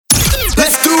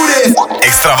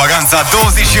Extravaganza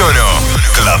 21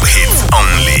 Club Hits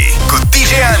Only cu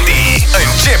DJ Andy.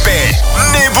 Începe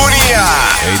nebunia.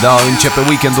 Ei da, începe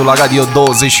weekendul la Radio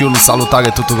 21. Salutare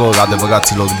tuturor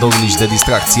adevăraților dornici de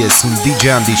distracție. Sunt DJ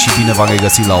Andy și bine v-am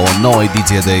regăsit la o nouă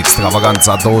ediție de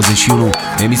Extravaganza 21,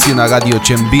 emisiunea radio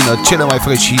ce îmbină cele mai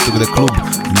fresh hituri de club,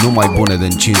 numai bune de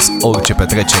încins orice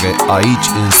petrecere aici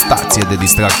în stație de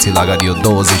distracție la Radio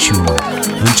 21.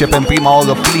 Începem prima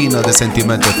oră plină de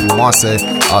sentimente frumoase,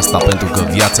 asta pentru că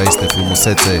viața este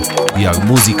frumusețe, iar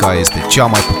muzica este cea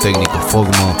mai puternică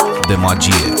formă de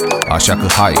magie. Așa că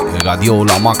hai, radio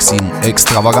la maxim,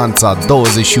 Extravaganza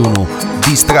 21,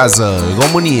 distrează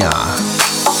România.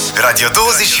 Radio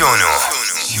 21.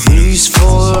 These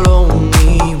four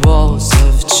lonely walls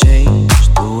have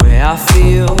changed the way I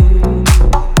feel.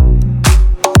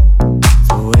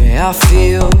 The way I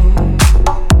feel.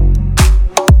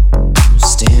 I'm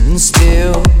standing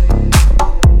still.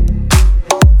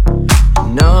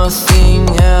 Nothing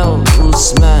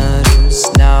else matters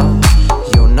now.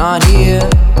 You're not here.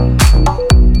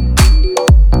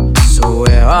 So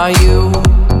where are you?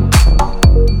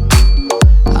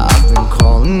 I've been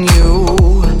calling you,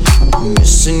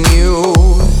 missing you.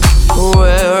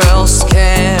 Where else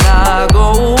can I go?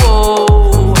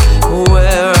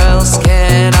 Where else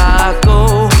can I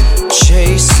go?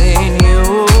 Chasing you,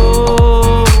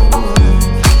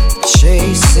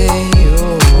 chasing you.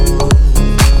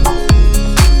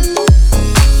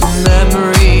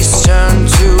 Memories turn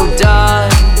to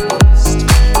dust.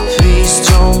 Please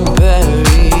don't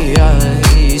bury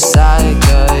us. I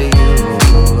got you,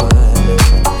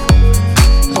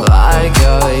 I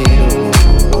got you.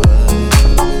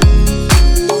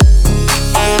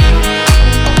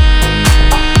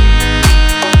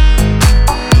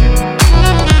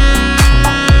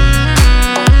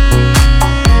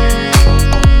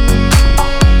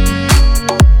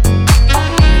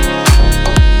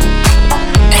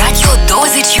 Radio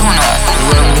 21.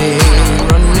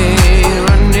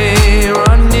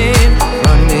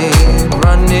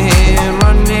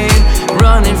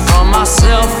 Running from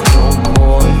myself no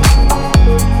more.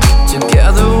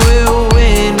 Together we'll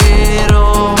win it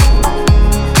all.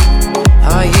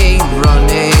 I ain't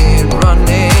running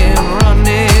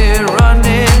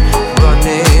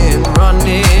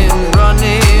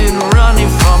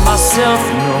from myself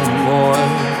no more.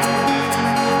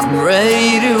 I'm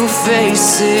ready to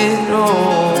face it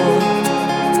all.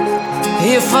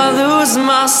 If I lose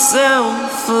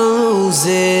myself, I lose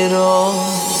it all.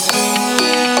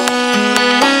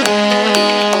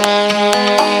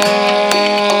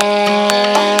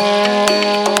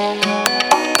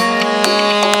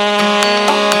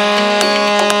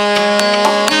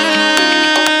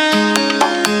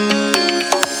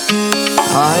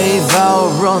 I've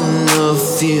outrun the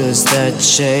fears that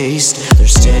chased. They're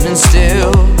standing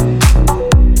still.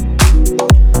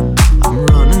 I'm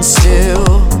running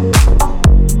still.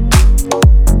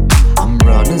 I'm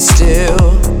running still.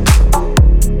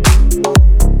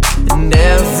 And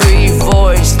every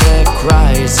voice that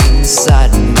cries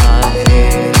inside my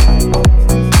head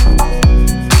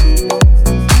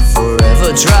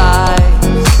forever dries.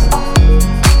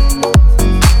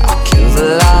 I kill the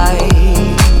light.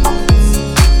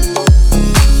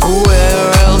 Where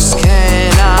else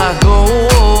can I go?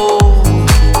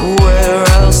 Where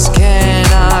else can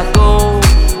I go?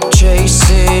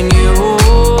 Chasing you,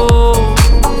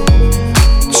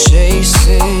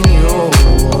 chasing you.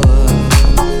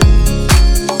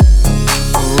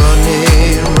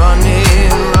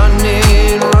 Running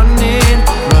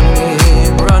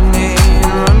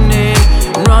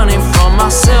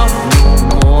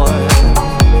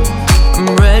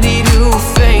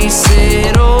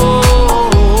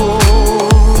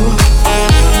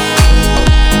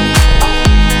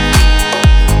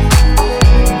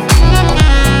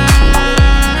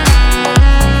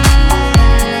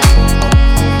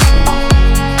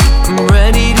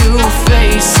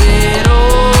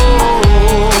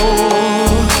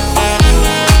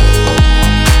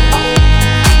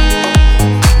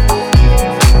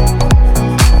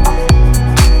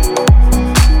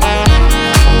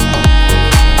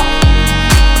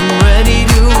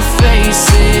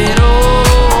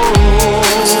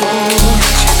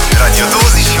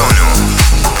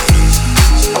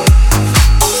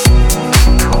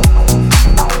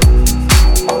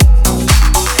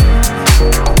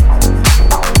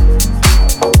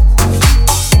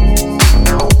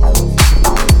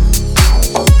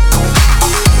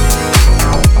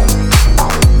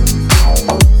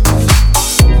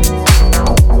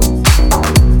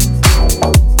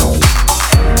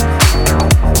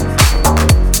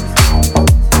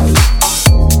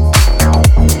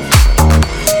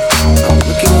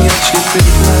at you through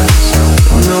the glass.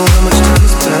 Don't know how much time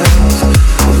has passed.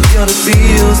 Oh God, it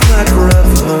feels like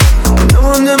forever. But no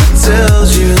one ever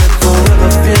tells you that forever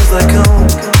feels like home.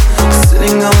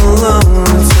 Sitting all alone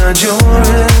inside your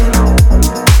head.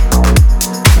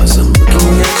 Cause I'm looking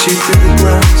at you through the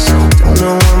glass. Don't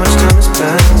know how much time has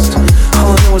passed.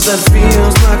 All I know is that it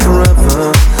feels like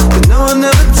forever. But no one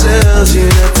ever tells you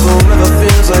that forever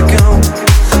feels like home.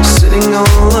 Sitting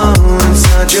all alone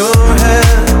inside your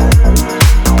head.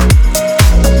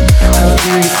 How do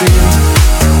you feel?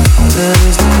 That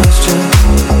is the question.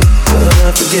 But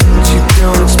I forget you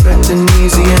don't expect an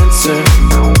easy answer.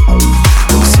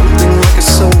 When something like a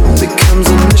soul becomes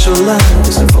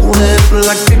initialized and folded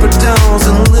like paper dolls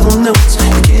and little notes,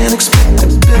 you can't expect a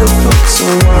bit of hope. So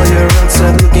while you're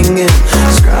outside looking in,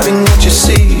 describing what you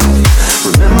see,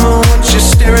 remember what you're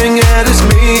staring at is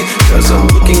me. Cause I'm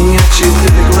looking at you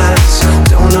through the glass.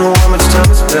 Don't know how much time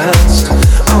has passed.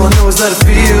 All I know is that it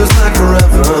feels like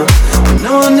forever. But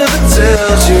no one ever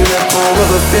tells you that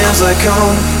forever feels like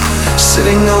home.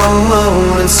 Sitting all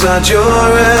alone inside your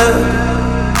head.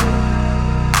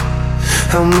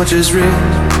 How much is real?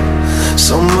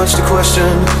 So much to question.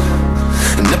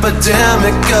 An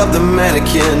epidemic of the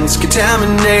mannequins,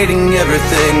 contaminating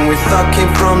everything we thought came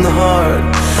from the heart,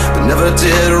 but never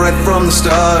did right from the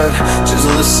start. Just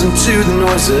listen to the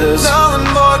noises, all and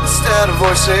more instead of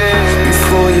voices.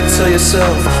 Before you tell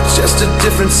yourself it's just a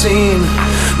different scene,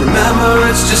 remember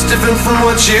it's just different from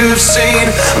what you've seen.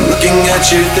 I'm looking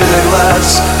at you through the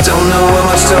glass. Don't know how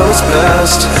much time has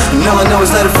passed. And all I know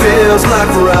is that it feels like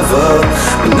forever.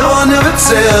 But no one ever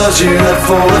tells you that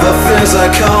forever feels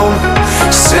like home.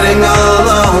 Sitting all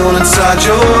alone inside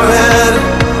your head.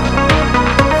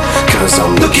 Cause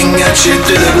I'm looking at you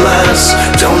through the glass.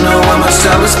 Don't know how much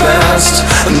time has passed.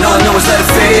 And all I know is that it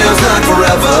feels like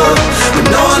forever.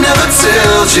 But no one ever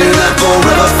tells you that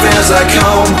forever feels like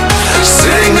home.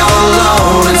 Sitting all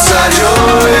alone inside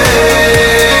your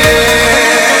head.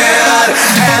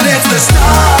 And it's the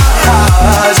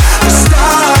stars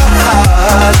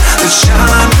that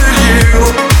shine for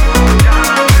you.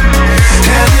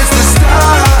 And it's the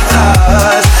stars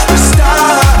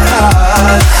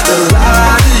that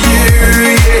lie to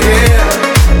you, yeah.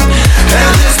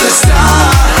 And it's the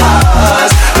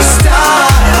stars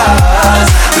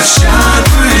that shine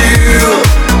for you.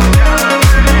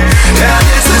 And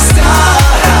it's the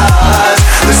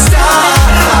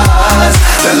stars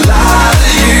that lie to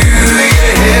you,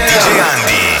 yeah. DJ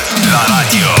Andy, la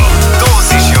radio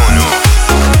 21.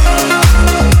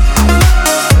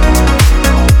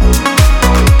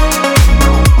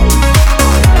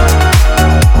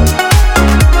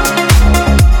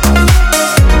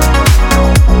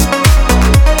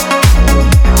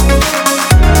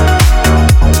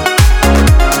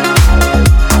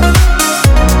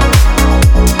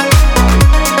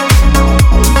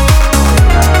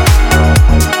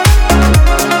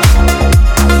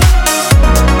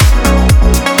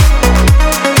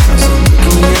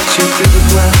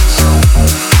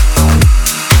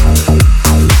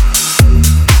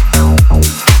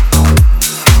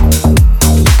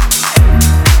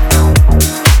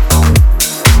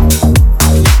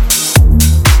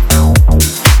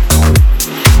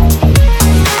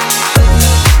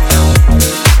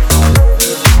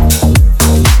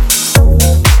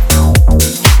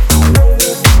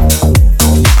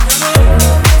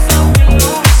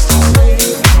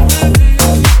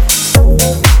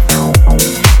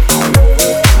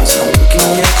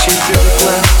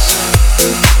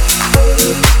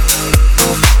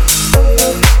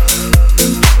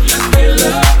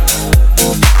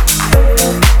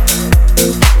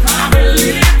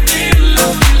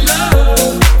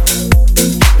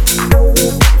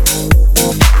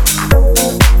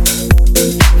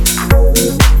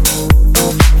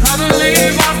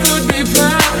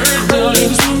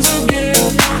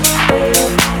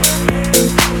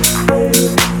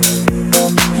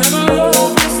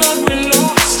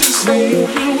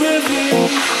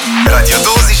 Radio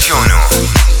 21.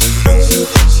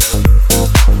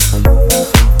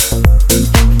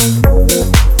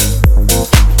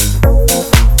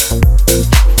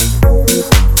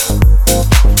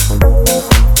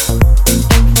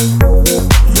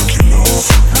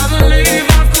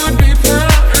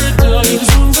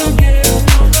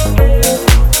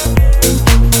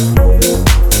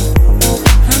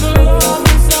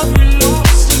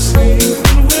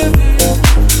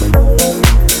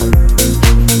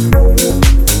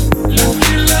 Let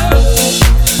me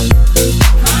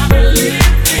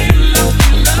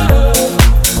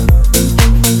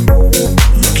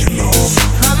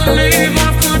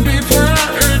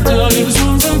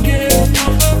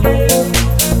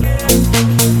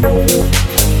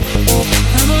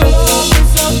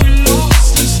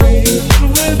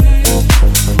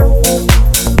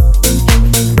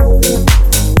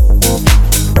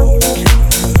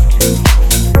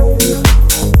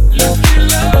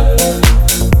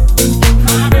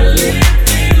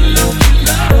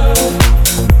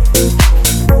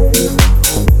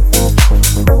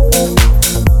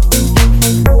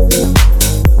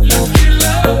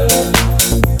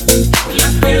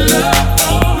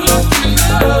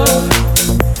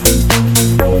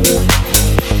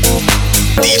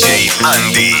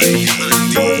ANDI.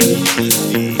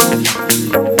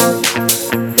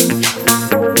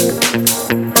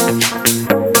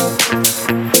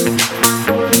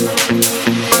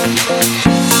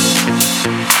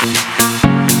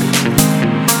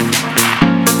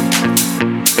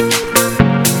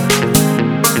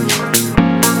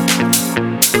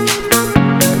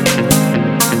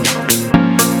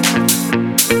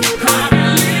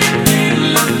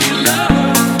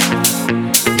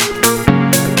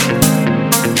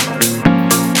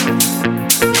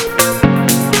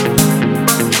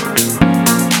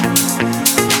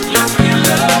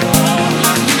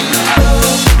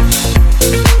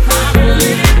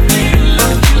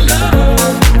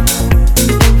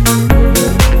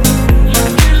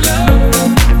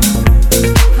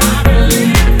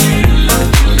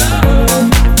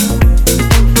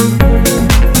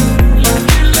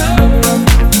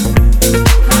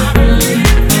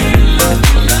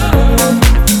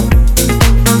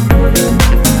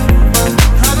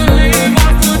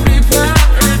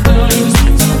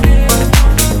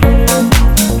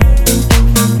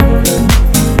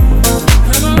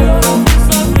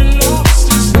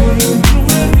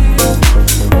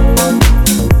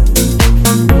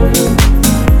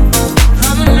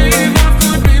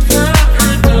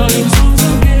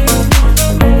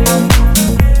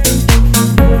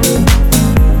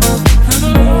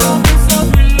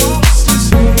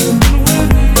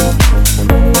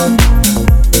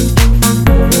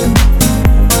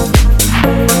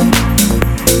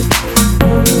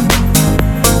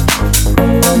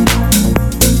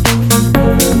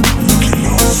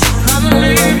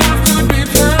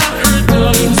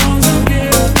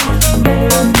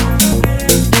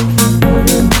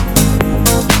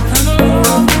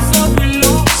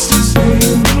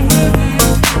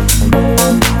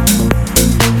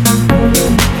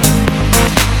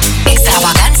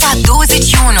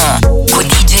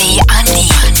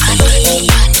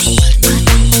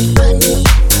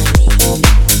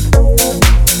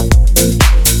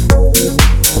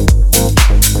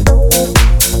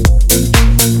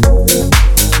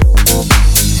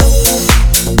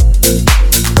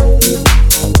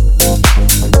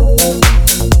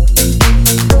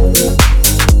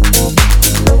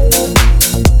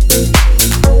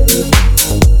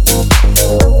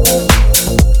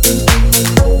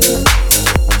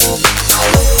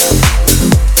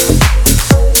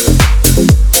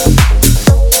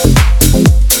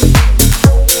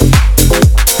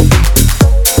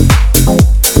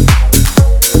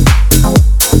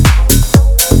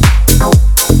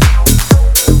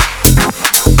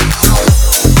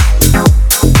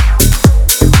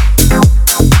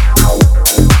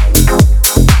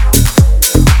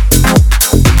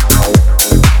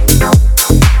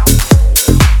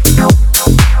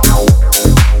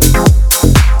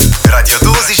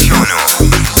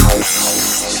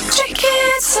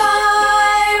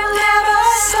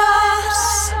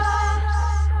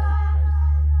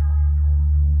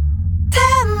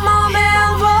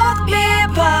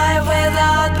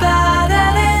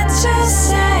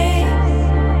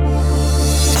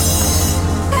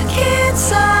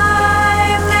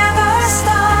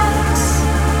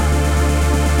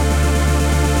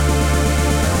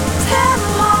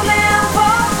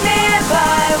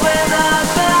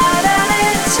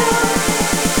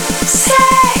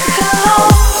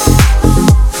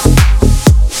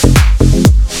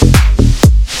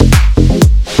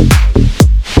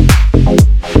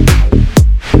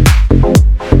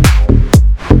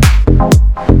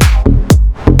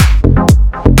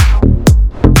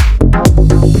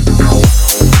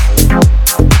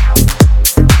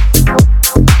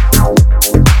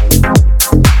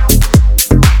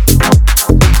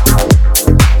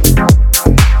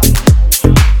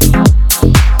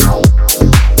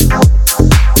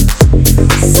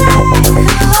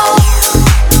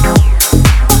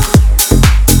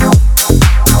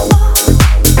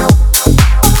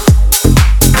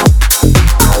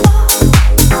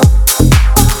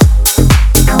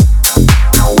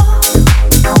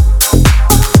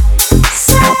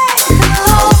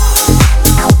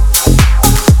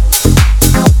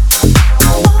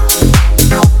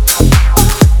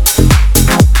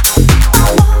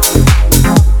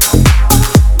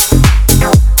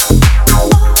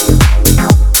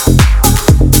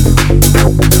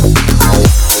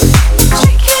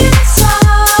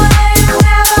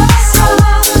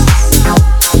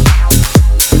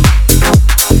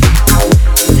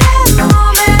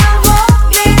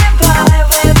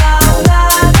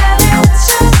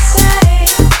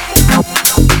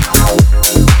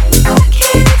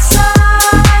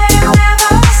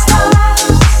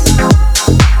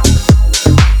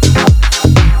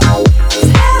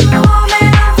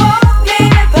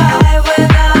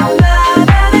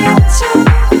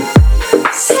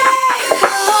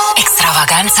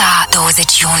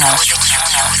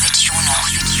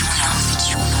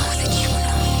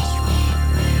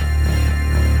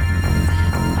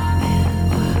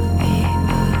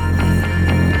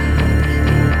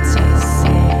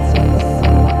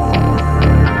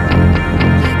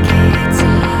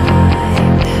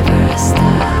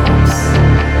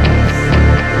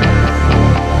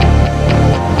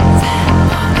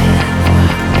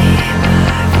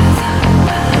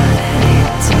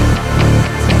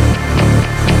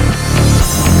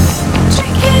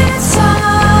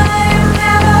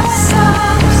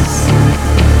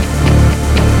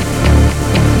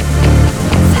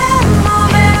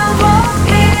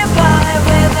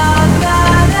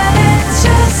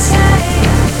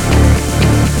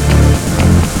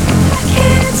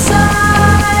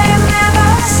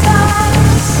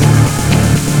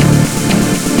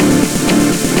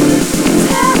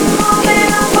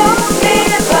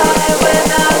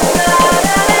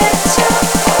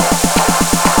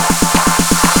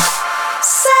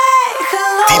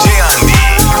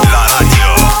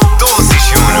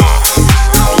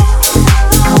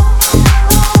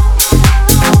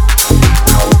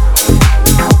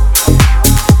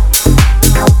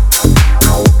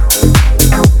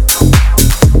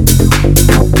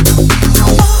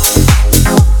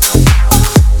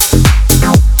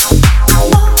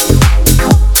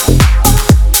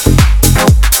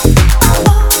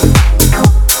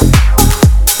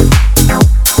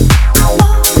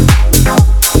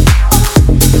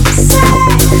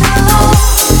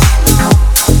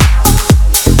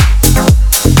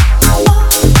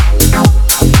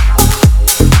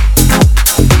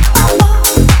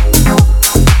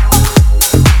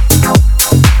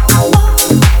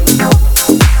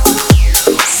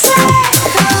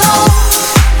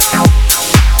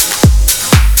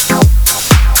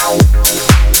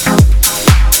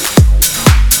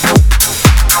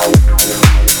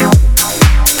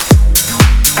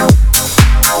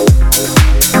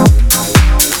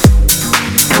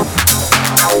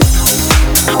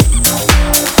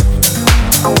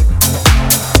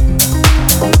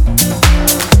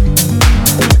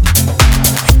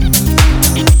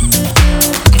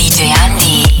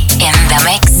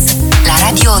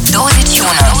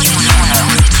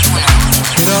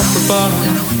 Get up the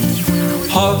bottom,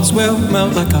 hearts will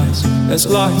melt like ice as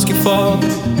lights keep falling.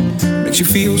 Makes you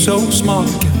feel so small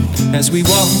again as we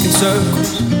walk in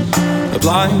circles, a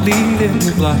blind lead in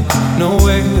the blind, no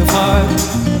way of hiding.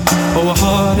 Oh, our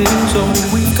heart is all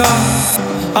we've got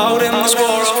out in this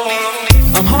war of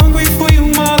need. I'm hungry for you,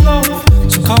 my love,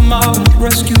 so come out and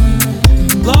rescue me.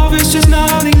 Love is just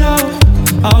not enough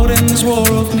out in this war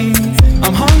of need.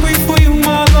 I'm hungry for you,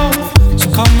 my love, so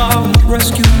come out and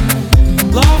rescue me.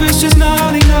 Love is just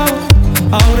not enough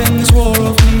out in this war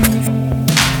of need.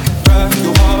 Drag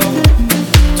your heart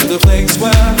to the place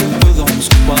where it belongs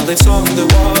while it's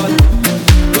underwater,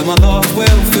 where my love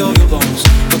will fill your lungs.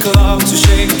 The clouds are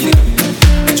shaking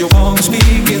and your arms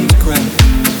begin to crack.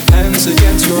 Hands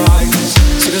against your eyes,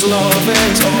 see this love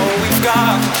is all we've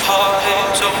got. Heart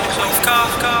is all we've got.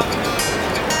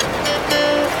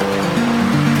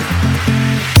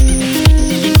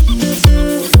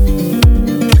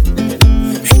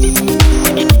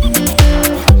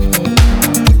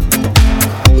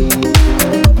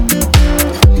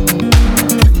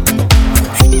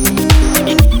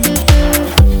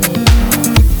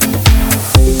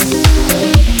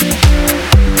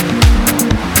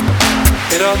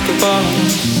 The bottom,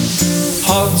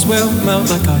 hearts will melt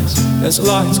like ice as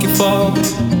lights keep falling.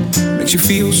 Makes you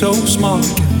feel so small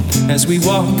again as we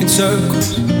walk in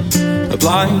circles, a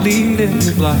blind lead in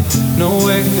the blind, no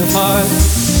way of hiding.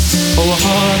 Oh, our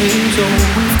heart is all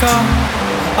we've got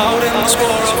out in this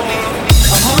war of need.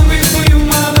 I'm hungry for you,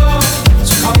 my love,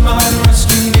 so come out and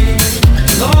rescue me.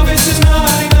 Love is just not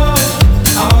enough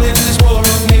out in this war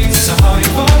of need. It's a high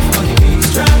bar for you,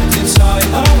 trapped inside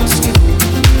our skin.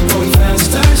 Growing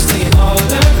faster, staying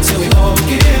harder till we all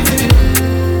give in.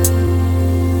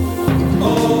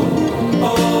 Oh,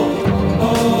 oh,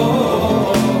 oh, oh,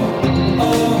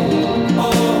 oh, oh,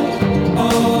 oh, oh.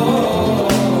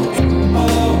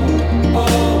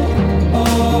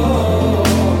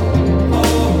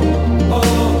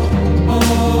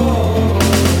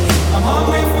 I'm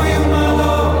hungry for you, my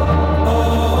love.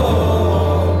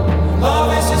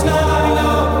 Love is just not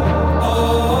enough.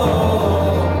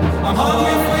 I'm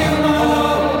hungry for you, my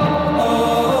love.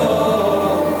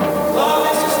 Love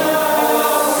is just not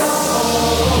enough.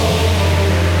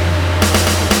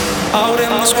 Out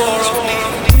in this war of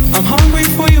need. I'm hungry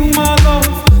for you, my love,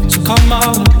 so come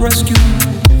out and rescue me.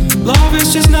 Love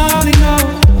is just not enough.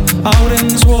 Out in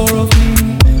this war of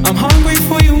need. I'm hungry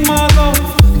for you, my love,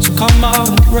 so come out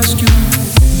and rescue me.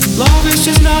 Love is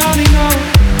just not enough.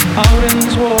 Out in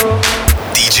this war of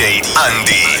need. DJ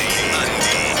ANDI.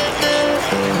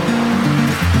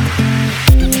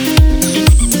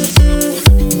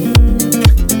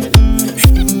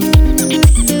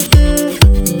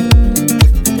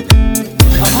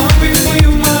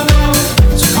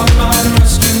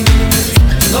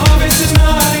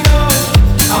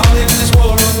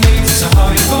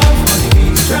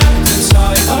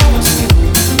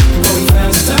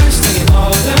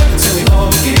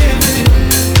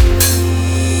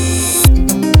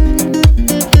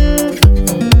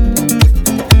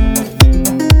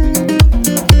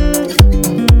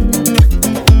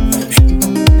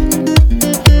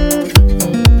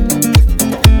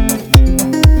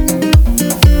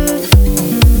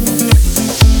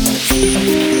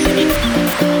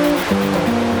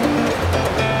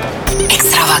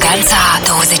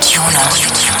 Extravaganza21.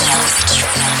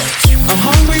 I'm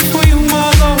hungry for you, my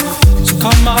love, so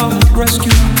come out and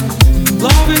rescue me.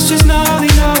 Love is just not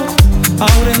enough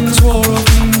out in this war of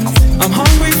need. I'm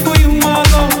hungry for you, my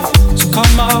love, so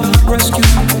come out and rescue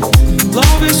me.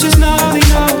 Love is just not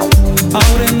enough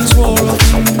out in this war of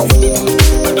need.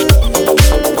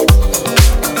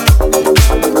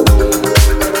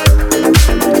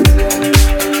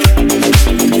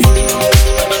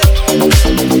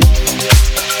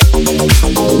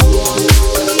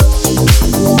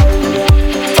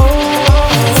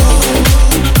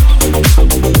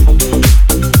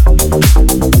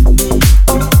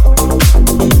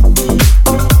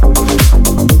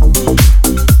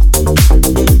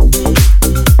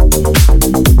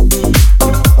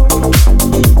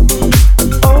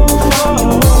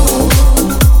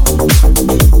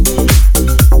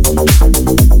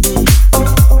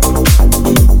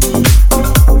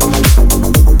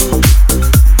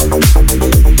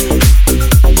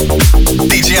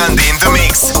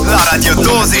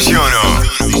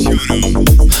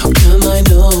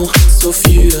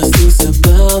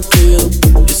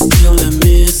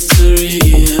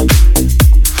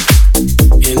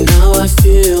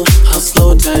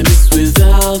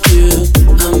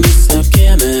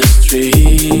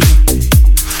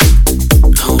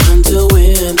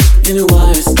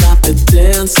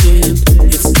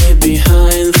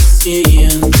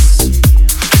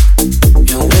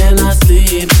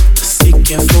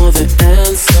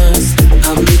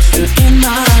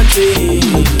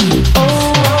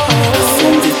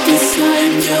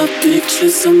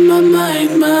 pictures on my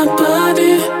mind, my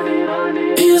body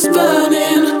is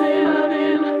burning.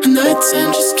 At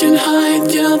nighttime just can't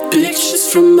hide your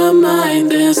pictures from my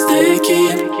mind as they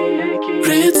keep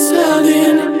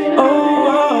returning.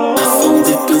 From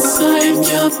deep inside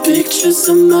your pictures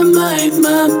on my mind,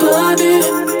 my body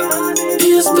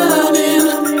is burning.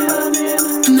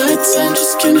 At nighttime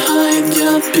just can't hide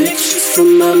your pictures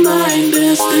from my mind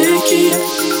as they keep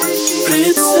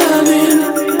returning.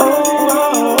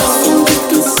 From deep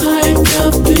inside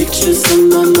your pictures on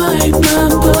my mind, my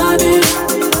body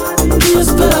is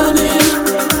burning.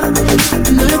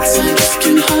 At nighttime just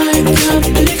can't hide your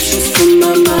pictures from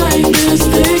my mind as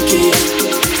they keep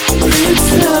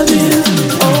returning.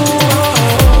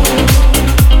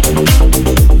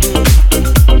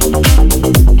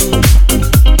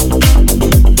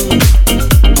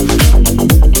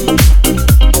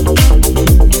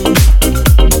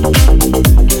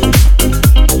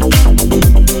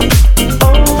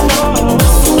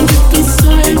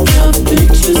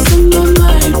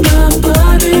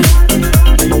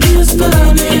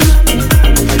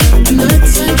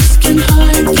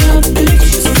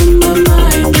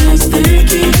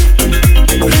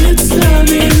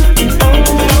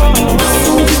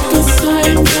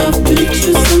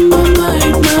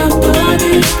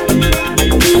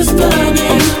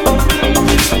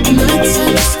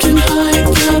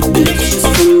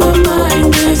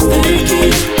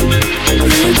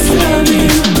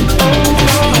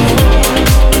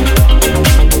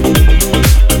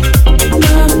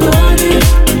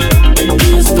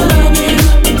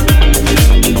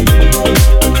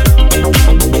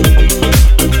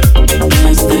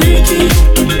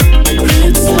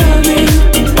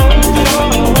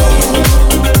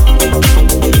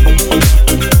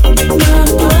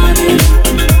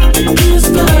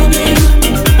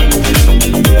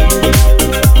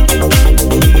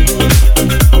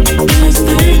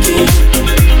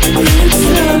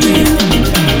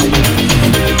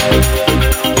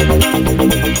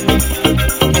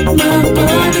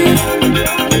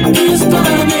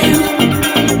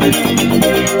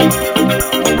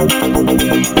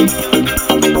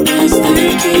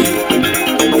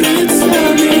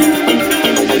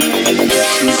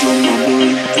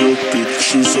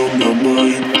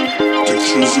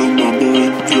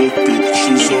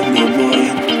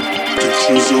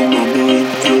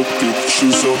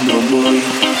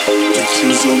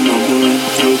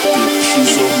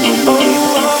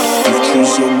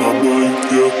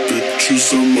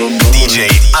 DJ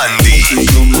ANDI.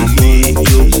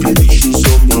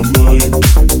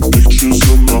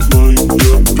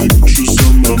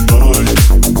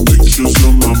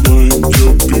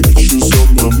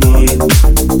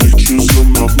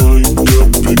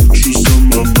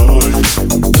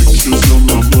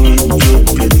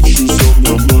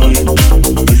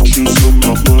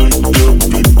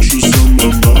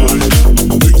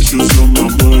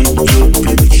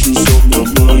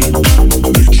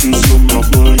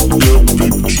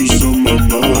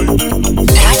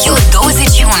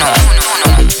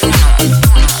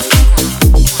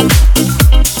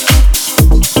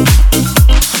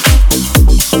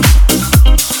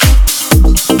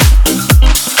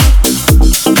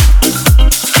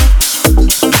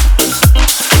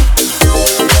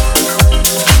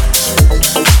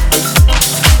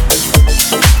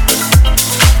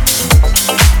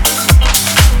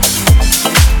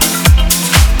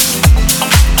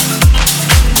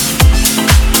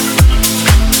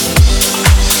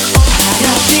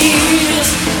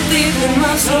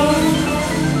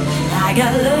 I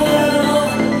got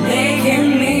love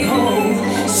making me whole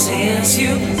since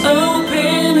you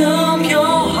open up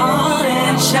your heart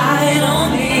and shine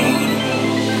on me.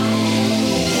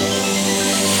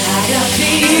 I got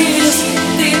peace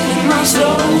deep in my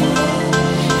soul.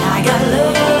 I got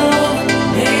love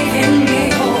making me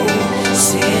whole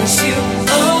since you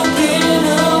open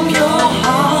up your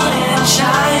heart and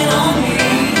shine on me.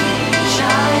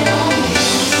 Shine on me.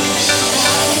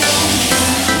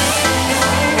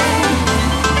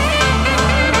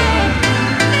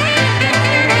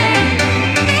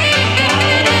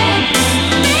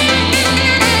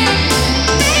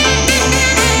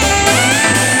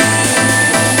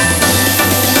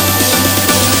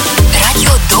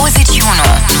 Radio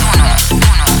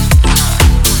 21.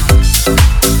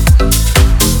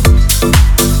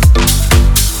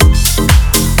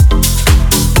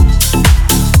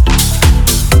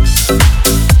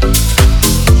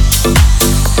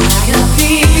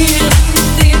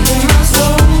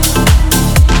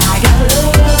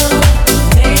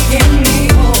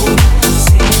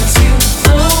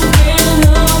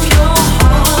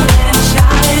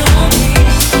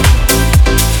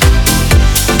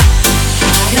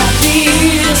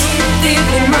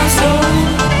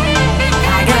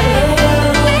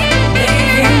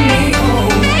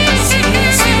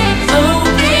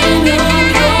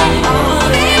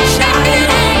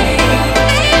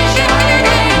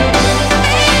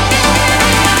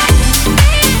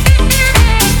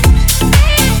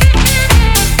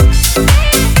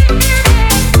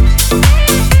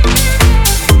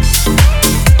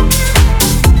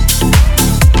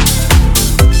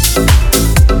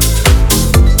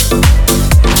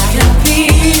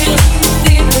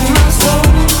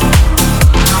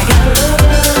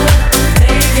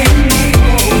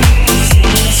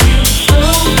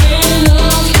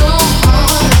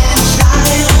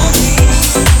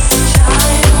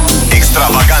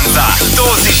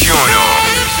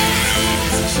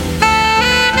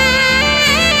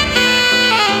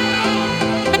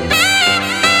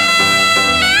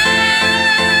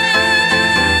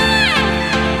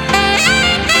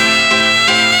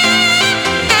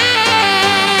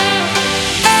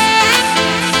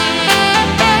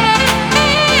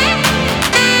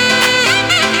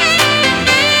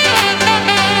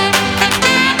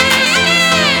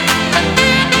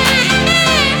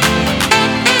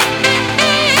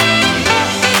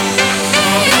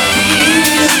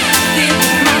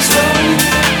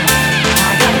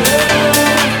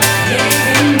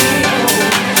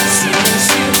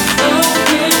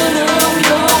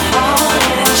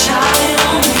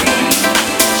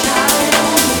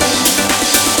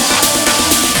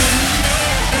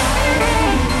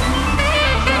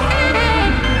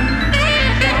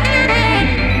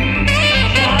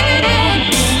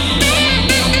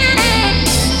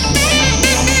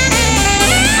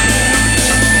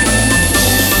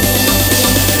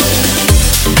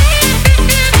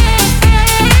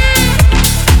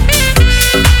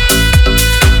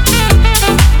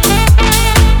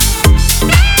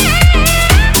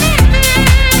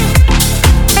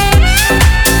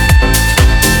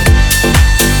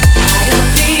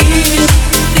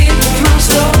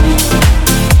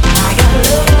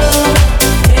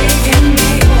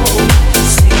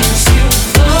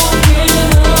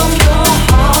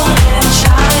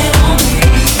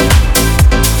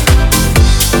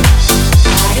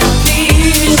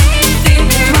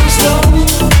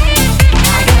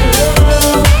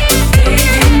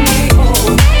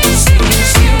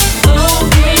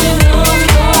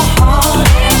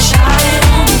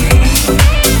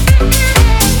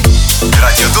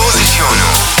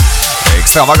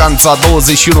 Extravaganza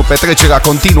 21, petrecerea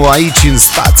continuă aici în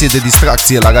stație de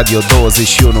distracție la Radio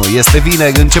 21. Este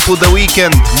vineri, început de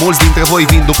weekend. Mulți dintre voi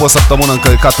vin după o săptămână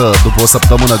încărcată, după o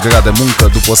săptămână grea de muncă,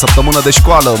 după o săptămână de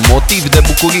școală. Motiv de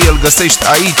bucurie îl găsești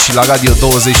aici la Radio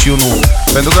 21,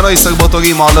 pentru că noi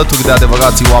sărbătorim alături de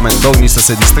adevărații oameni dorni să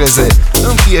se distreze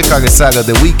în fiecare seară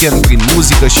de weekend prin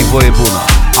muzică și voie bună.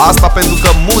 Asta pentru că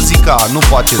muzica nu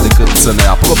face decât să ne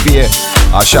apropie,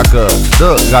 așa că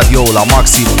dă radioul la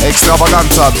maxim.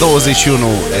 Extravaganza 21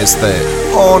 este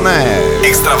on air.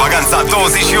 Extravaganza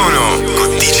 21 cu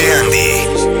DJ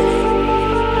Andy.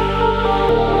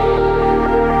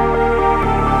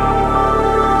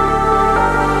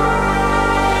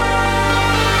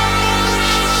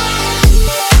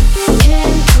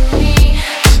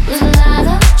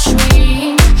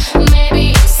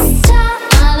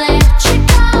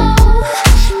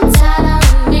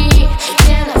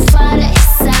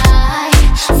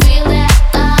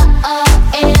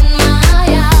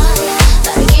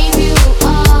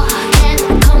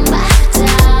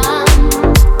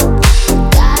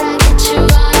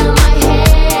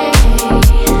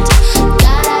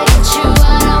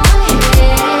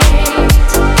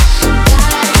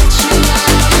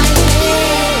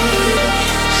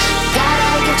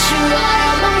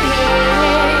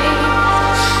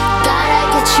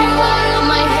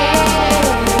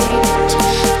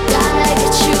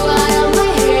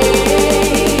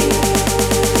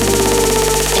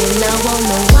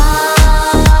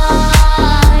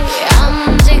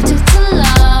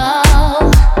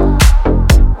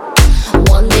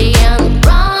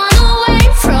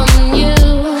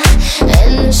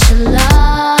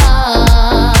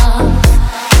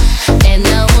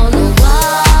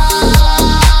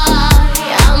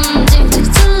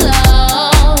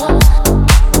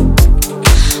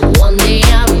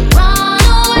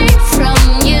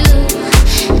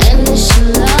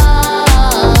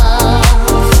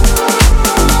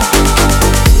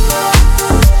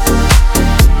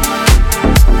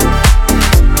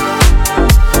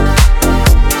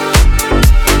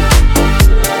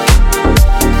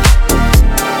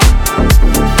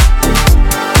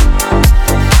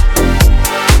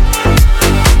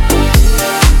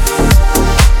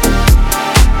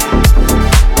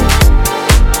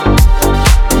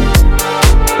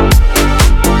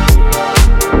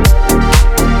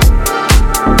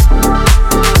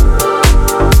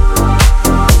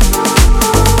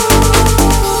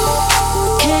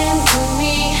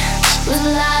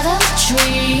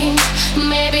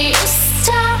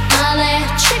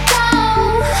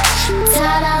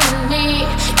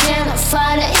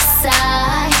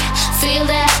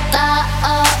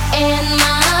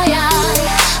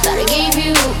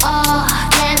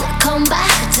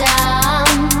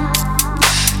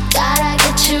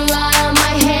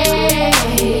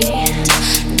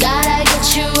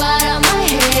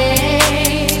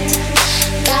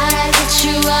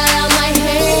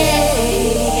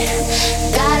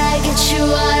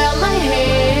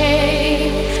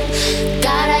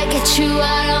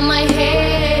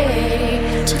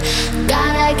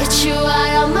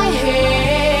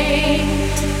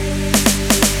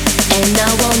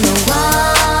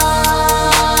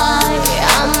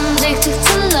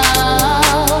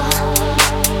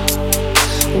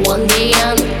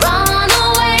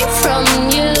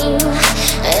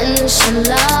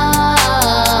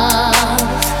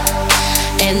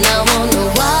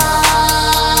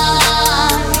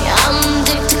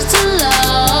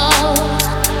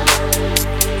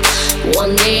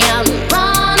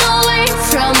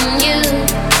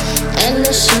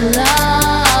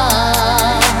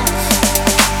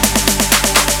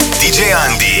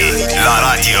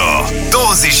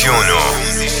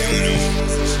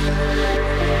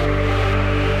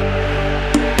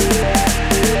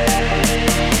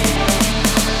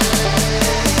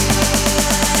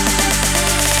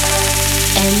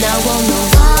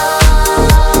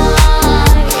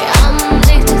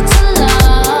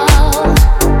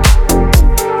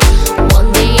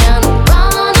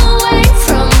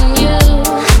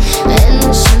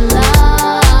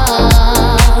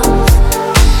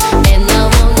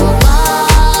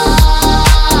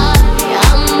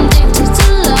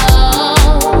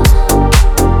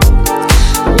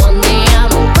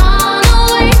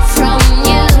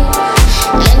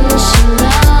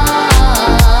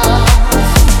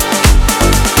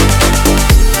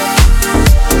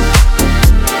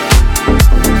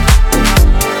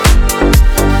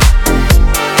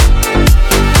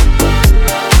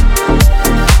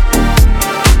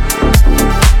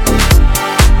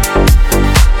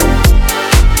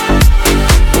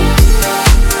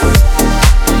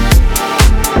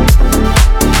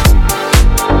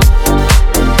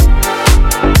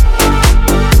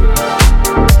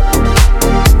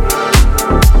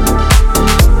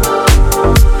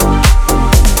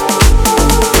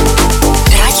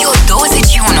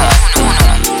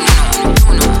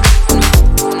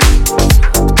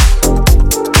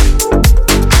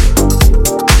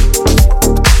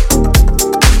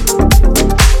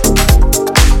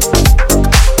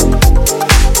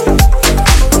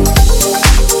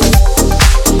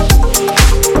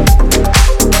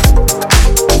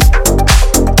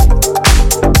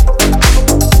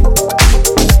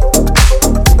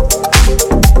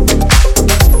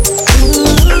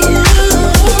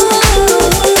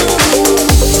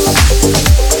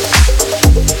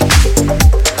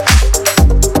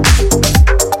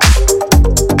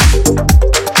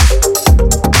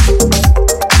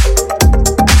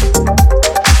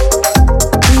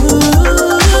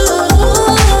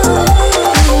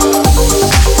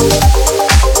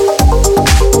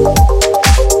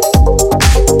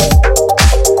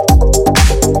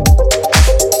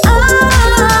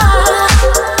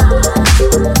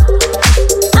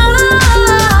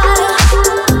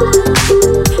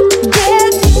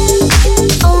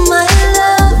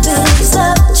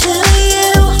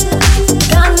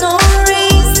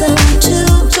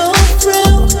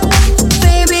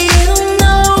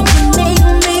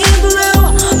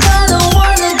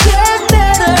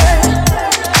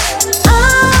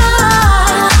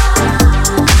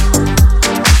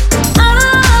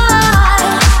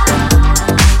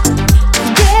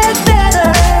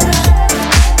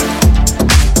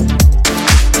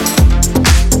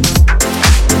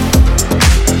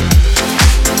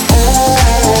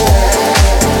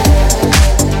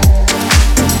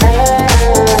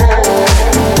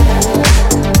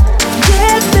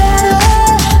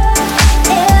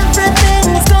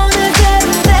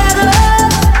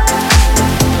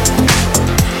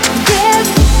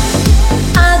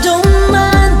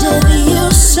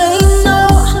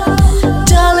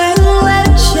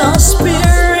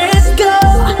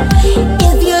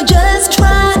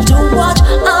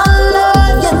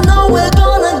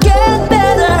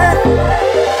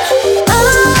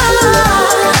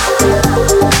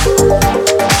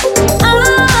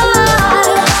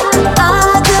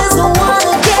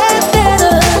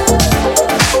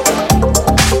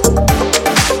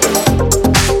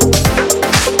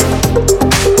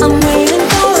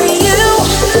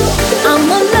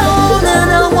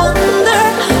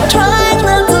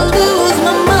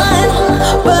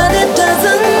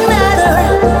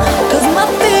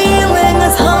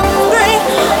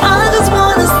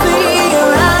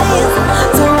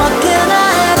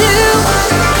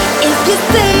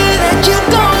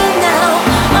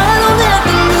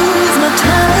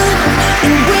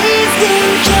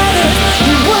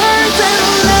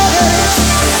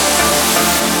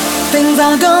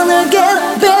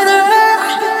 get better.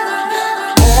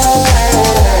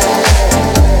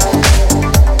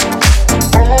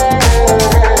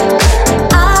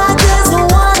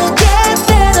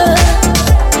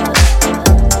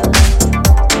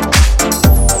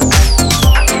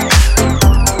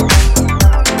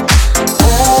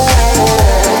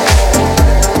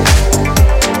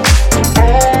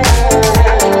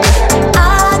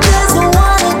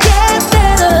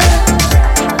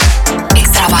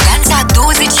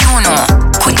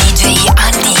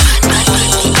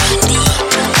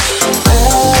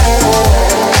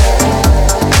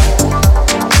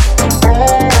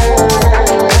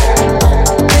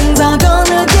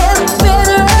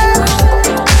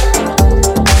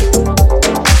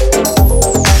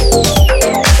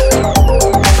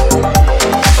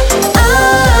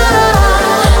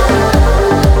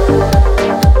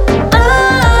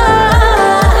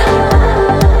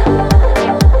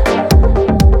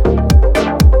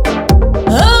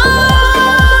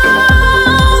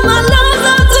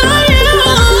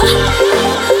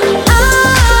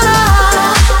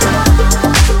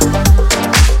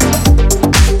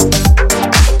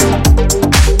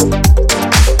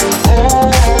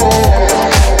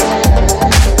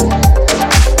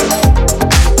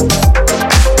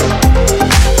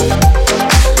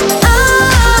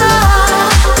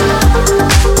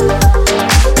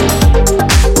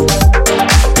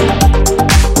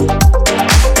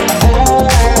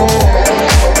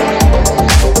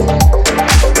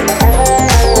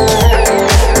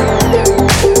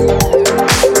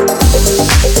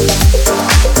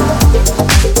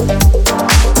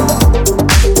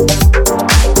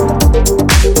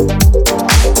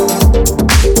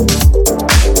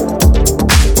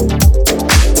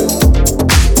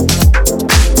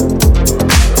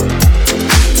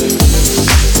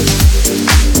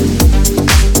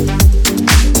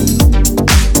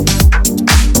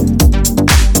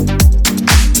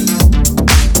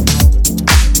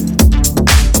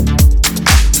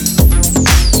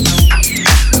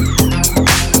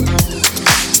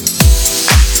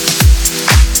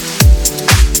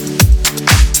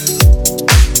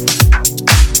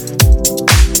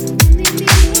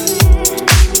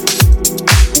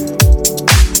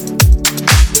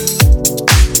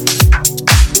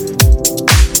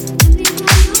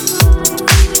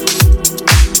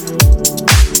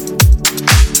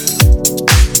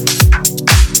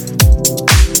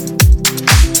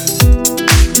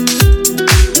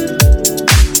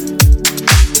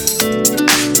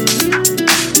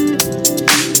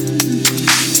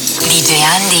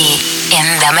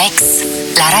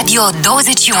 Radio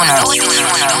 21.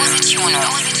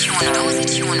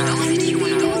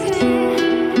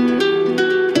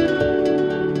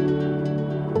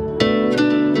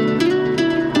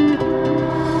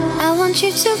 I want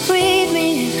you to breathe me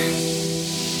in.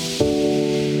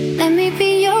 Let me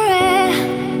be your air.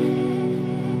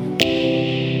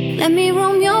 Let me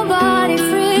roam your body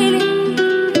freely.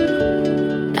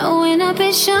 No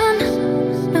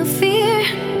inhibition, no fear.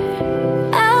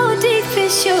 How deep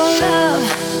is your love?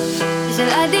 Is it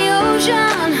like the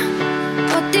ocean?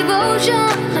 What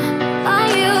devotion are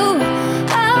you?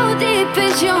 How deep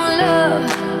is your love?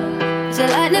 Is it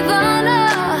like Nirvana?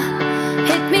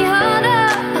 Hit me harder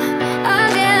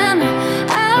again.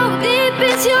 How deep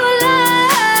is your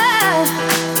love?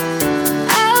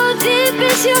 How deep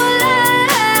is your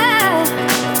love?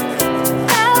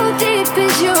 How deep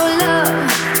is your love?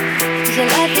 Is it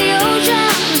like the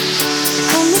ocean?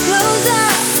 Pull me closer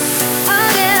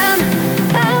again.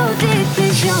 How deep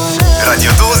is your love?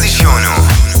 Radio 21.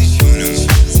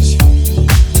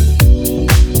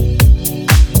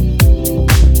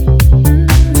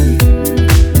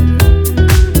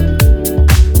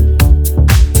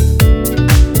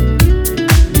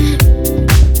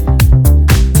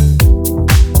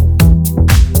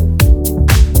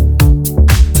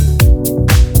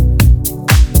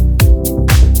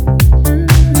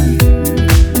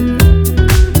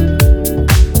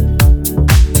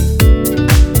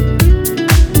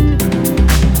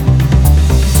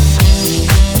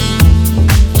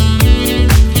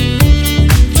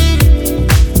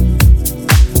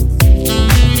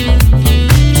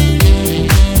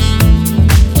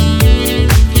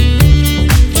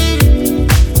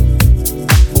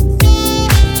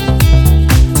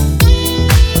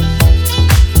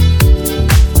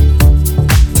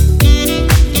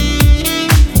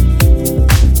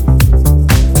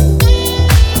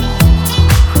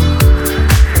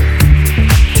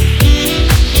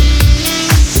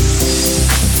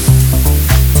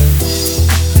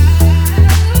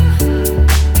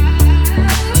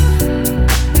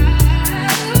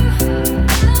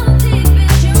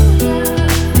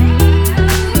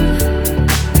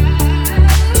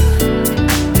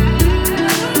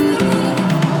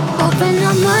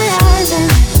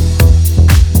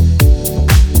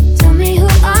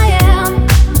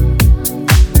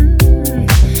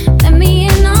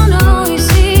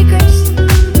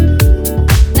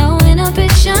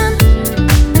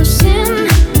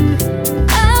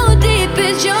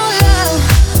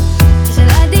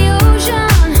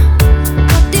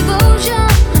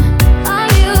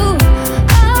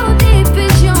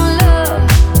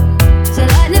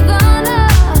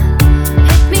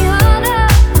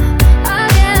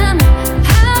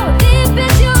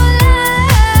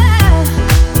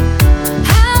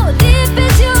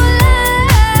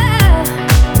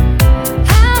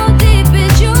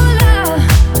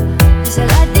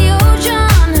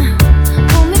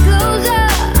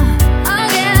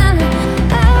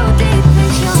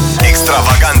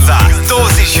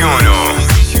 Extravaganza21.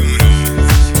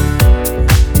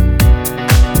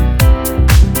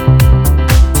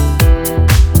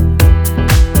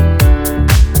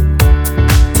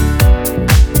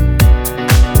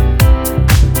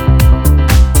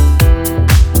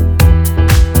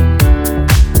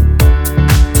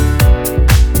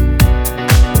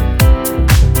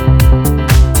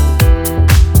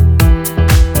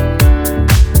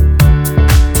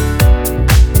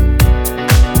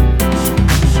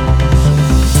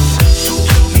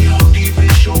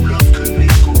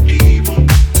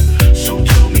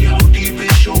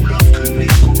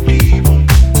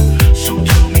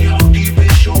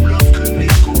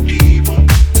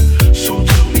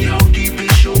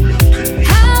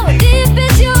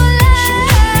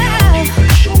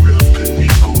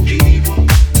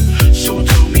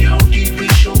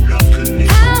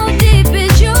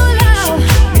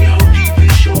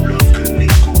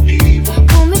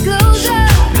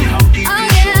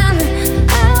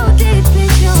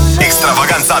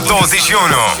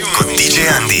 Extravaganza21 con DJ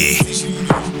Andy.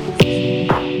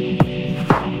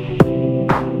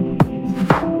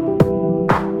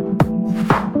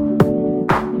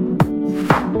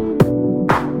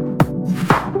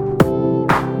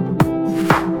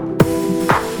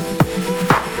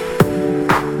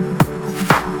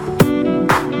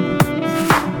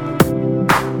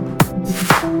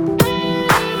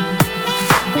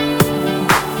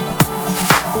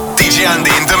 DJ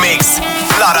Andy in the mix,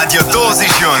 la Radio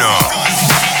 21.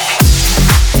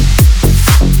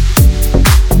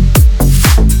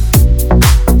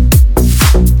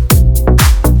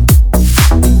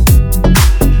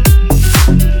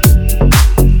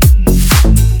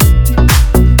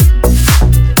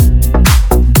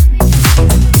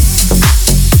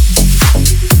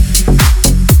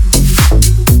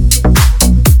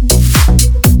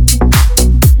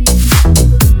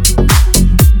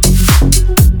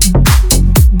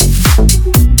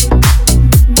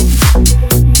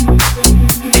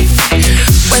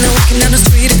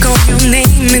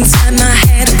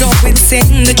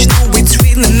 That you know it's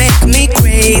really making me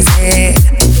crazy.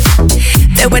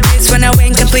 There were days when I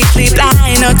went completely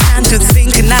blind, no time to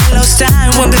think and I lost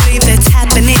time. Won't believe that's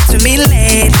happening to me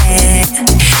lately.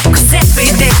 Cause every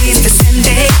day is the same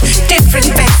day, different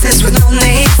faces with no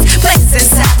names,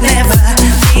 places I've never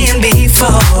been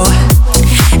before.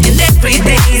 And every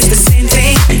day is the same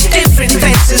thing, different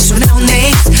faces with no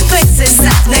names, places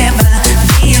I've never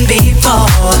been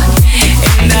before.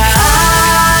 And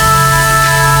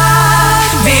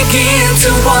begin to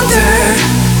wonder,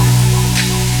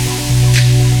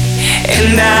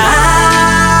 and I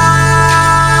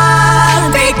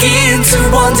begin to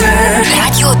wonder.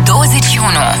 Radio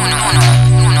 21.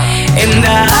 And I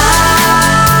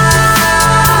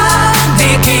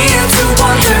begin to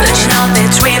wonder. But you know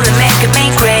that's really making me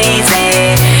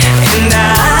crazy. And I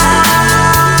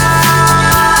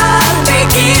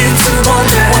begin to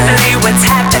wonder. Wonder what's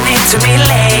happening to me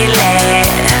lately.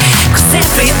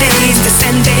 Every day is the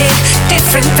same day,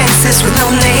 different faces with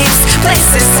no names,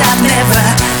 places I've never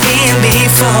been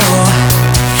before.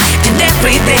 And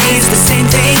every day is the same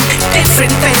thing,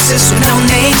 different faces with no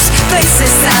names,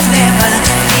 places I've never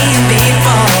been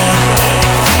before.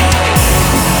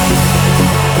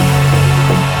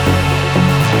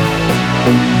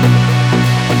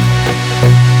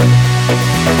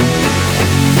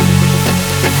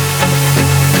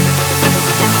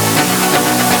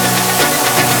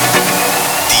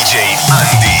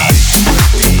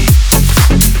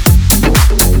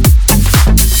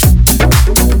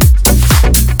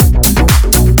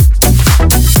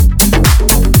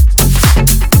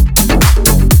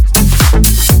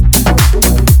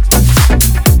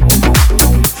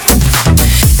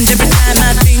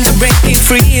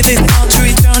 Free, this thought to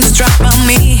return to drop on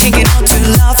me. Hanging on to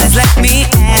love has left me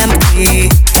empty.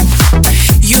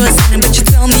 You're sinning, but you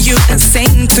tell me you're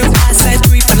insane. To pass that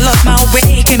street and lost my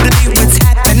way. Can't believe what's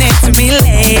happening to me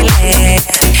lately.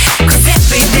 Cause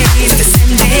every day is the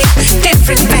same day,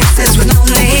 different faces with no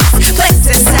names,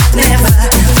 places I've never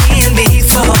been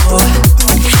before.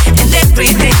 And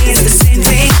every day is the same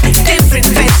thing,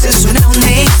 different faces with no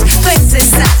names,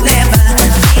 places I've never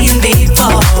been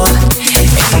before.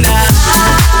 And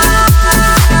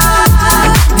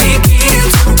begin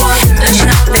to wonder. But you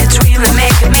know that's really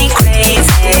making me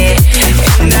crazy.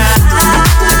 And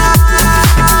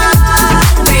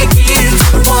begin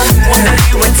to wonder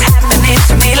what's happening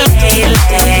to me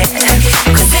lately.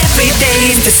 Cause every day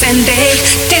is the same day,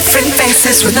 different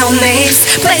faces with no names,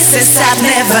 places I've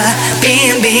never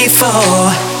been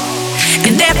before.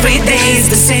 And every day is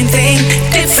the same thing,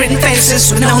 different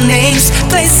faces with no names,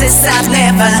 places I've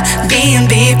never been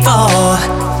before.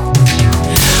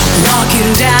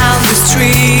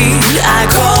 street, I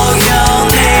call your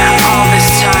name. All this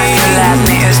time you let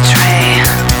me astray.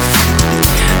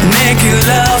 Making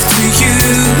love to you,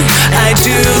 I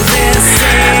do the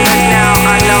same. But now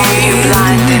I know you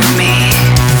blinded me.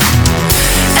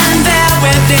 And there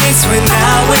were days when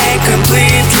I went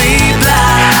completely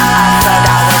blind. I thought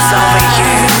I was over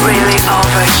you, really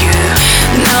over you.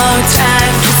 No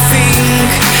time to think,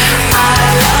 I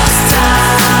lost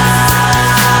time.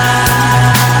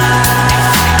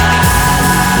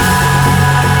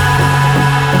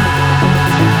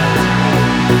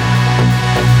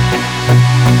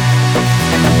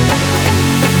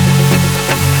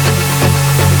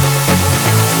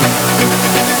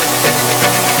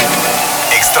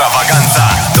 Extravaganza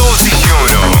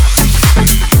 21.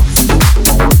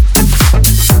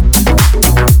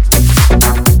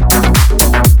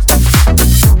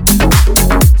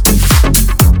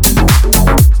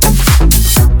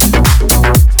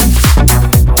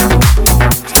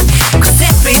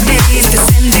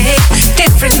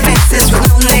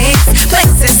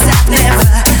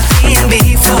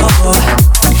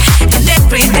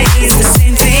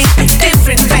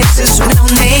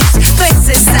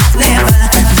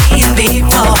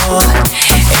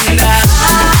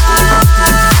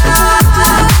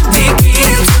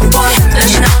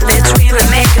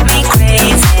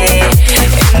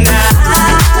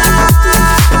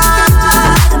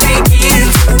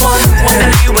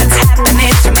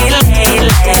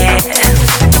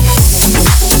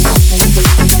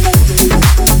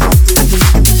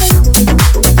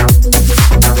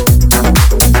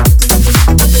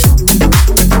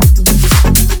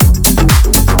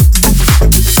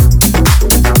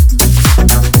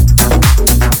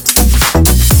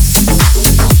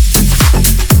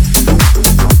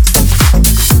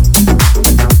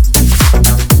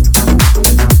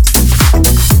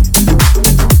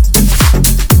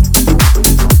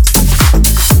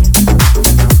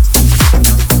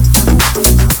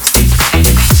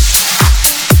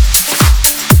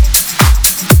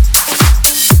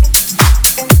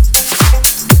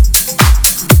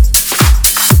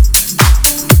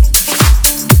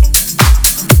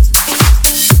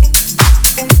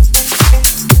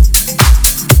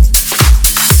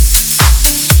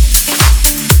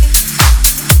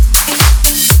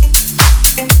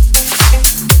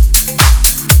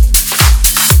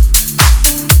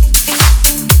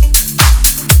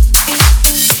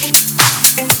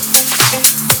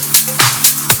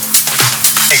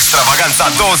 Extravaganza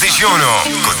 21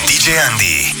 con DJ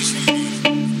Andy.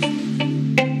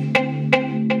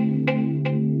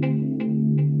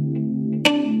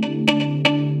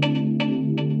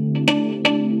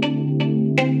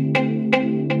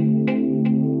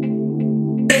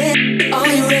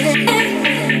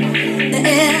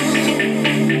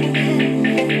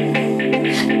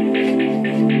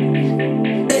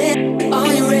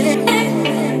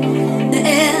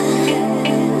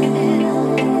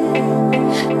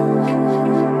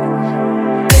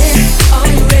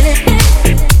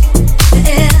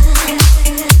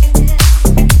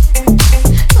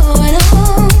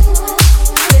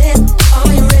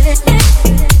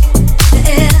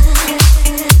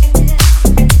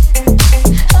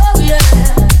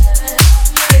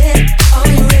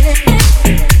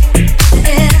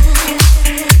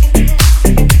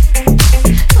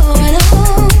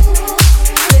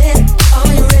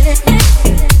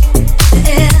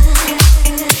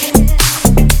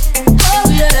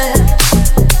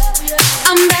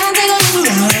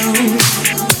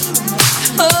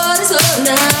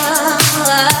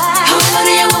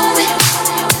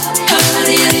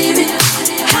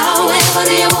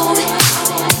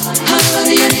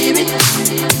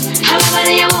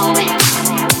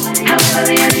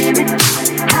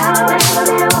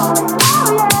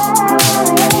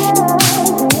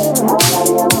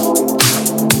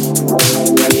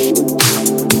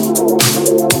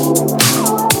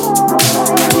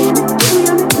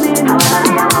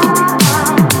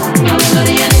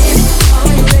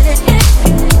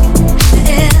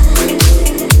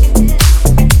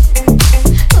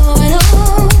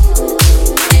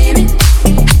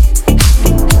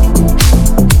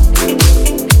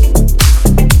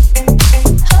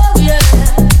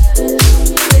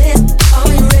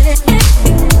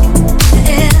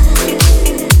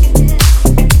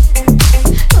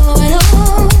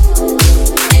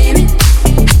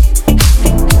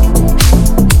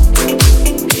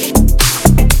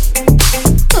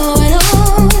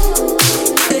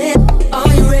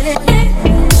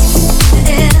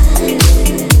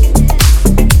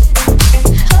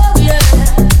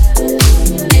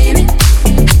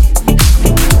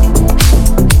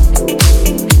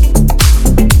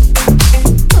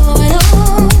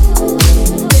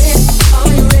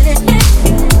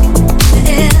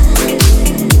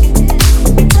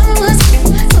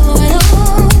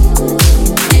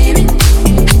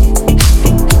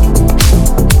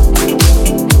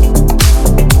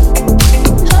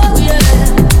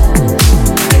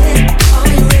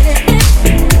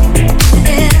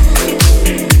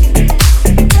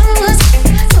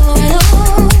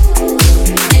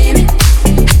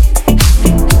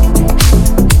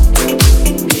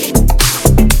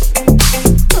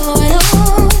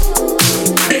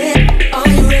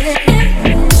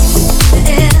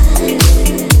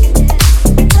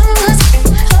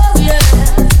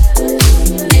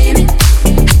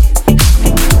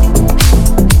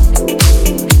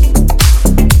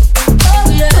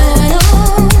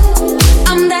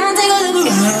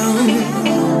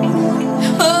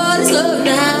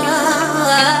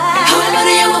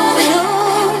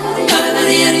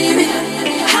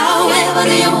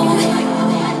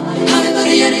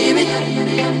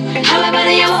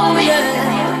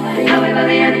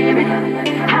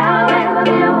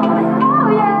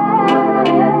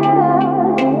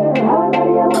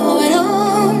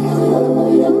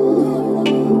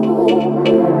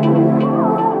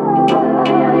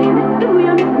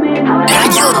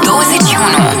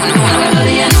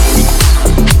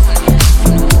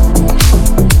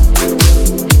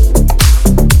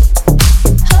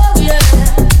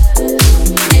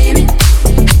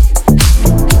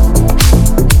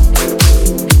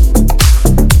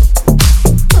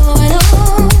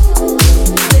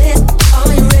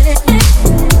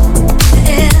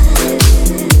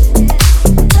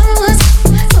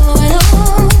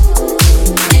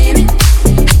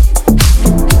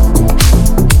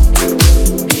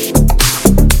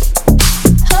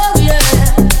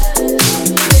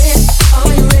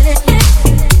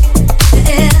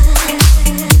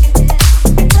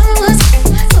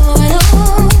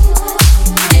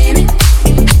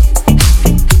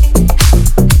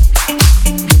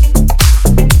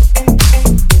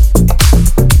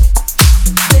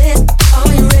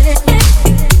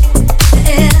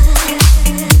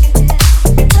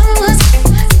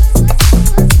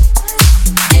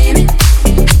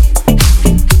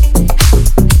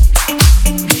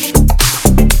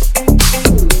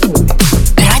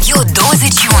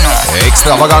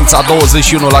 Extravaganța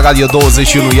 21 la Radio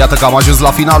 21. Iată că am ajuns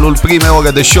la finalul primei ore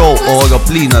de show. O oră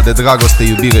plină de dragoste,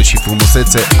 iubire și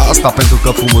frumusețe. Asta pentru că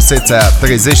frumusețea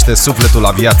trezește sufletul la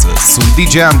viață. Sunt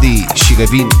DJ Andy și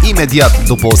revin imediat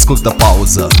după o scurtă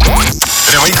pauză.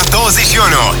 Rămâi cu 21.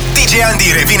 DJ Andy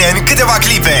revine în câteva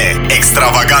clipe.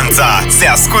 Extravaganța se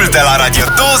ascultă la Radio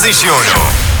 21.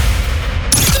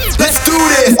 Let's do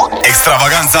this!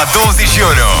 Extravaganța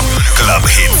 21 Club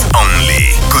Hits Only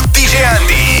cu DJ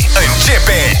Andy.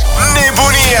 Începe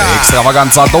nebunia!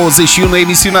 Extravaganța 21,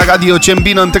 emisiunea radio ce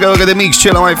îmbină între ore de mix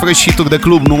cele mai fresh hituri de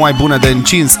club, numai bune de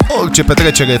încins. Orice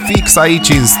petrecere fix aici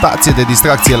în stație de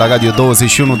distracție la Radio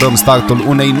 21. Dăm startul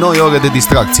unei noi ore de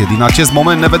distracție. Din acest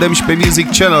moment ne vedem și pe Music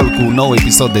Channel cu un nou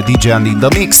episod de DJ Andy in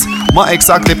the Mix. Mai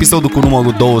exact episodul cu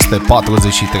numărul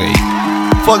 243.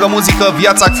 Fără muzică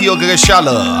viața ar fi o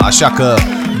greșeală, așa că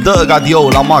dă radio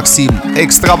la maxim.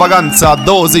 Extravaganța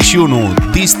 21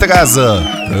 distrează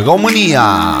România.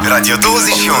 Radio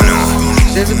 21.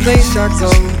 There's a place I go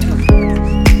to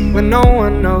when no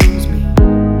one knows me.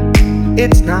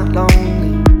 It's not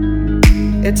lonely,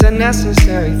 it's a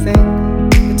necessary thing.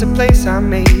 It's a place I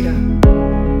made up,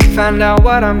 find out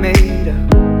what I made up.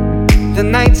 The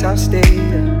nights I've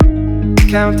stayed up,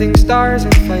 counting stars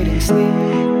and fighting sleep.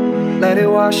 Let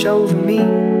it wash over me,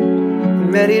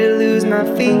 I'm ready to lose my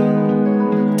feet.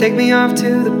 Take me off to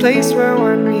the place where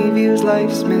one reviews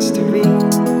life's mystery.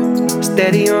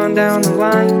 Steady on down the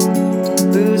line,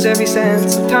 lose every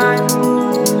sense of time.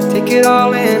 Take it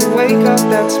all in and wake up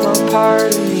that small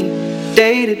part of me.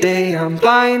 Day to day I'm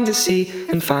blind to see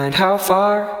and find how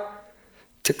far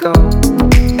to go.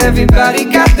 Everybody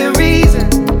got their reason,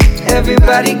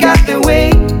 everybody got their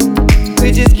way.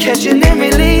 We're just catching and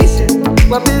releasing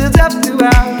what builds up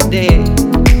throughout the day.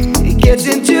 It gets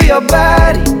into your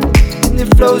body and it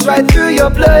flows right through your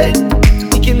blood.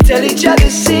 We can tell each other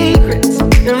secrets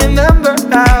and remember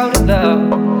how to love.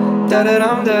 Da da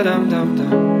dum da dum dum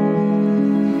dum,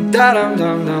 da dum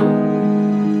dum dum,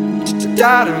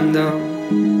 da dum dum,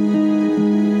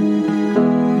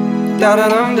 da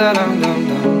dum da dum dum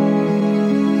dum,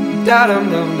 da dum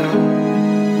dum dum,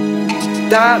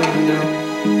 da dum dum.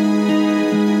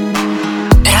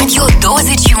 Radio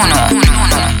 21.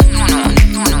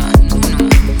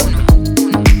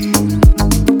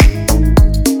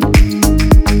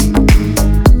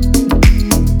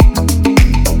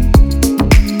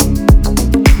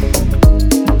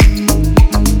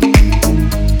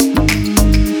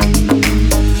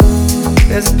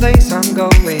 There's a place I'm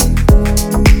going,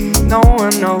 no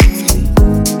one knows me.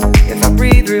 If I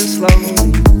breathe real slowly,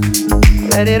 I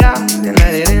let it out and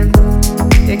let it in.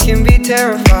 It can be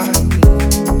terrifying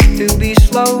to be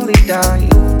slowly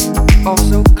dying,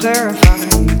 also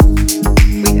clarifying.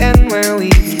 We end where we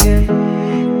begin,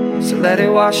 so let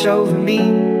it wash over me.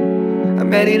 I'm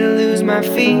ready to lose my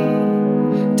feet.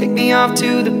 Take me off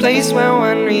to the place where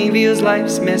one reveals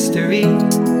life's mystery.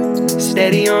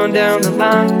 Steady on down the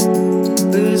line,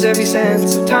 lose every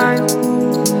sense of time.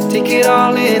 Take it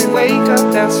all in and wake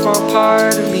up that small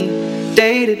part of me.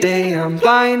 Day to day I'm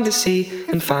blind to see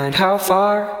and find how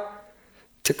far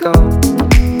to go.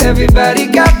 Everybody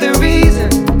got their reason,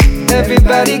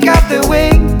 everybody got their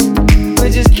way. We're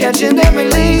just catching and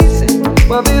releasing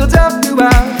what builds up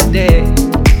throughout the day.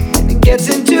 And it gets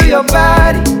into your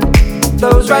body,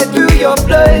 flows right through your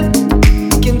blood.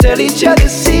 tell each other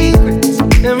secrets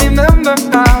and remember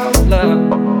our love.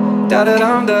 Da da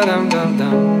dum da dum dum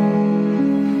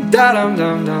dum, da dum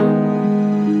dum dum,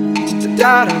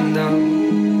 da dum dum,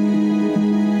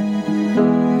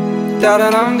 da da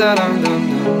dum da dum dum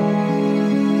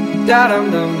dum, da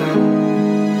dum dum dum,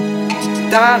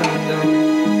 da dum dum.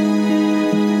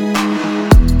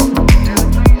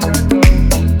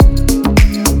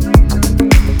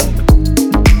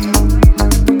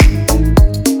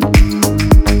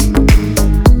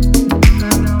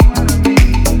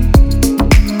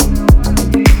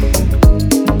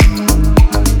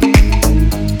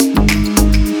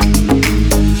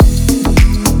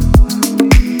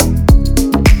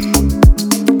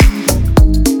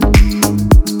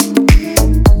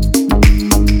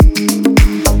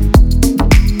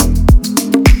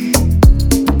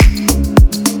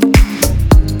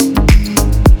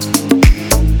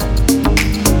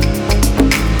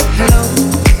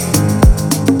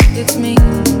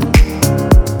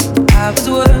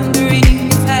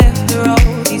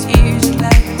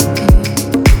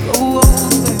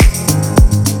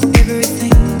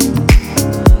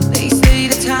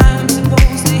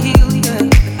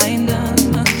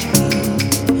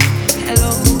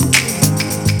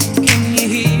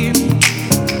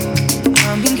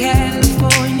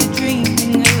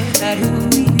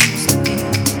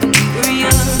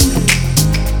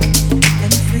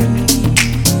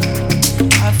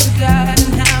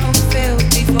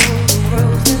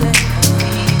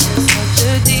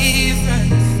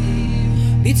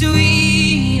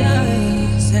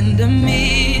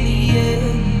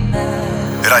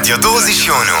 Radio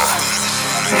 21.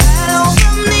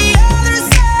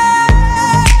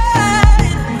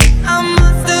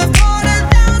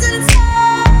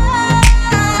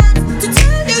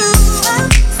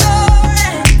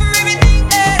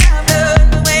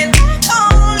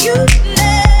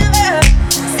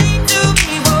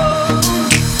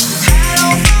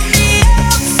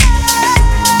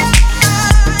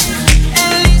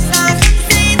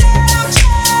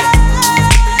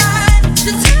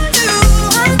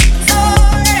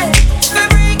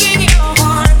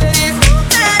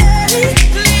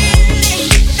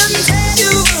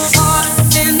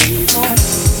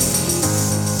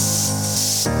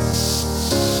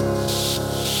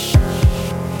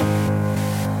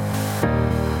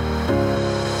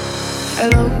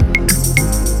 Hello,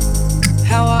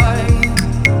 how are you?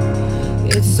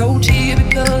 It's so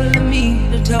typical of me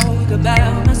to talk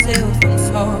about myself. I'm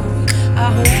sorry. I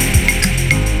hope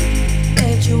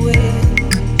that you're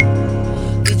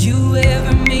well. Did you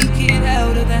ever make it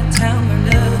out of that town where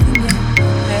nothing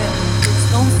else?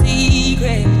 It's no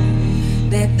secret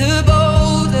that the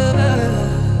both of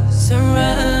us are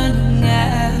running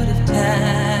out of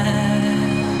time.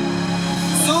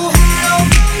 So how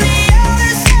from the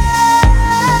other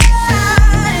side,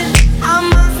 I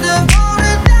must have gone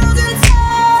 1,000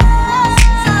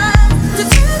 times to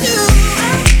tell you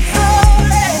I'm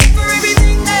sorry for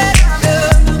everything that I've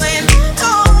done. When I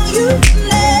told you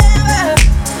never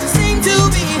seem to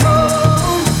be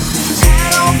home.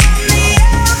 Shadow from the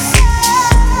outside,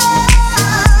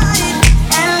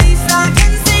 at least I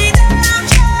can see that I'm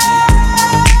trying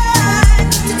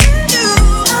to tell you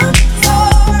I'm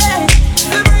sorry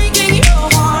for breaking your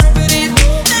heart, but it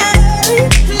won't matter.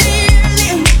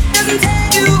 Clearly doesn't tear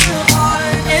you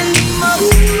apart anymore.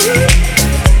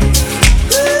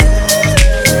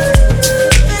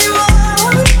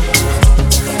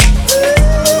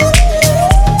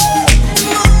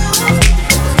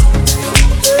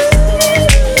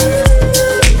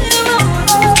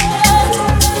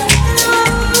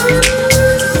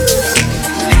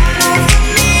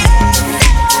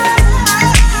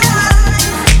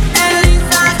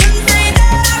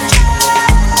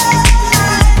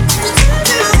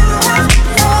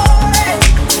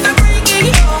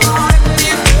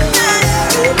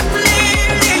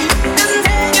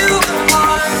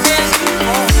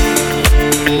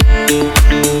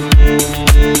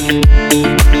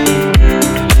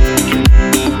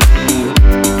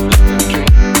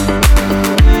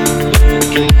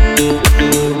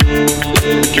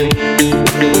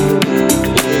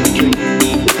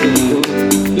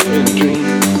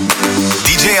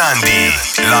 DJ Andy,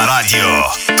 la radio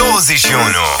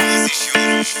 21.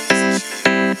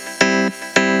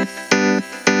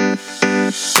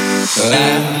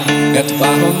 I'm at the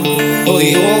bottom of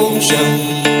the ocean.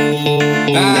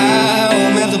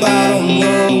 I'm at the bottom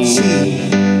of the sea.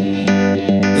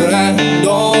 But I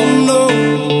don't know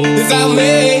if I'll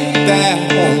make that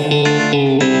home.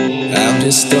 I'm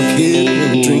just stuck here in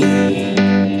a dream.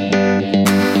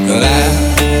 But I'm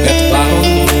at the bottom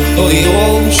of the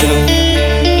ocean.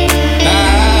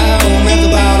 I'm at the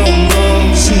bottom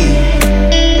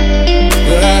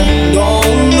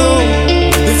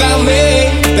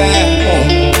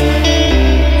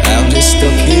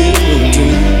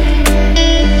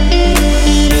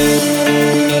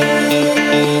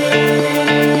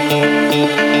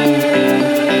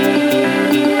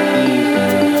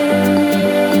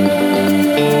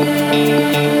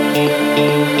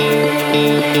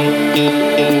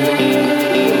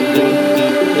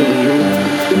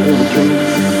I'm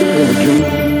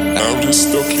just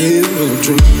stuck in a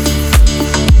dream.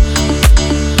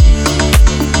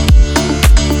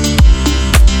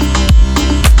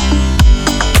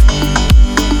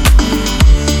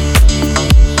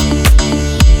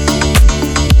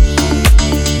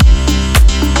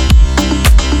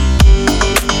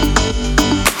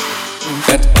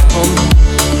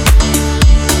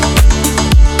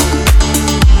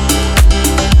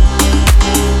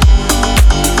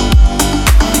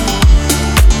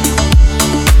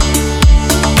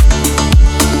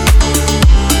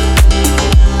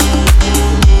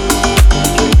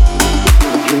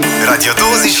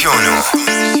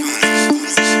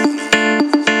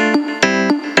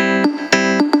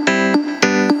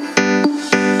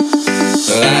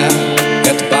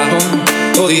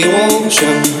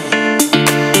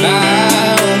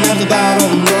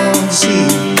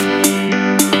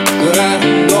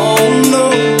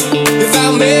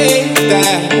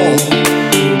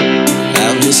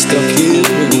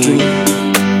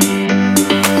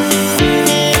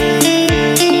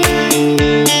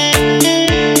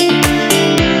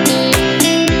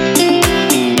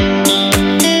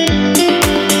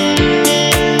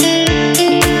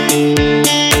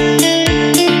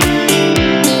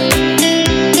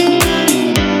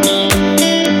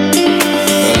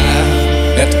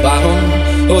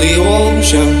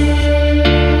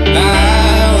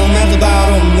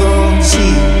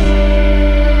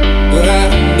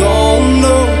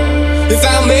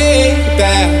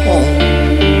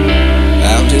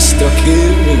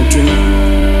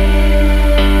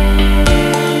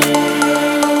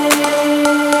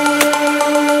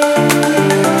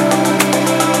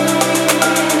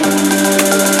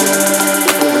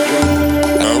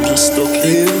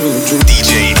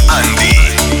 DJ ANDI.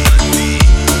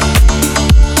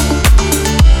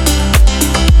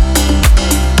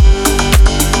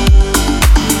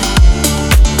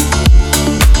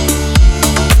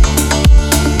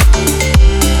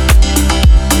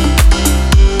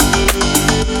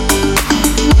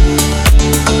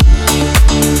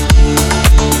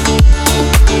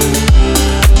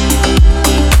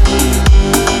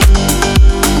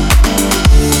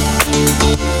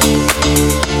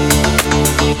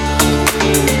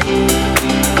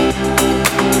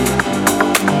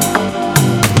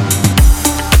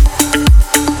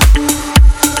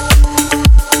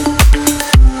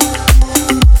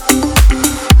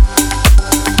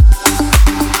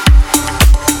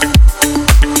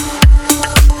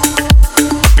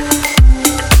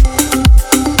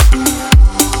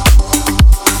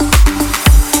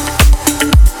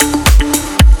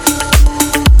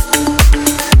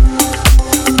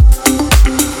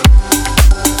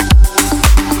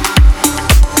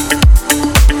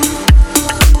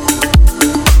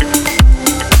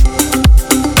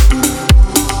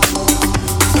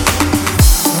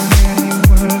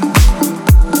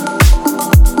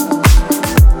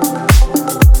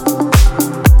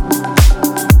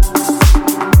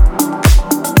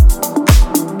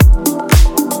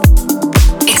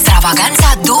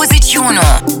 Extravaganza21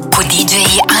 cu DJ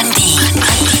ANDI.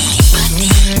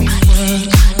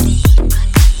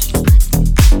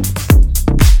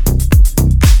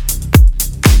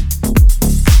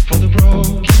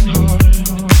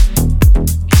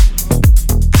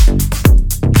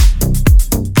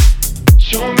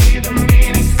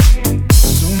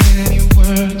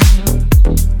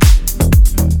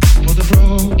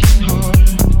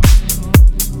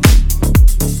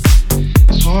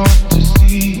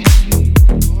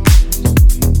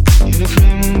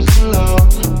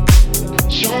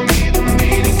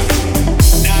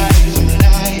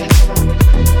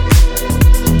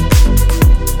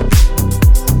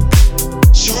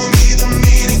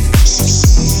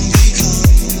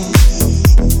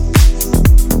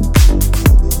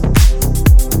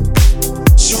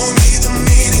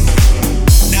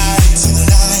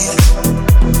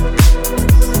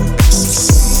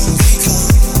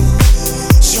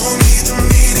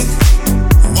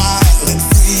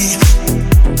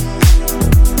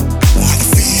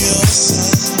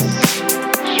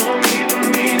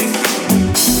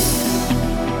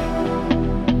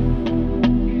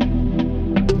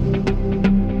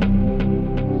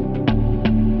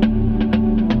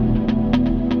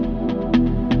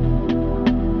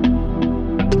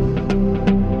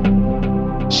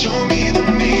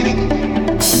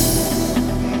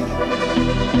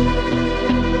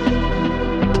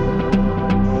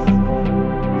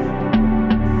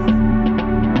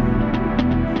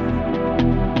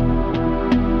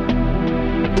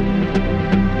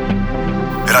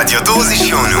 Radio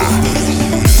 21.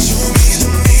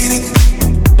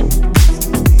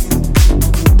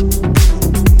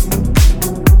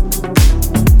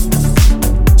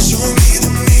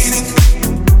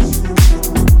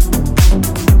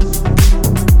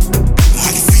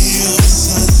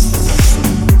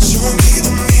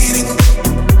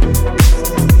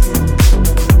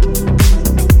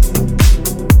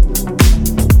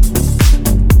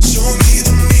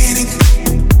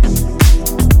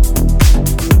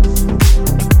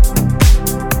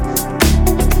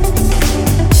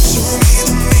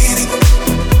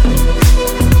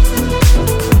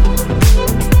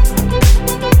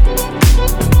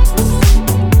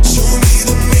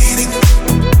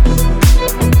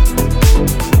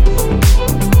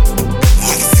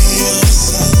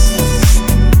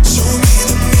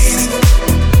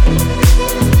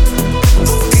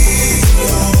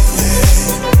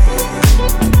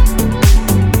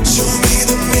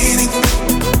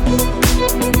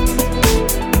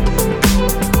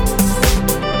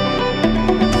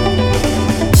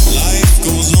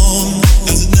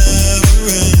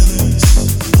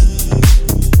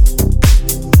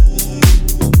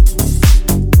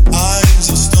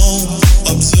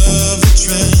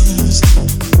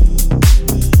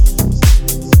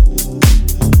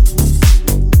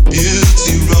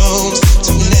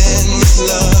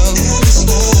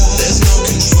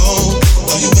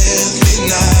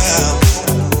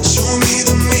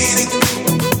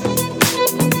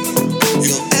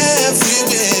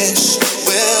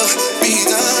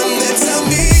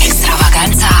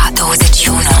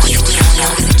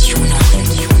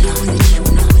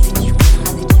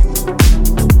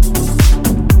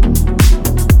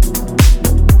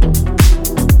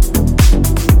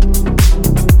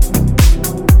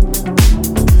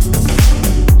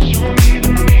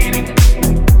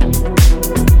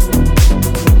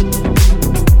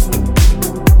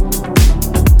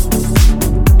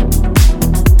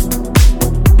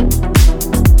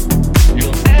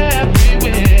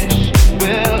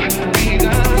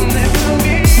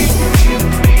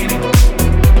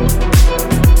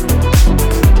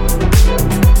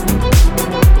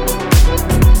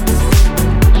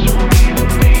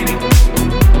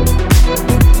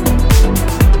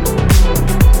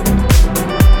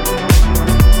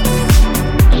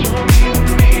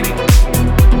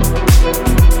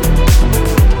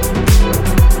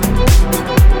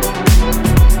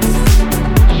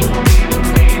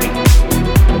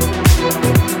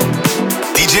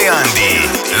 Andy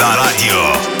la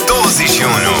Radio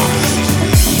 21.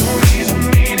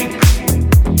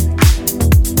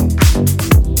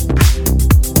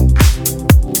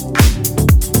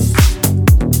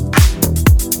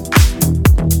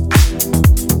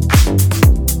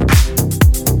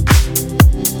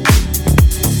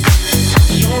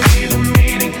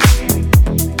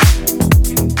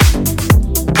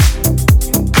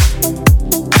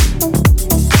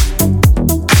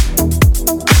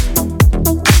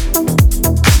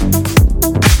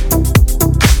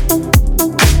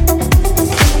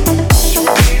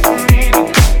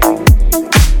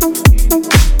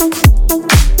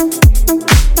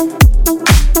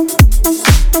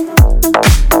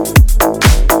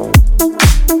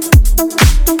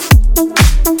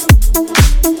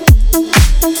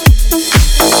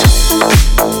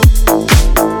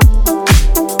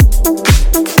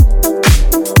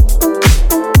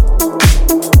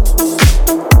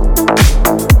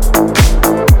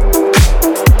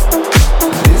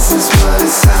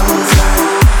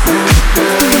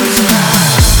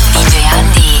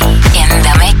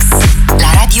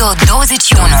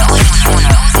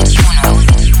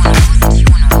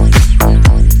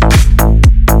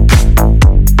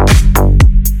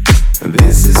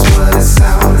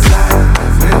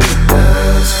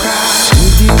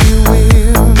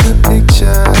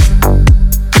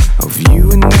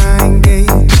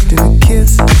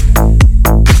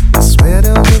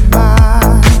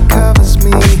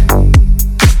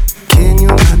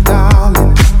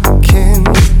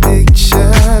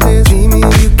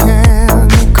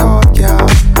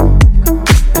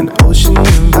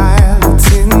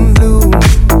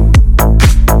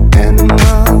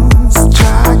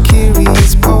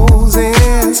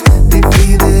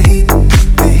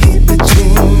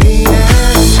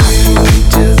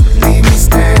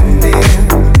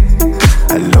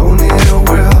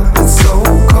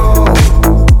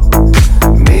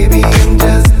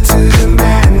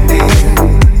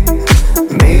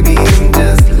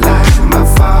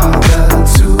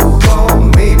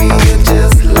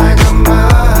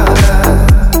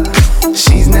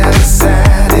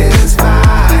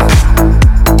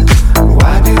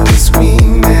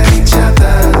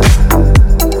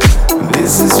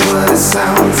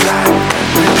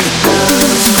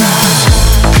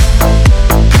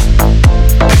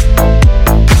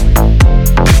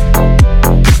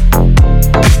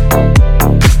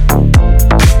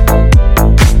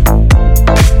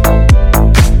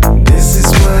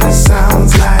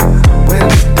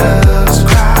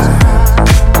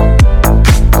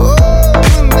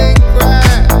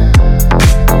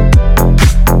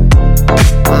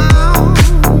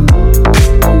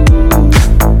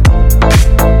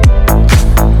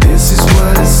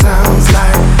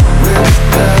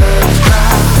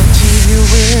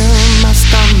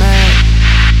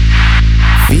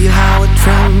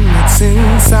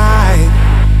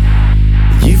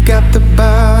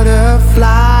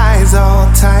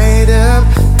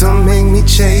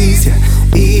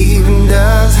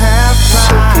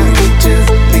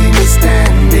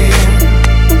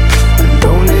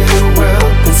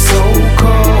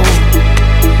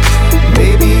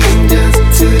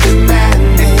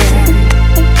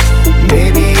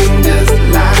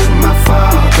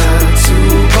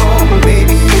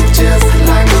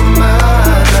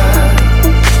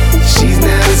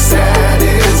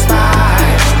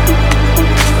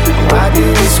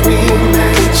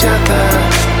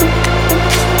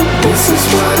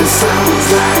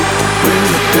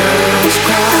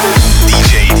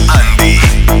 DJ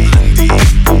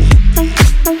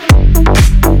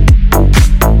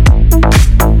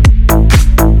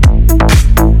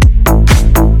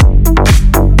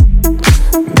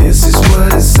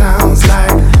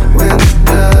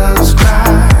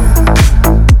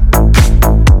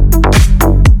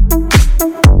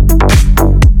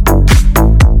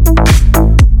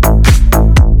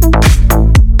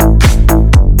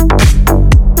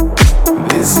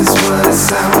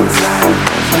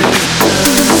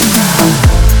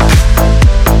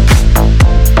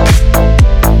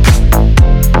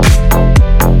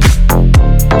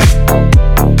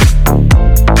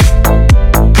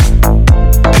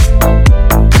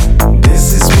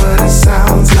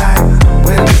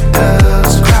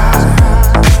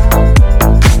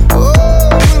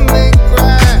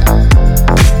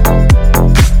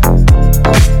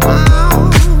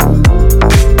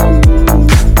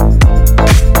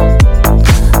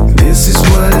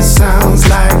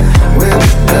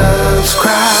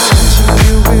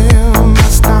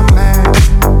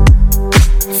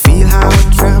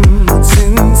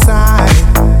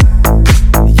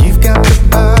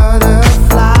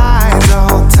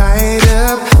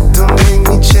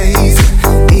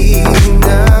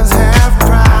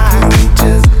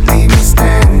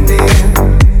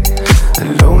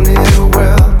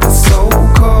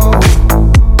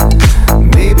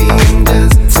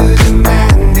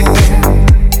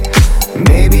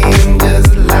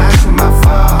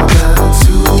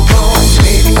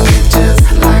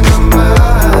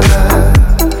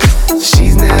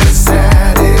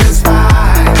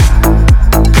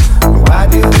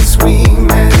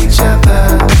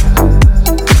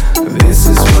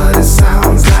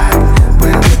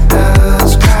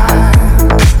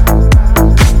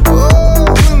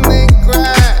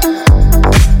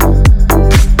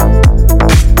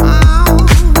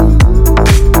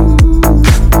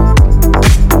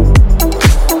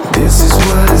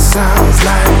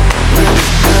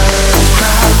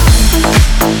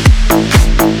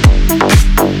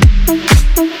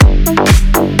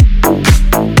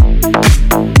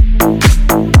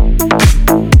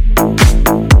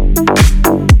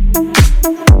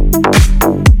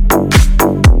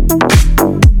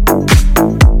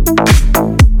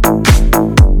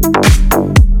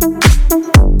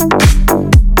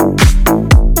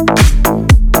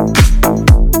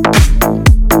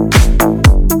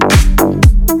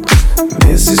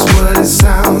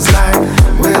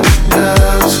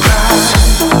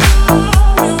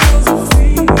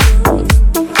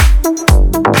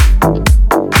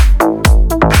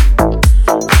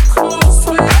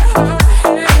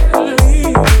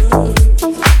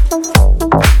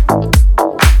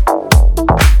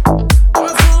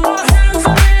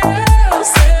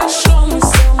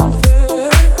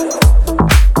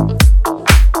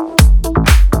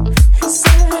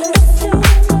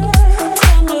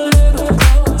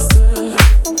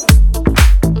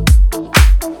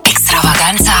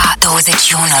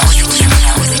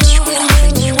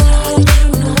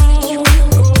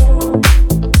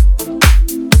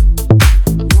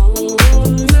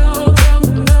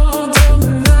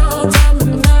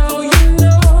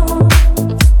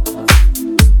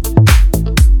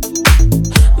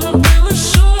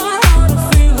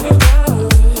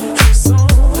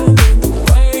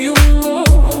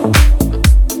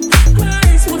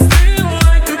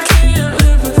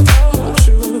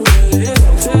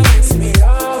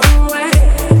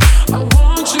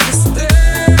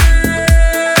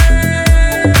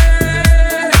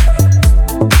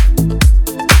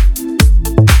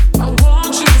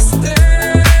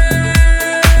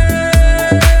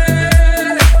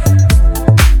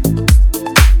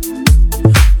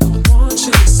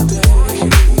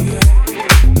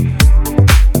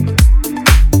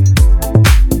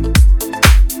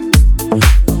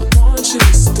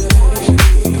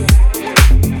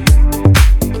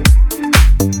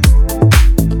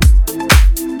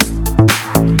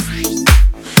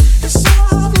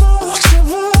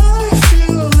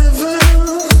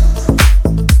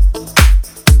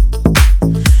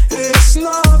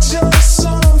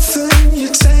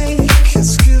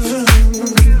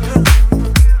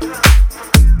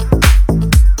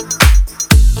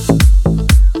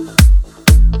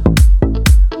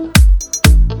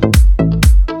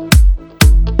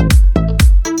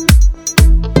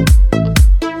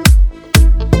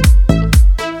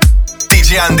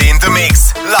ANDI in the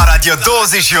mix la Radio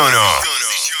 21.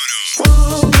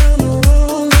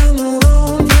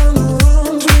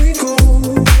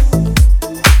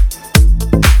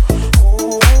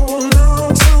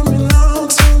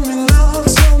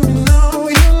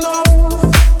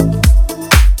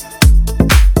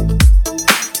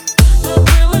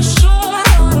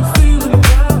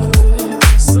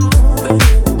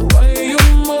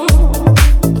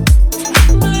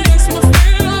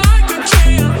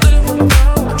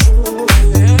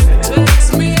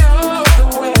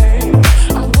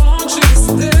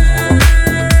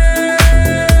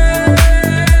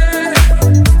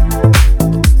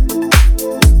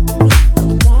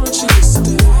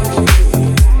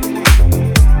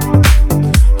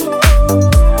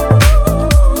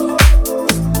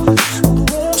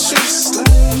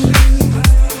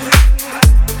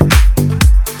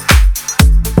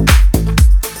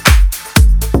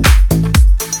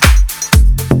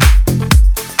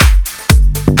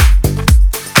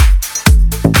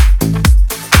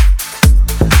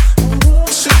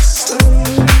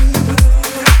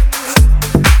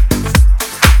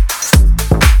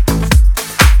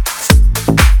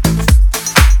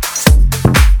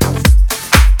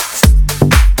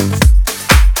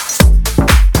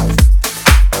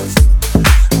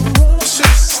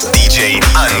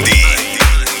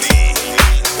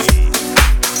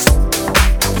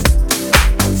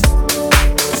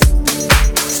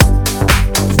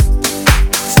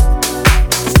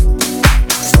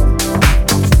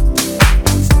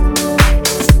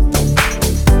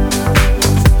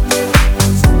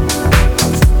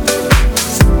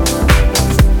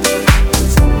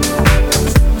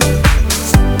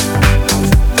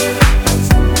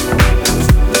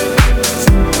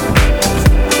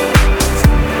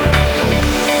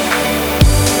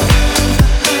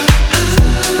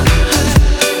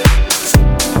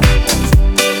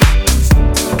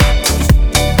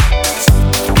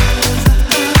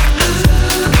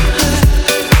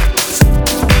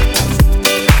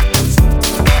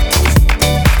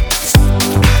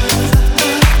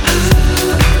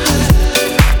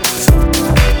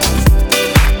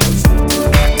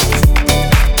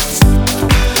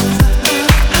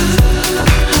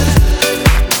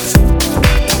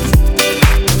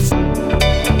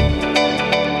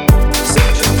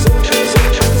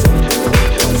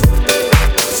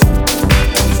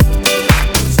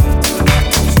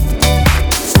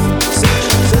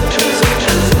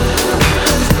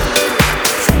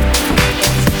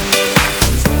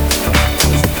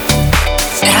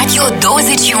 Radio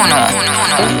 21.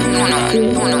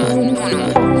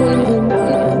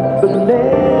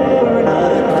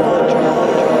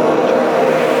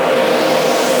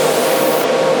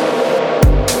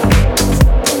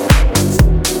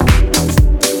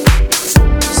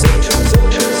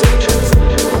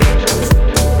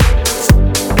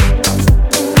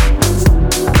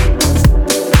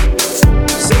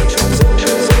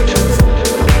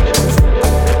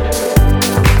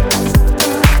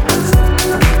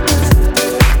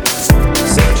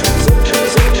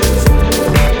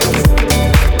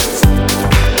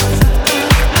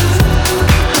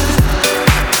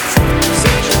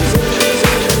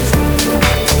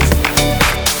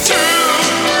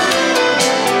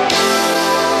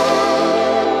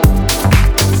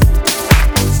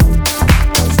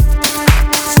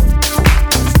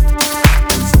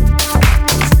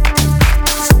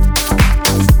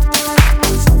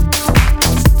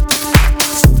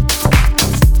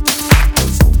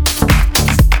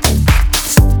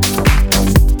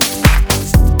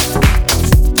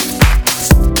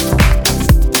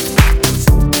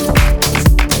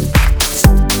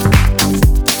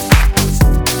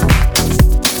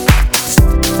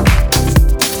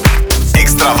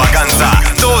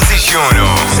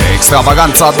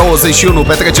 Extravaganza 21,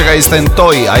 petrecerea este în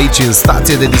toi, aici în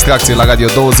stație de distracție la Radio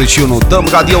 21. Dăm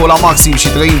radio la maxim și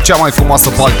trăim cea mai frumoasă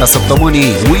parte a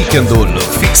săptămânii, weekendul.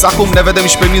 Fix acum ne vedem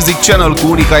și pe Music Channel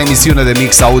cu unica emisiune de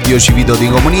mix audio și video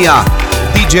din România,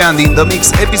 DJ ANDI in the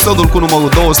Mix, episodul cu numărul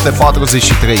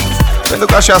 243. Pentru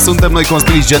că așa suntem noi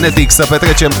construiți genetic, să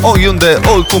petrecem oriunde,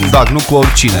 oricum, dar nu cu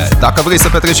oricine. Dacă vrei să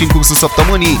petreci în cursul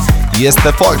săptămânii, este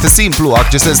foarte simplu,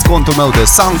 accesezi contul meu de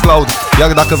SoundCloud,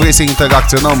 iar dacă vrei să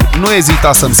interacționăm, nu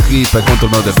ezita să-mi scrii pe contul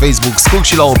meu de Facebook, scurg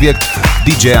și la obiect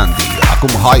djandi. Acum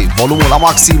hai, volumul la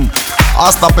maxim,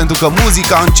 asta pentru că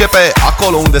muzica începe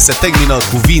acolo unde se termină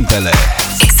cuvintele.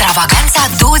 Extravaganța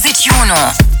 21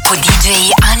 cu DJ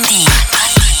ANDI.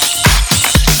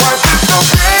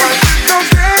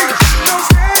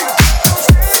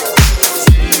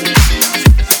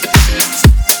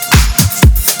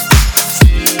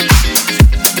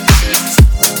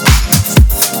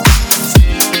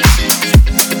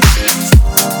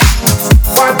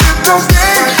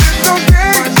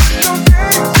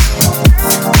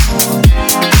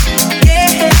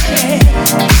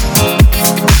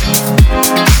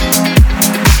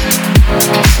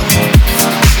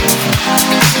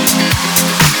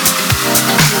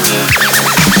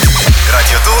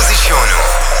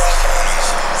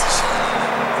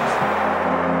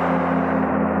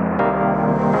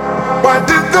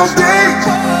 Those days,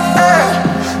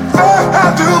 far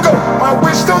had to go. I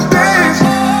wish those days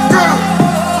could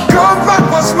come back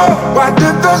once more. Why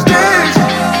did those days,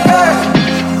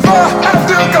 far had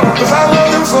to go? 'Cause I love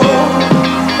them so.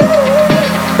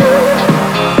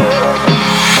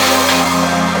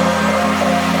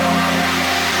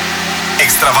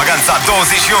 Extravaganța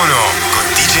 21 cu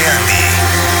DJ ANDI.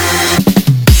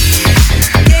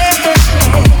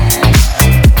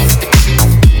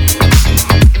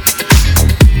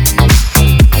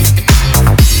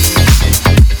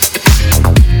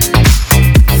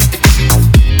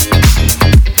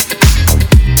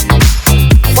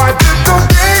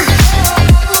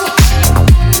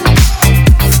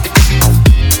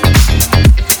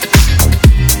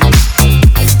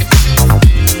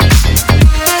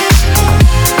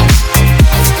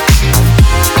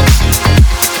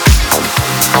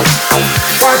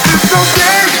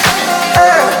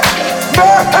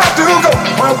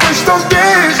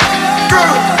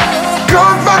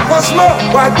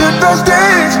 Why did those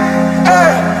days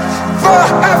ever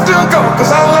have to go?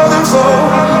 'Cause I love them so.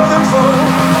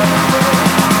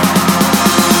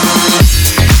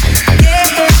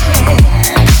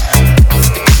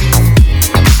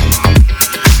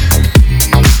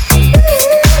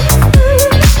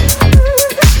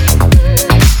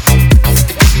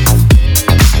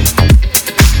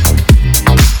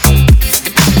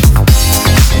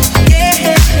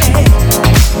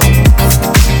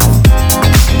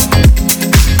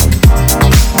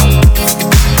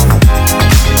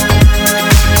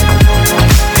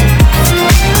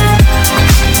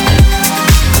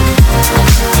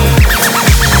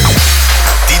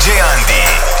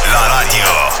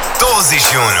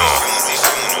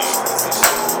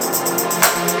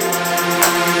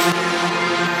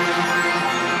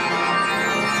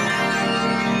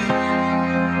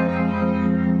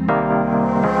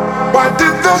 Why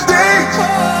did those days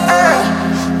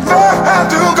ever have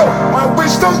to go? I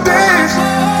wish those days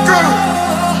could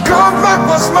come back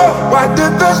once more. Why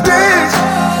did those days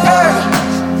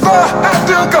ever have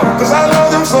to go? 'Cause I love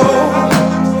them so.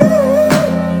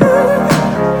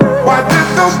 Why did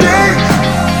those days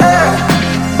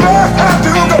ever have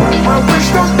to go? I wish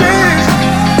those days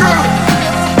could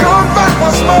come back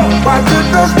once more. Why did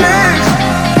those days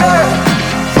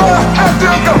ever have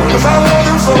to go? 'Cause I love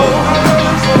them so.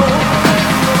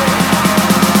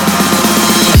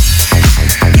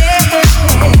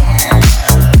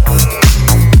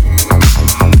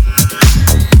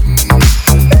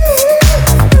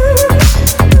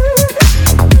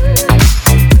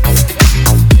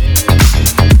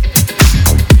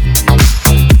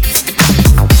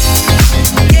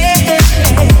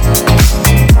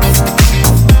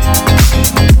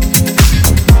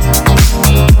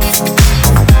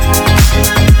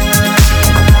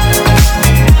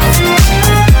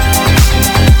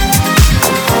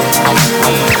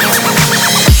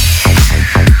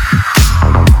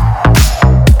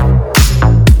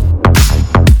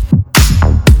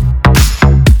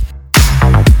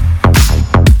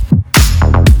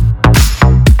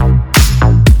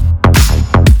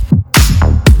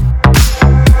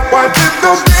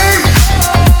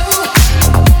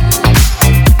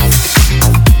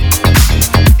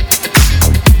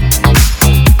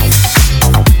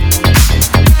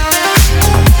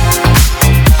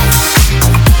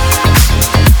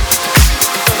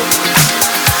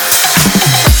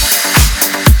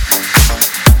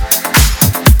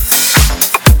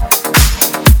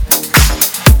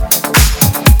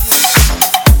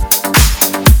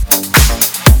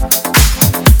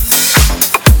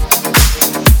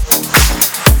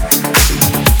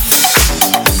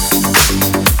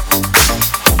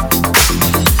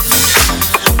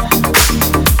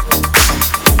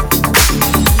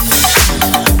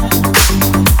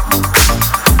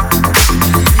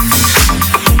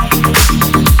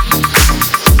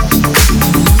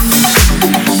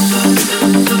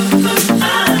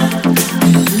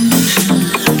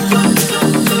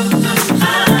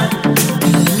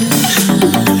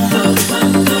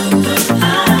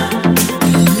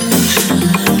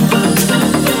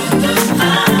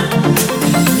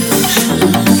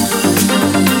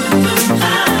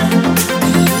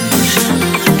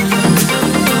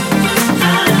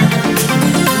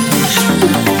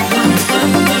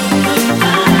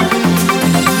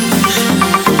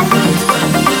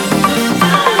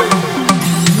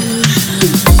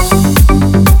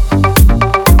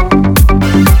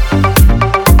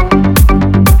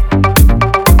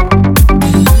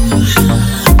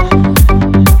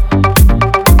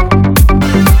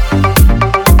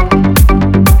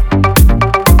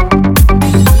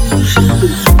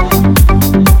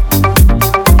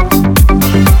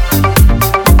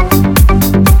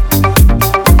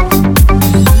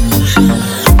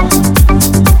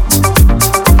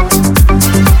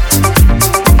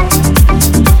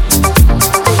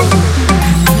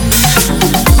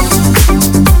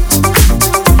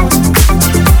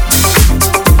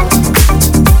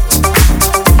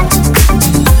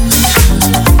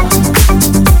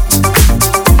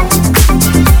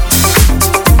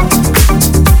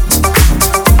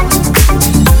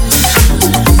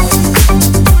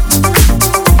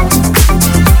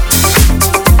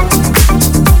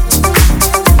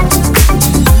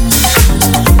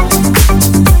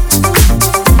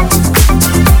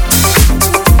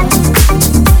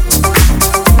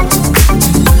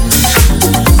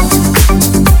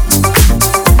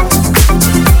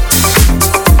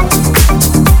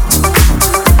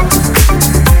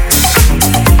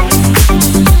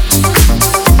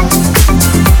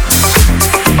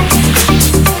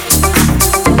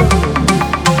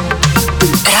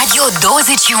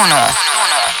 21.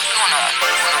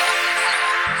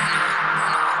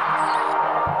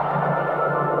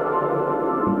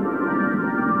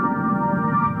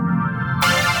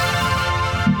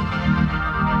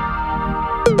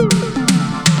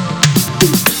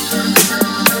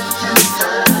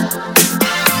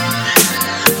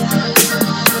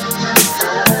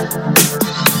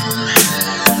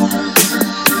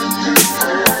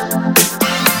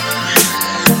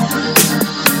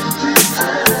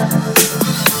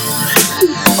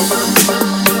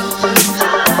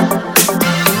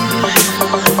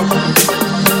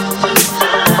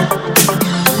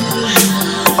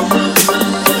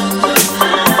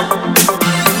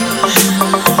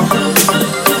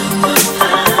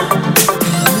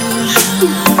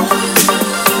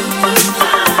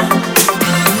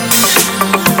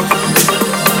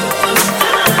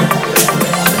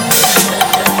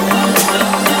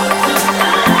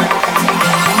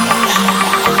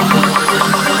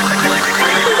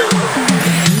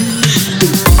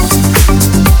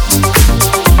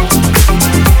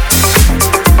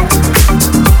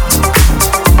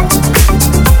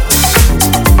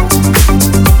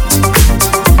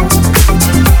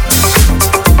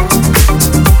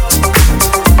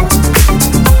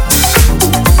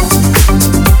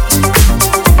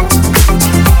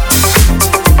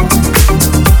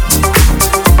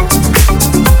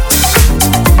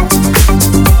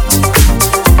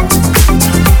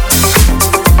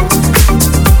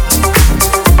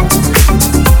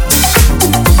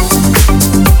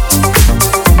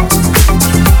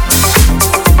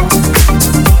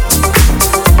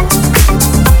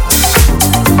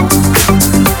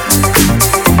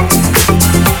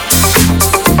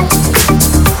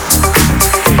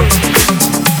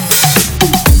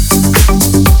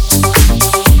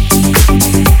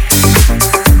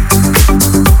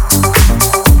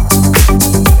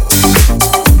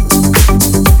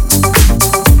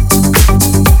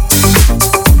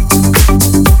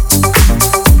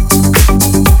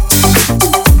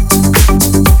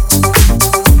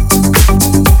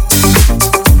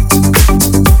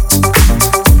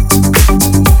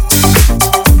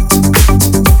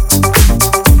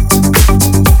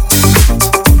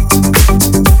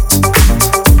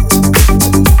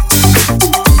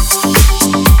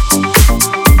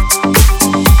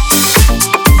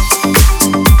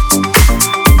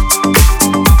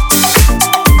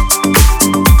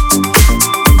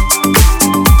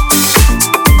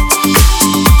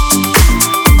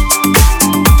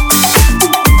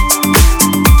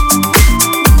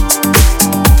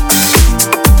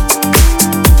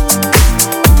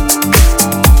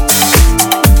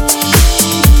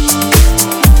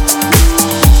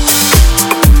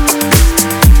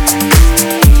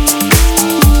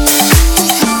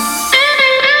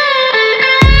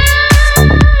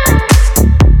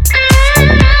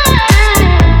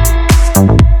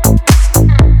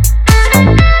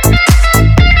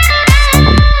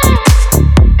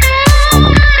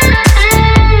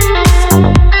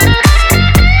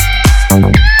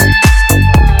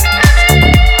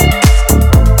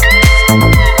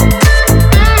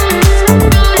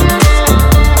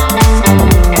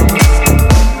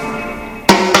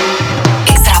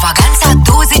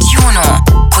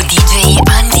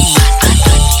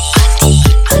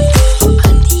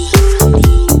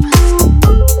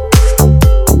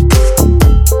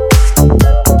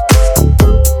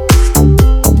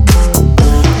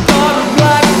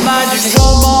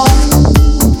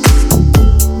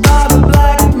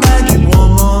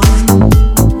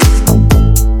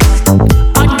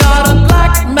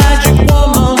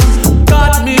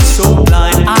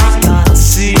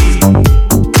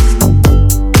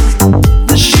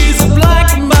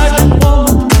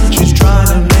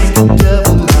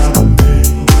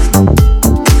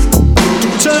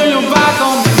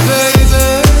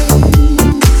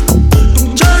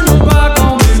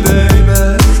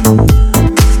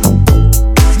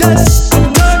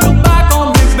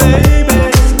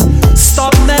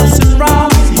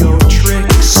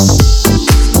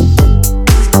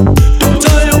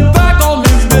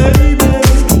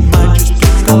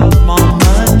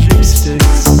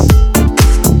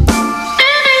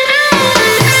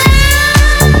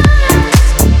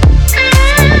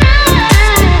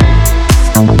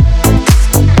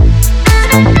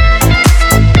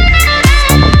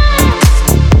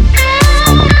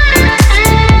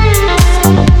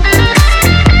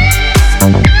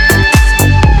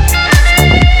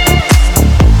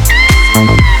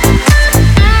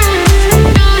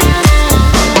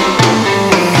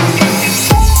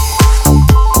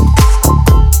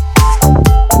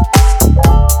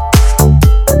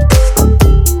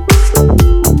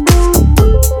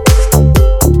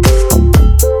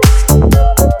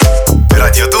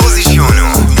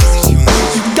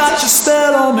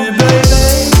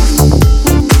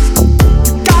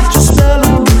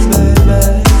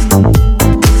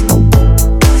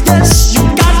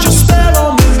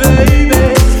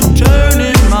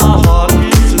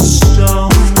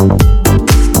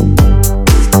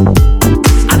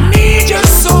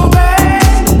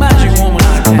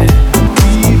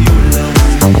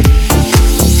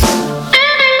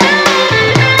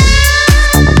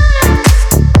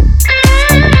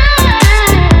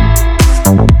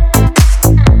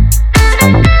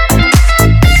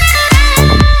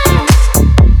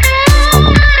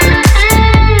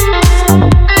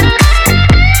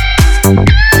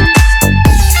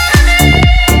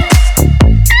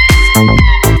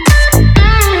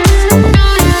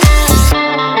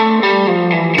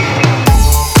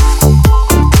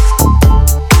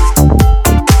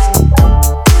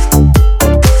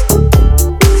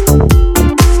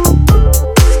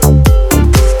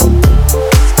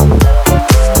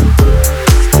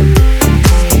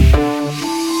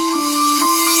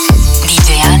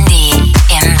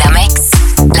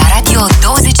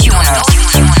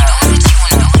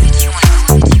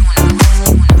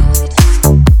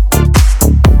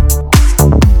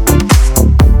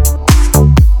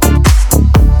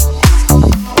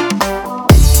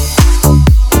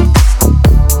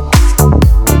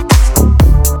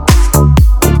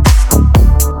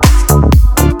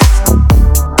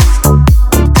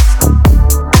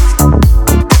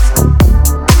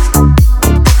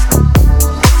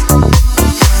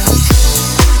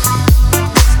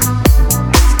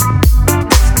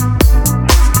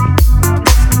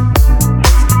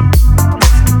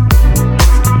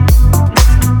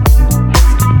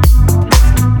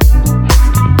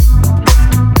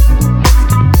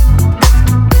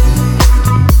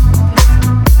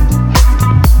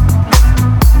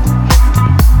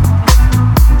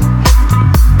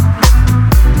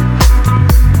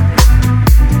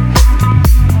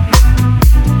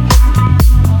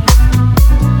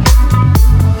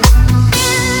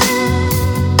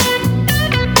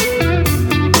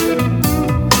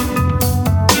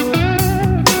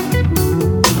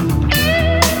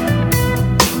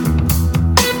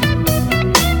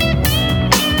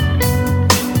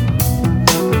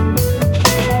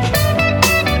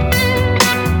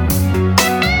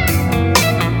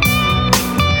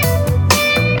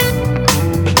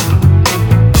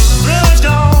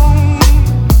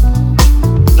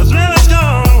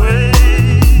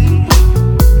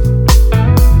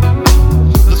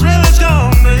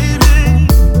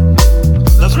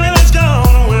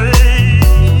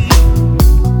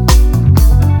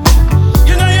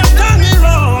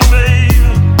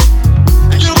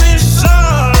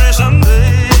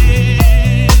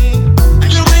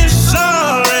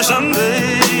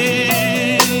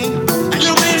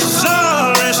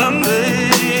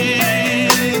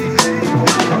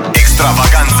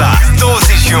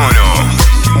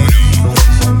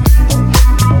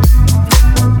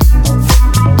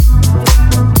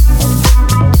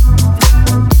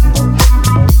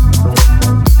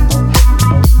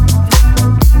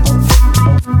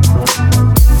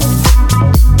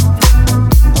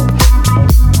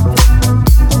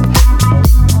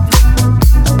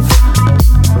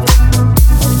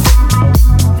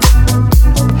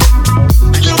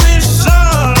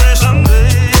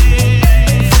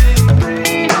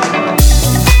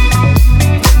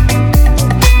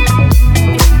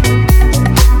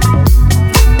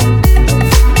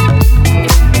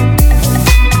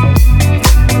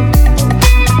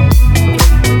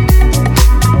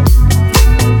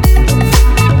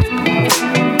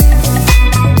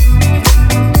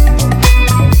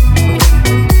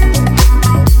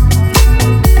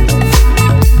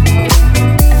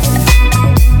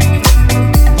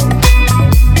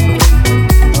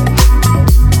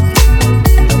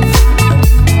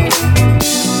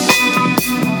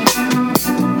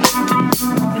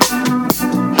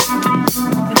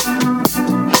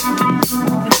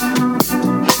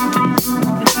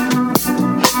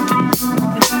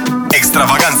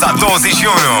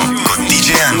 21 cu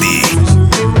DJ Andy.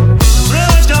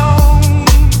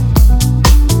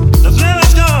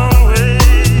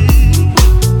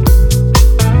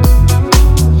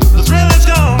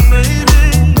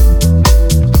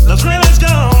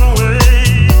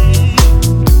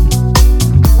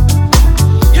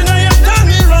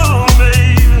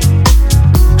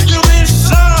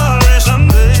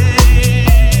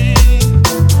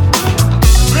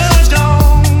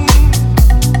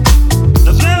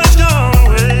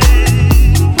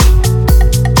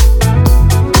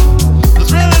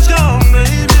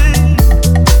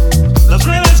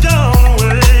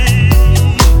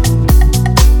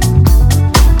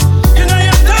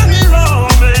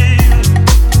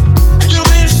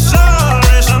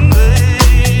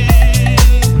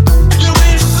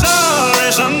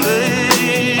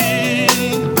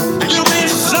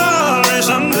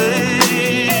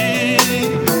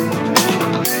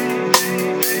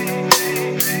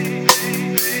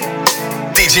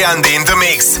 DJ Andy in the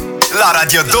mix la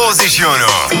Radio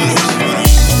 21.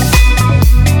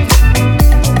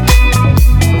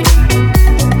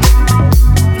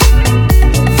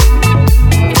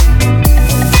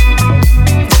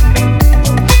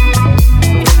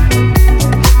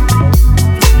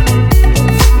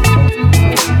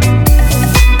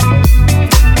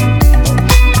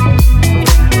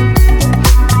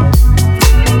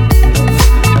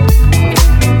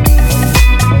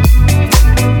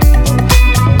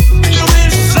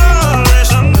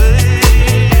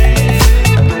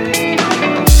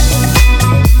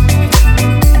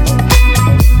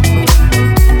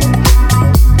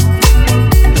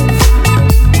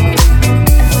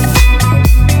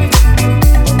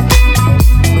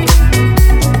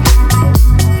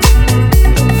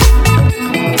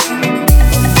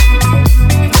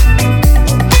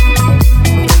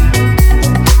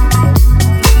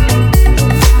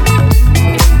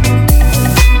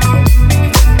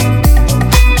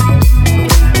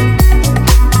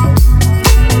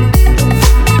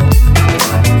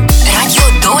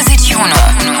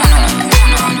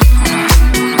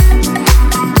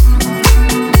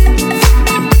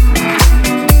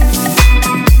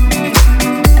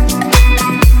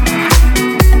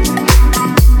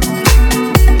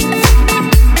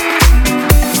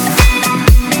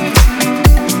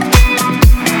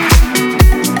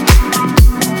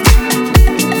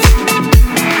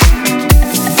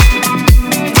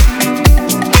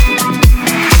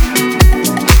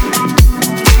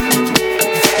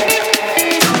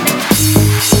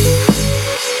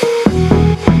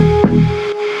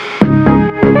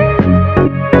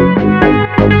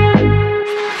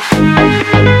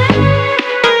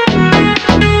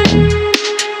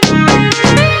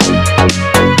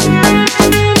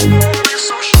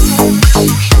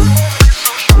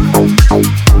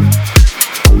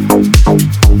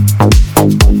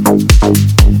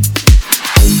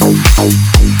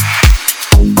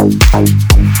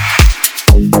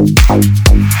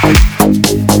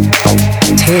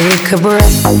 Take a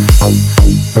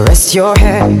breath, rest your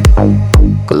head,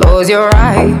 close your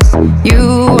eyes,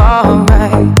 you are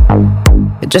right.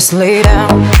 Just lay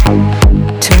down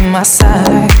to my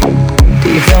side. Do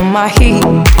you feel my heat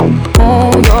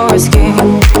on your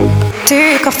skin?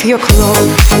 Take off your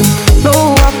clothes,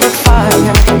 blow up the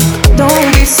fire.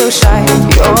 Don't be so shy,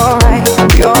 you're right,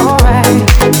 you're right.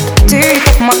 Take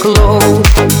off my clothes,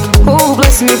 oh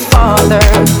bless me Father.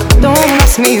 Don't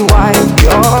ask me why,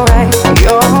 you're right,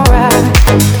 you're right.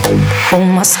 Hold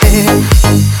my step,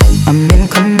 I'm in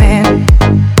command.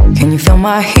 Can you feel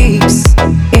my hips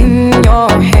in your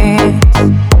hands?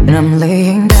 And I'm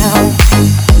laying down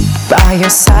by your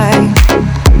side.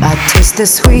 I taste the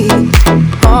sweet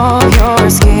of your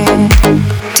skin.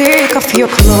 Take off your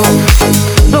clothes,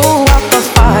 blow up the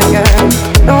fire.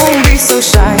 Don't be so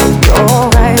shy, you're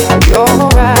right, you're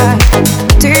right.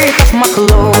 Take off my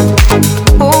clothes,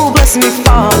 oh bless me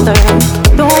Father.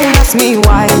 Don't ask me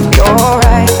why, you're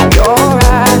right, you're right.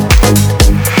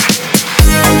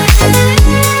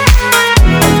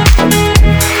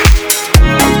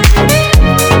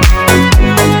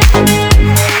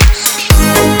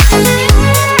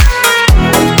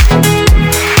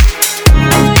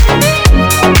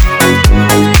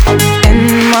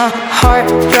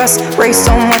 Race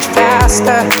so much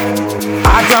faster.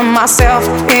 I drown myself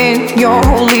in your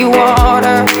holy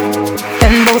water,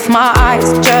 and both my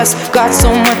eyes just got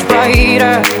so much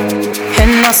brighter.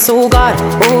 And I saw God,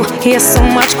 oh, he's so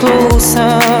much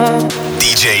closer.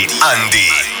 DJ Andy.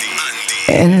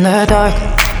 In the dark,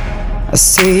 I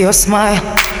see your smile.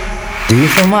 Do you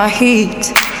feel my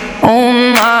heat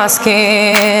on my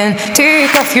skin.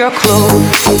 Take off your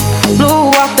clothes,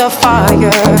 blow out the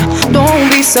fire. Don't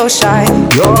be so shy.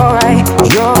 You're right,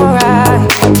 you're right.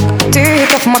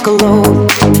 Take off my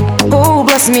clothes. Oh,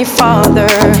 bless me, Father.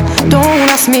 Don't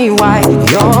ask me why.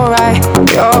 You're right,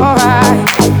 you're right.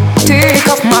 Take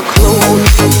off my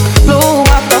clothes, blow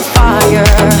out the fire.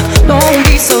 Don't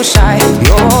be so shy.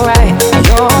 You're right,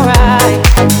 you're right.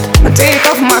 Take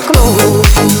off my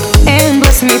clothes and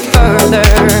bless me further.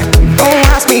 Don't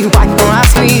ask me why, don't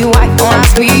ask me why, don't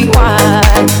ask me why.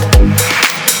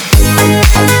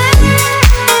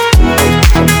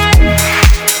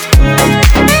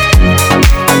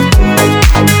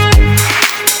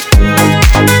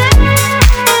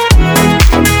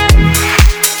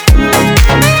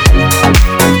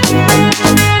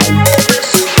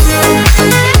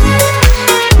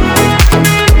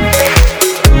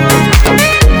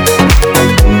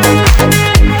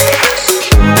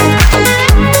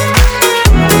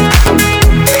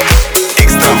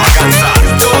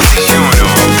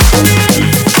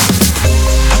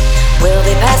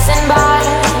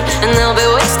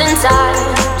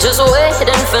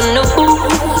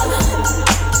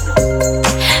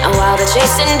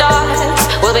 Chasing dogs,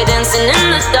 we'll be dancing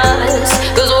in the dust,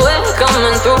 'cause we're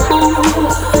coming through.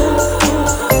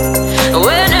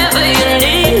 Whenever you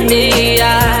need me,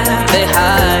 I'll be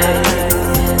high.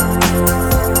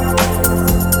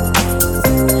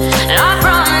 And I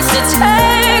promise to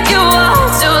take you all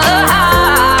to the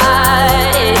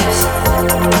heights.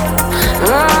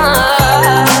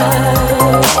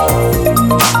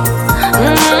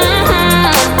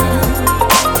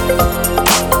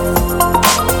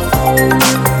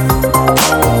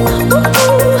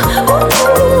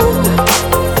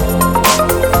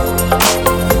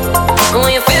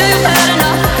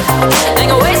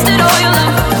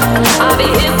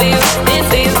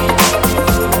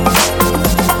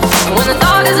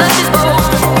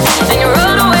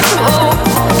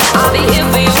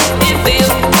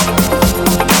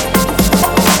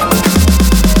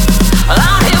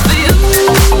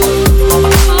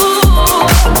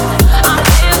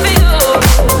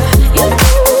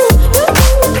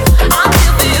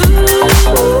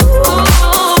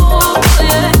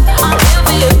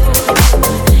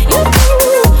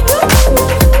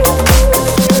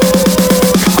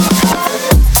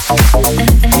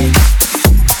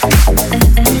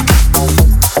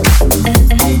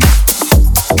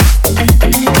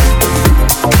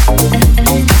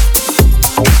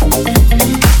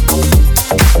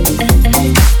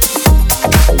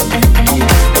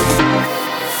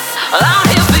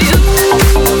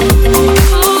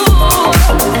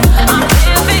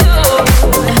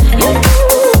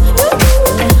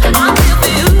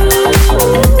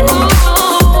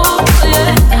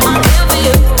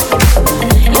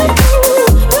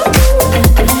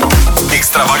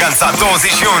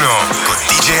 Extravaganza21 cu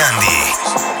DJ Andy.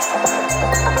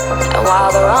 And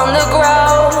while they're on the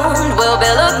ground, we'll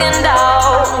be looking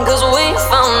down, 'cause we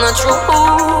found the truth.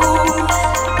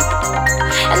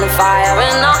 And the fire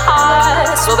in our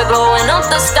hearts will be blowing up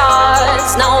the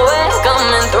stars. Now we're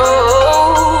coming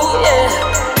through, yeah.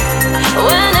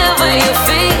 Whenever you're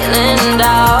feeling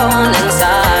down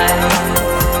inside,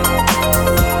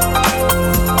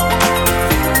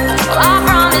 I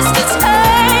promise to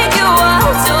take you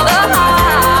out to the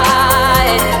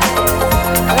high.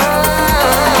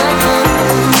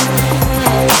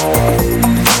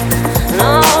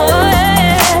 No,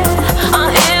 yeah, I'm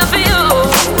here for you.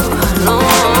 No,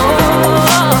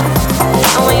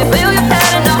 and when you feel you've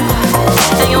had enough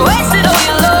and you wasted all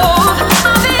your love,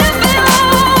 I'll be here for you.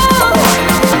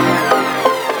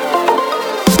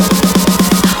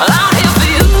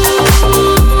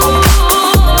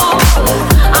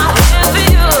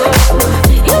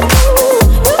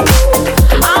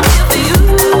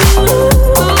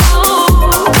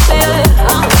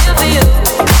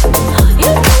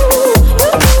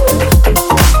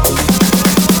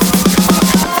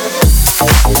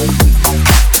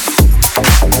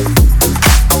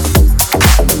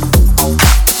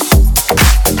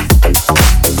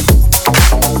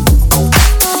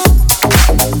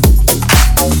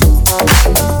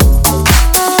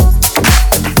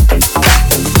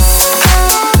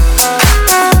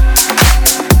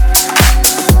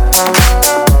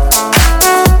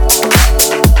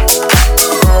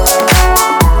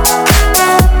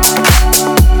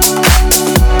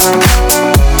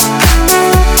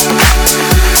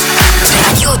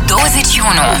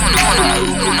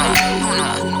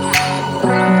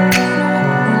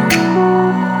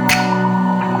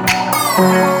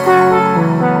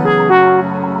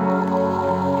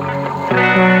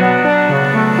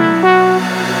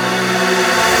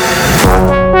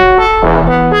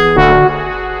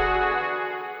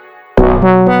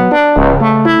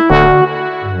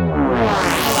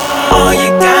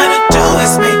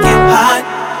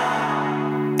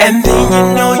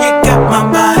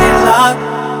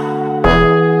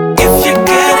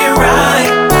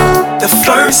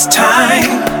 first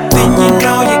time, then you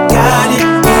know you got it.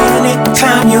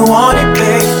 Anytime you want it,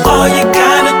 babe, all you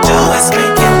gotta do is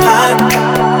make it hot.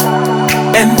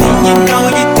 And then you know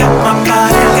you got my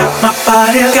body, got my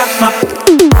body, got my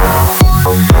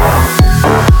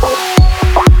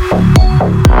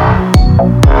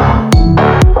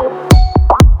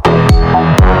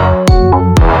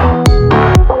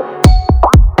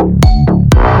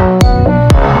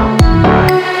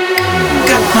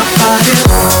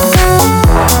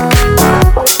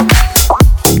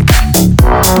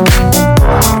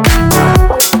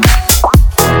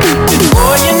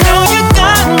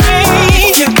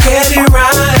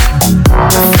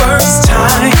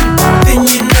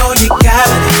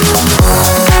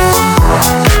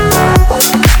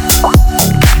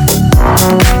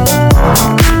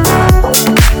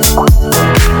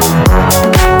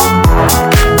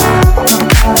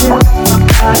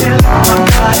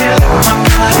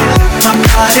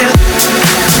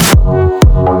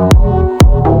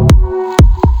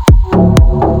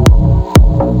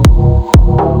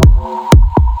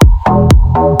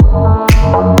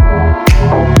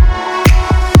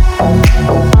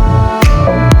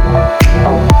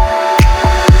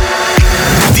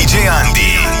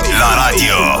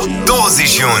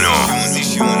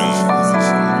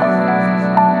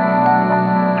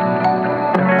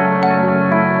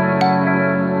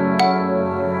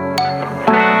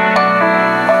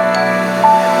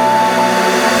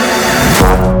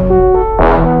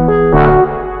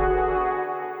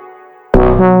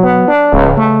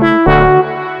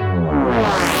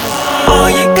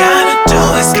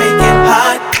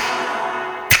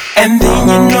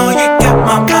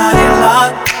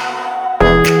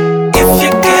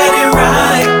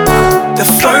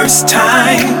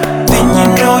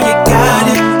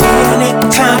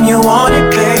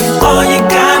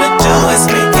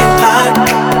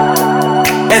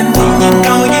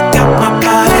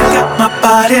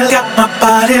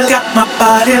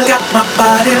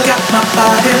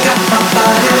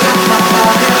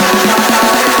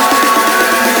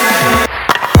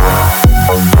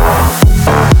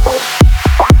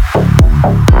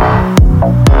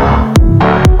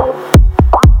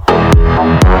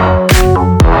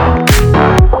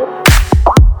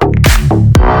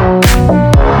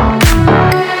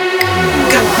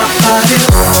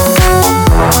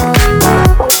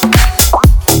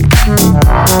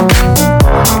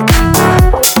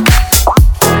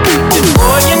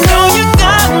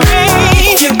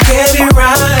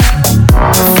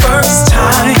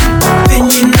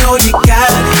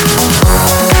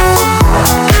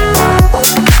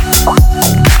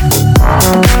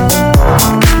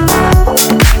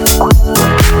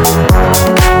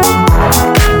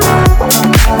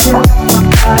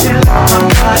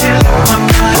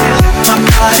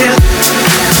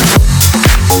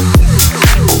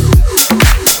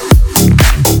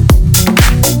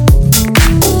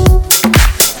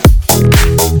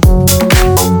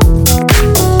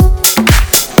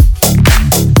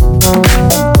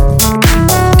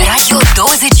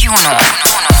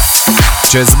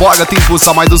Ce zboară timpul,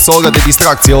 s-a mai dus o oră de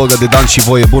distracție, o oră de dans și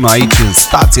voie bună aici în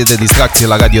stație de distracție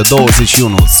la Radio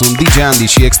 21. Sunt DJ Andy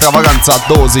și Extravaganța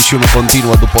 21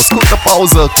 continuă după o scurtă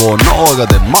pauză cu o nouă oră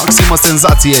de maximă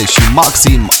senzație și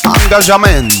maxim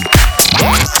angajament.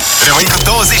 Rămâi cu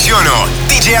 21.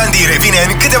 DJ Andy revine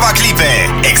în câteva clipe.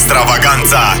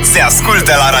 Extravaganța se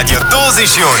ascultă la Radio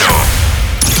 21.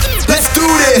 Let's do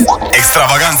this!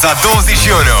 Extravaganța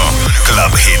 21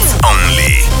 Club Hits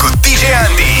Only cu DJ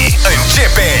Andy.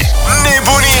 Începe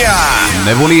nebunia!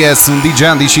 Nebunie, sunt DJ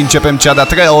Andy și începem cea de-a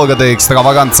treia oră de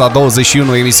Extravaganța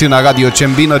 21, emisiunea radio ce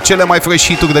îmbină cele mai fresh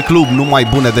hit-uri de club, numai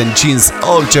bune de încins,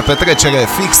 orice petrecere,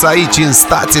 fix aici în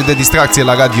stație de distracție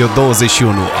la Radio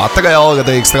 21. A treia oră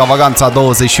de Extravaganța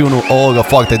 21, o oră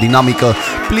foarte dinamică,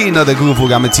 plină de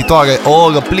groove-uri amețitoare, o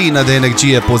oră plină de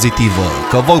energie pozitivă.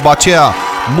 Că vorba aceea,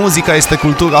 muzica este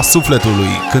cultura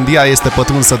sufletului. Când ea este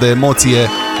pătrunsă de emoție,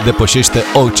 depășește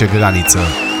orice graniță.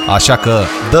 Așa că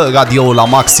dă radio la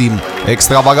maxim.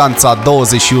 Extravaganța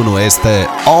 21 este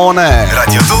on air.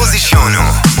 Radio 21.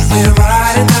 We're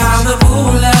riding down the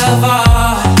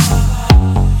boulevard.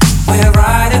 We're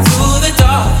riding through the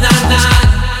dark night.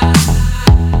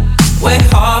 We're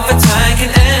half a tank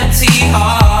and empty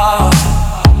heart.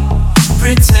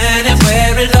 Pretending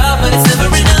we're in love, but it's never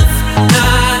enough.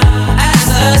 As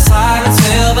the sirens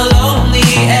fill the lonely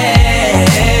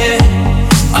air.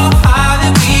 Oh, how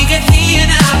did we get here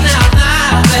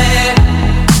now, babe?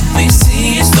 We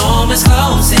see a storm is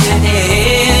closing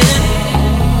in.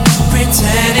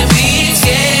 Pretending we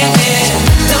scared.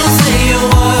 Don't say you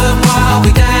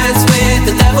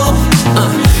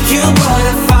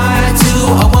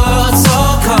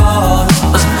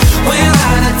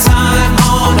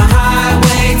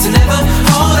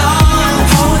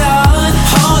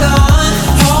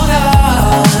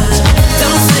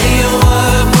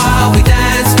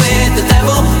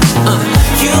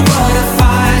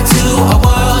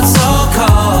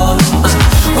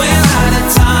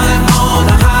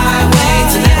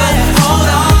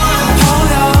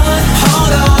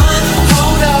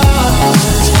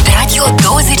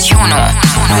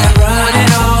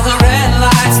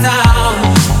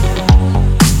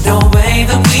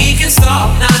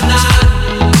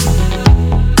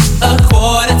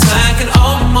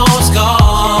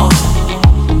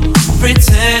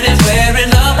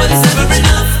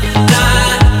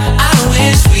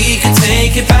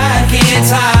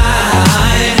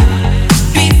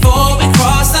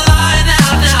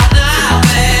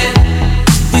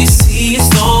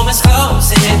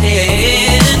I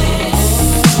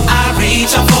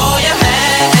reach out for your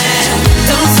hand.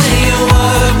 Don't say a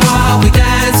word while we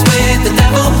dance with the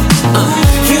devil.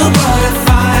 You brought a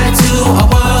fire to a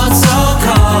world so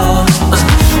cold.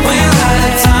 We're out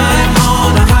of time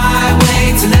on a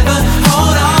highway to never.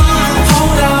 Hold on,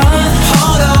 hold on,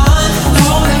 hold on,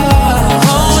 hold on,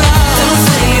 hold on. Don't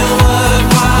say a word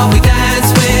while we dance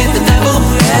with the devil.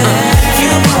 You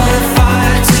brought a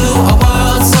fire to a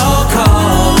world so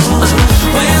cold.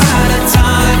 We're out of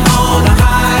time on a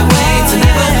highway to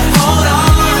never. Hold on,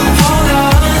 hold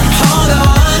on, hold on,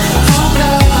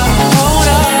 hold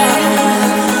on, hold on.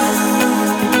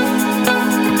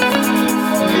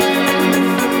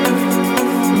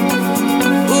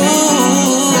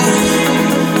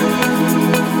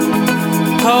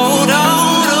 Hold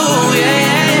on, oh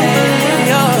yeah,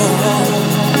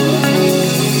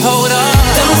 hold on.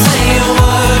 Don't say a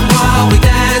word while we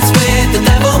dance with the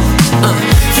devil.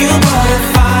 You brought a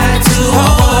fire to a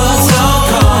world so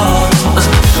cold.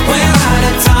 We're out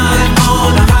of time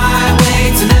on a highway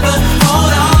to never.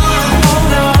 Hold on,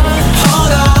 hold on,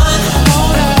 hold on,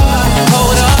 hold on,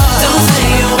 hold on. Don't say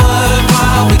a word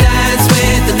while we dance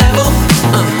with the devil.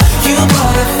 You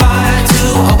brought a fire to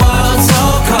a world so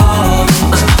cold.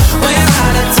 We're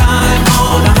out of time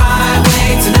on a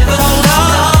highway to never. Hold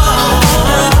on,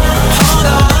 hold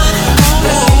on,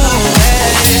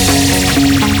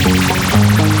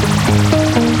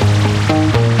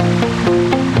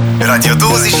 Radio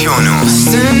 21.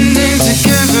 Standing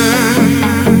together,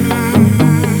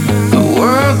 a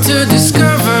world to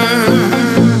discover.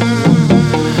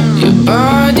 Your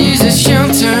body's a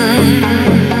shelter,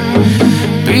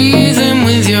 breathing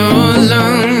with your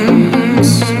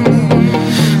lungs.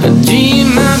 A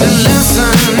dream of a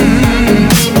lesson,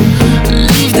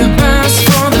 leave the past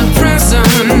for the present.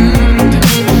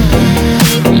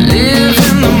 Live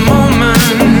in the moment,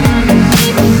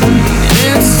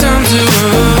 it's time to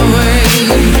awake.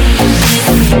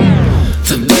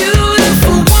 The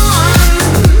beautiful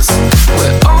ones,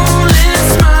 we're only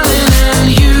smiling at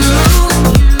you.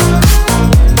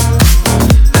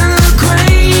 And look where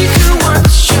you can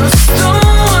watch your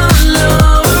stolen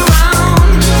love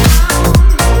around.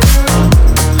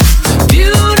 The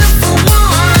beautiful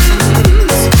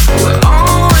ones, we're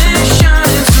always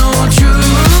shining so true.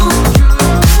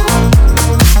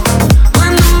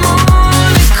 When the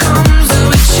morning comes,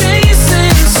 we'll be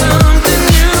chasing something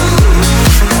new.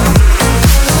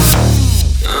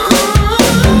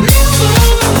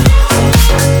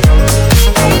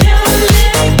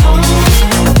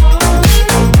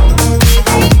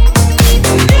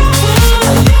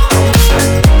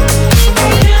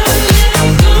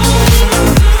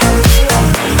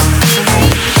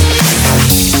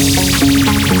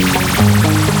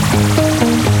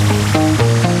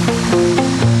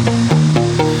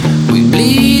 We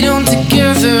bleed on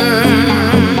together.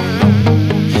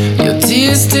 Your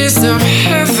tears taste of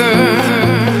heather.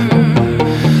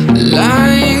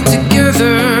 Lying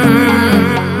together,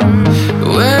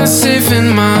 we're safe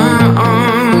in my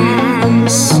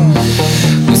arms.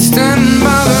 We stand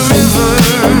by the river.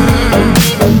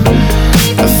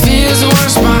 Our fears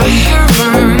washed by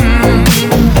heaven.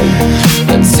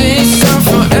 A taste of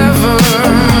forever.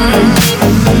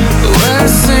 We're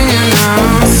singing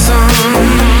our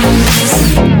songs.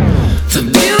 The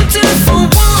beautiful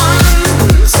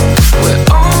ones, we're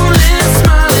only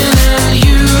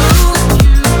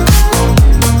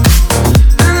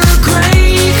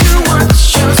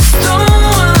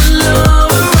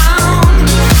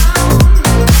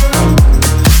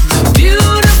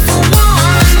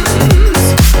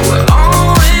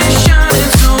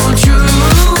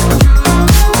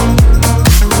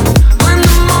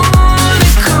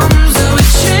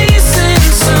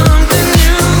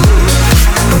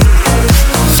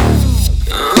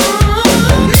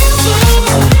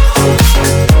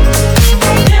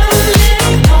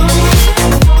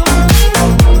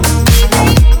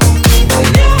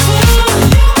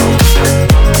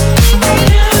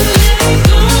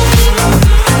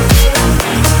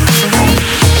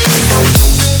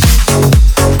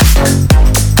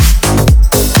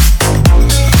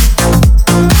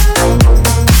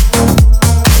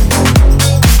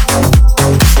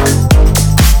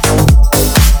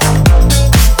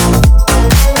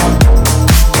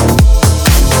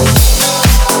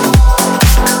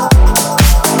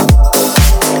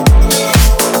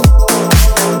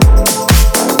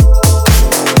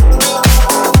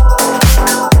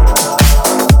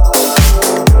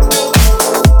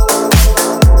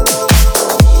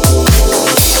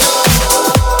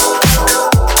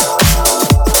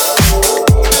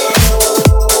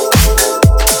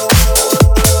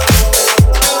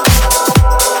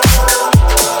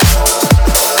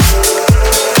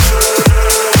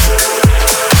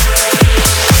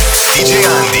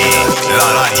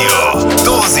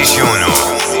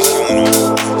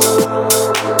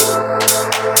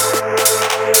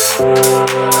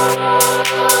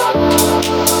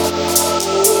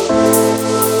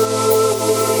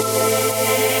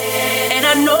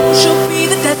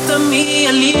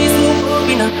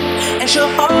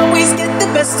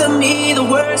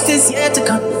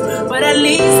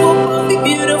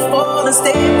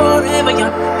stay forever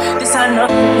young. This I know,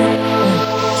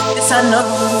 this I know.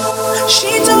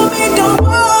 She told me don't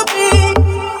worry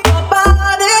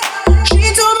about it.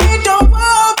 She told me don't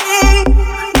worry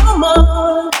no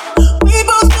more. We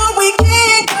both know we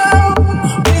can't go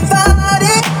without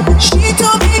it. She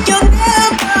told me you'll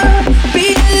never be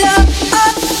alone.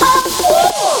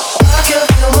 I can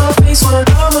feel my face when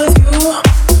I'm with you.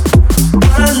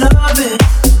 I love it,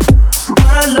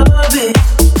 I love it.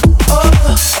 Oh,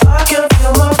 I can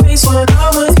feel my face when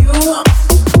I'm with you.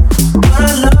 I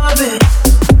love it,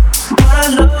 I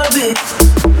love it.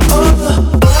 Oh,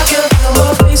 I can feel my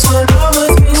face when I'm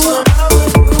with you.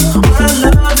 I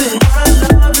love it, I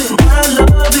love it, I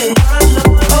love it.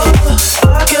 Oh,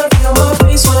 I can feel my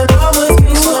face when I'm with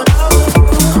you.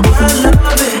 I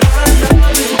love it,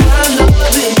 I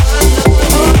love it,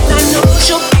 I know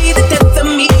she'll be the death of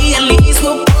me. At least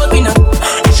we'll both be numb.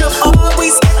 She'll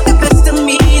always get the best of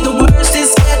me. The worst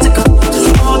is yet to come.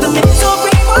 All the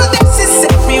misery will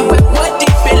necessary with what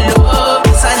deep in love.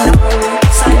 Yes, I know,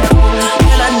 yes, I know,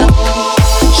 girl, I know.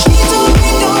 She told me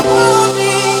don't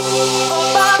worry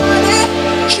about it.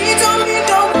 She told me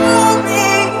don't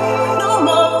worry no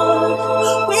more.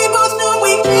 We both know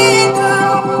we can't go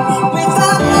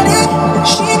without it.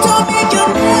 She told me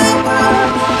you'll never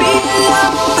be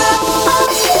alone.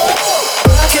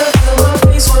 I can feel my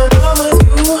face when I'm with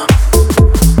you.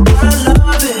 I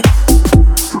love it,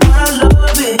 I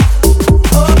love it.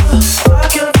 Oh, I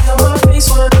can feel my face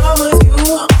when I'm with you.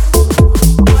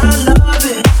 I love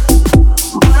it,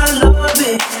 I love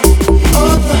it.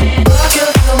 Oh, I can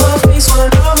feel my face when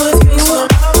I'm with you.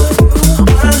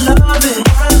 I love it,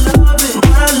 I love it,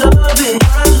 I love it.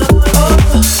 Oh,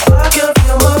 I can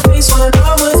feel my face when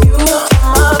I'm with you.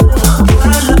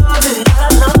 I love it, I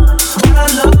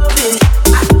love it.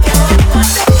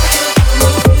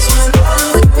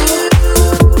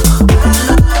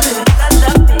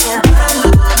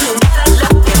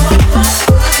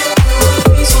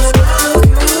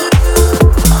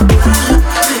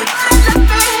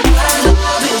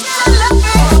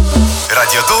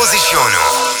 Radio 21.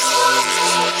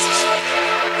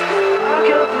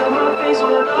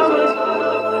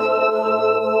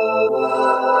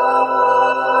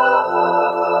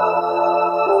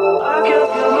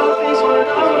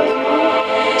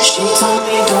 She told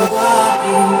me don't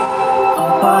worry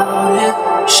about it.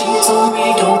 She told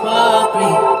me don't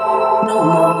worry no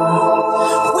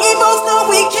more. We both know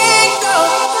we can't go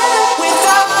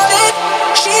without it.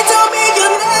 She told me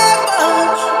you'll never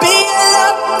be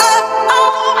alone.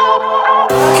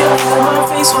 I can feel my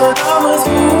face when I'm with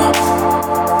you.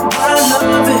 I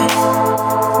love it,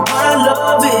 I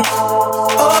love it.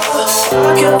 Oh,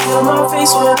 I can feel my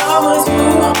face when I'm with you.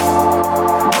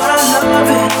 I love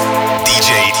it. DJ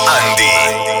Andy.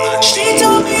 She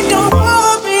told me don't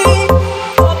worry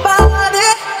about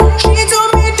it. She told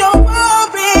me don't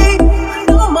worry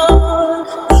no more.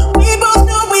 We both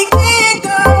know we can't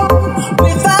go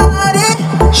without it.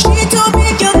 She told me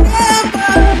you'll never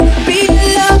be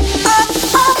alone.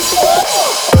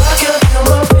 I can feel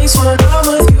my face when I'm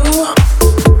with you.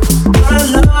 I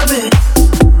love it,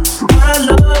 I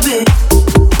love it.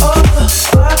 Oh,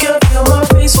 I can feel my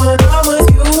face when I'm with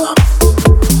you.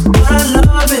 I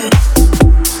love it,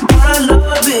 I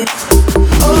love it.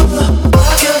 Oh,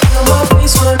 I can feel my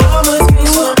face when I'm with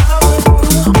you.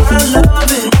 I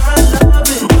love it, I love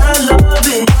it, I love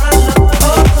it.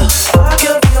 Oh, I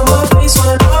can feel my face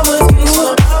when I'm with you.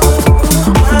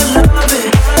 I love it,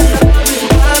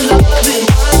 I love it,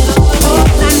 Oh,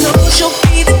 I know she'll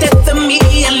be the death of me.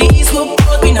 At least we'll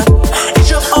both be numb.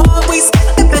 She'll always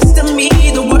get the best of me.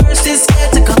 The worst is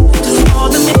yet to come. All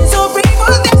the misery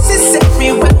will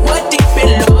necessary with what deep in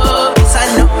love. Yes, I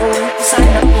know, yes, I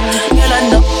know, girl, I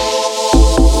know.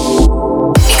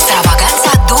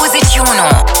 Extravaganza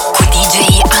 21 cu DJ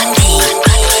Andy.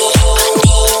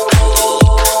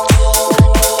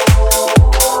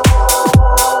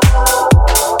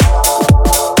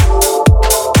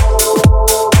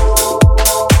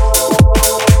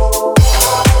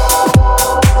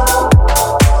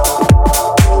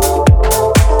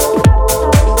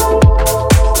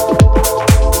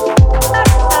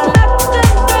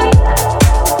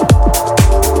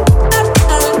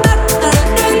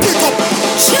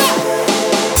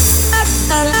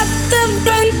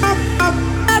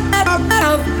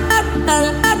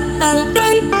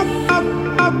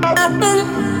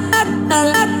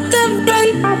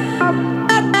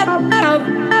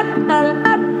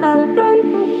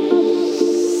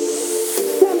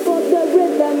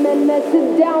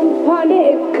 Sit down upon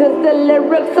it, cause the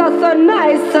lyrics are so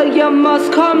nice, so you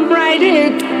must come write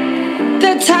it.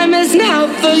 The time is now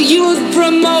for youth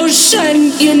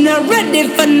promotion. You're not ready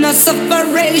for no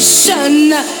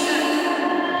separation.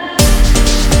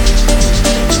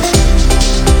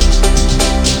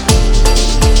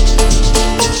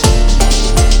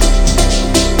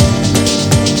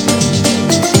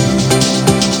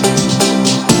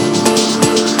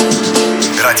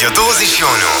 Radio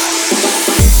 21.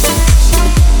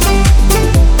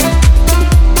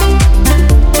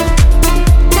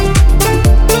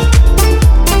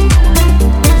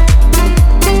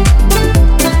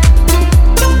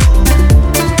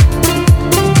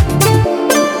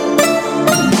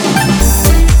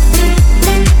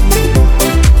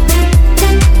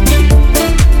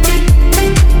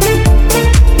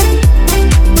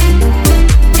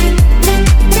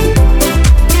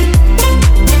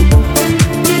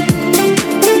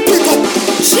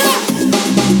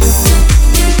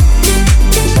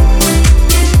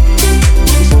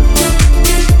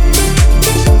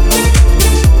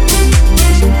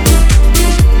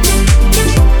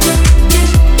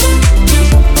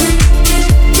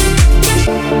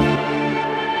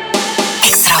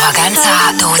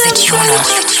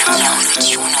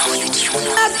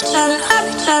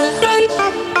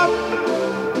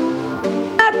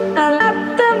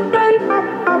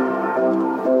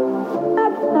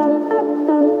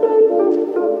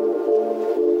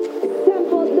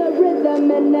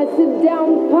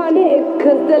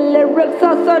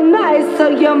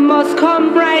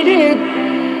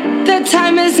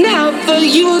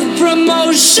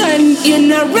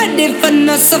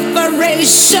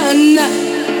 Separation.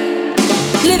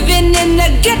 Living in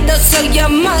the ghetto, so you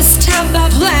must have a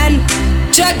plan.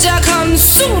 Jaja comes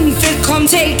soon, fit come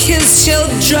take his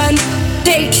children,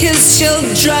 take his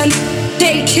children,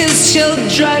 take his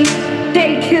children,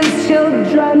 take his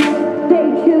children,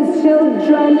 take his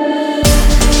children.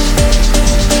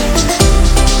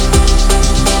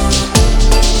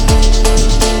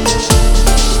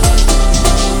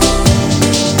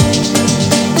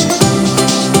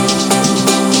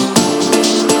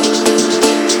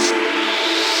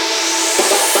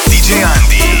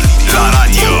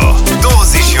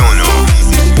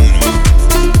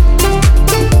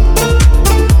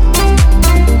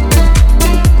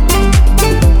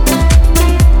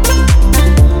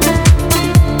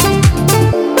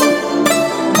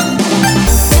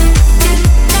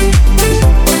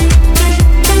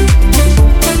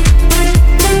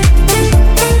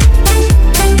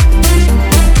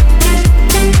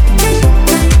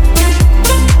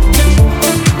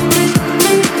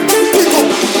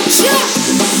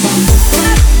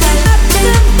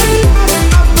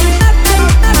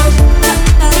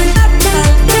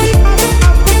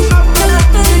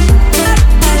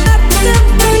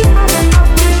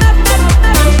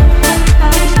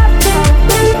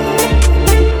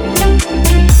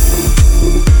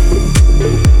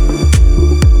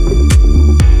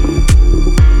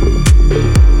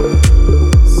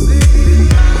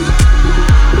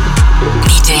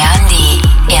 ANDI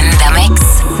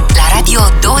la Radio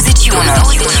 21.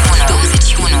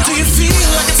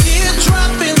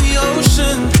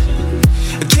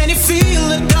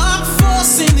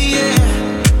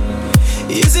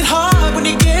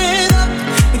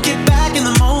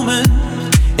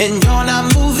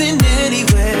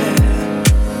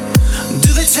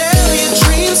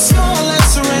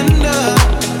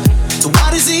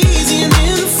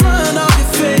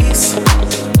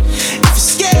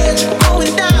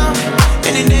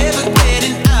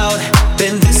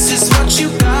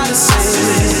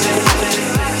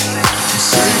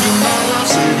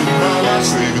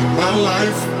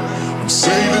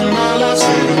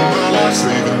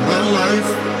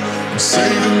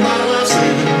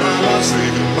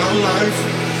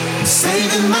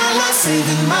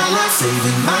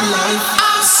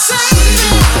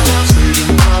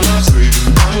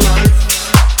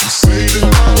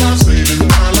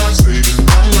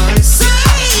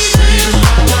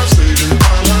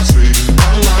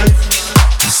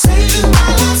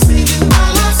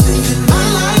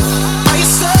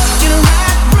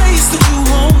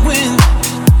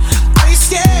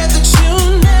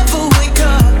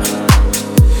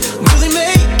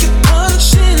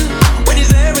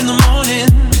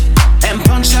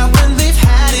 Punch out when they've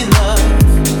had enough.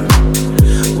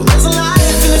 Well, there's a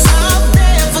life in this out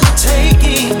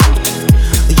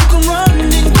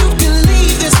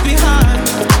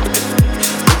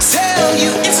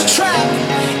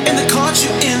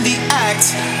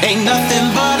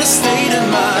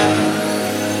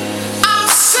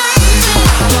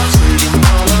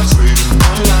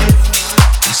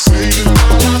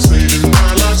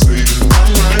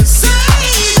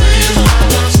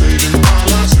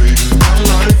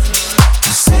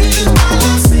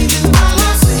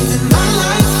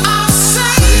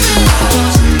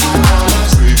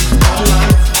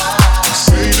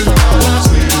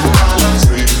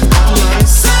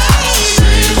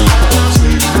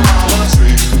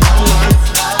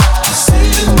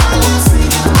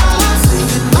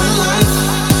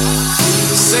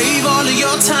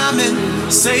timing.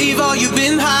 Save all you've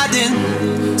been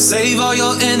hiding. Save all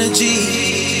your energy.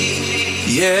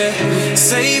 Yeah.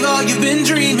 Save all you've been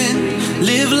dreaming.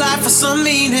 Live life for some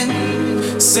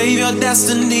meaning. Save your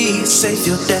destiny. Save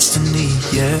your destiny.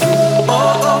 Yeah.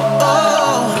 Oh, oh,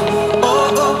 oh.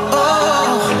 Oh, oh,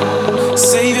 oh.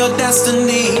 Save your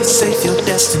destiny. Save your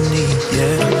destiny.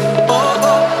 Yeah. Oh,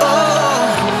 oh, oh.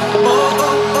 Oh,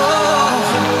 oh,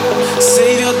 oh.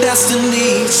 Save your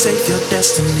destiny. Save your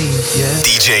destiny. Yeah.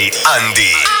 DJ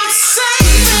Andy.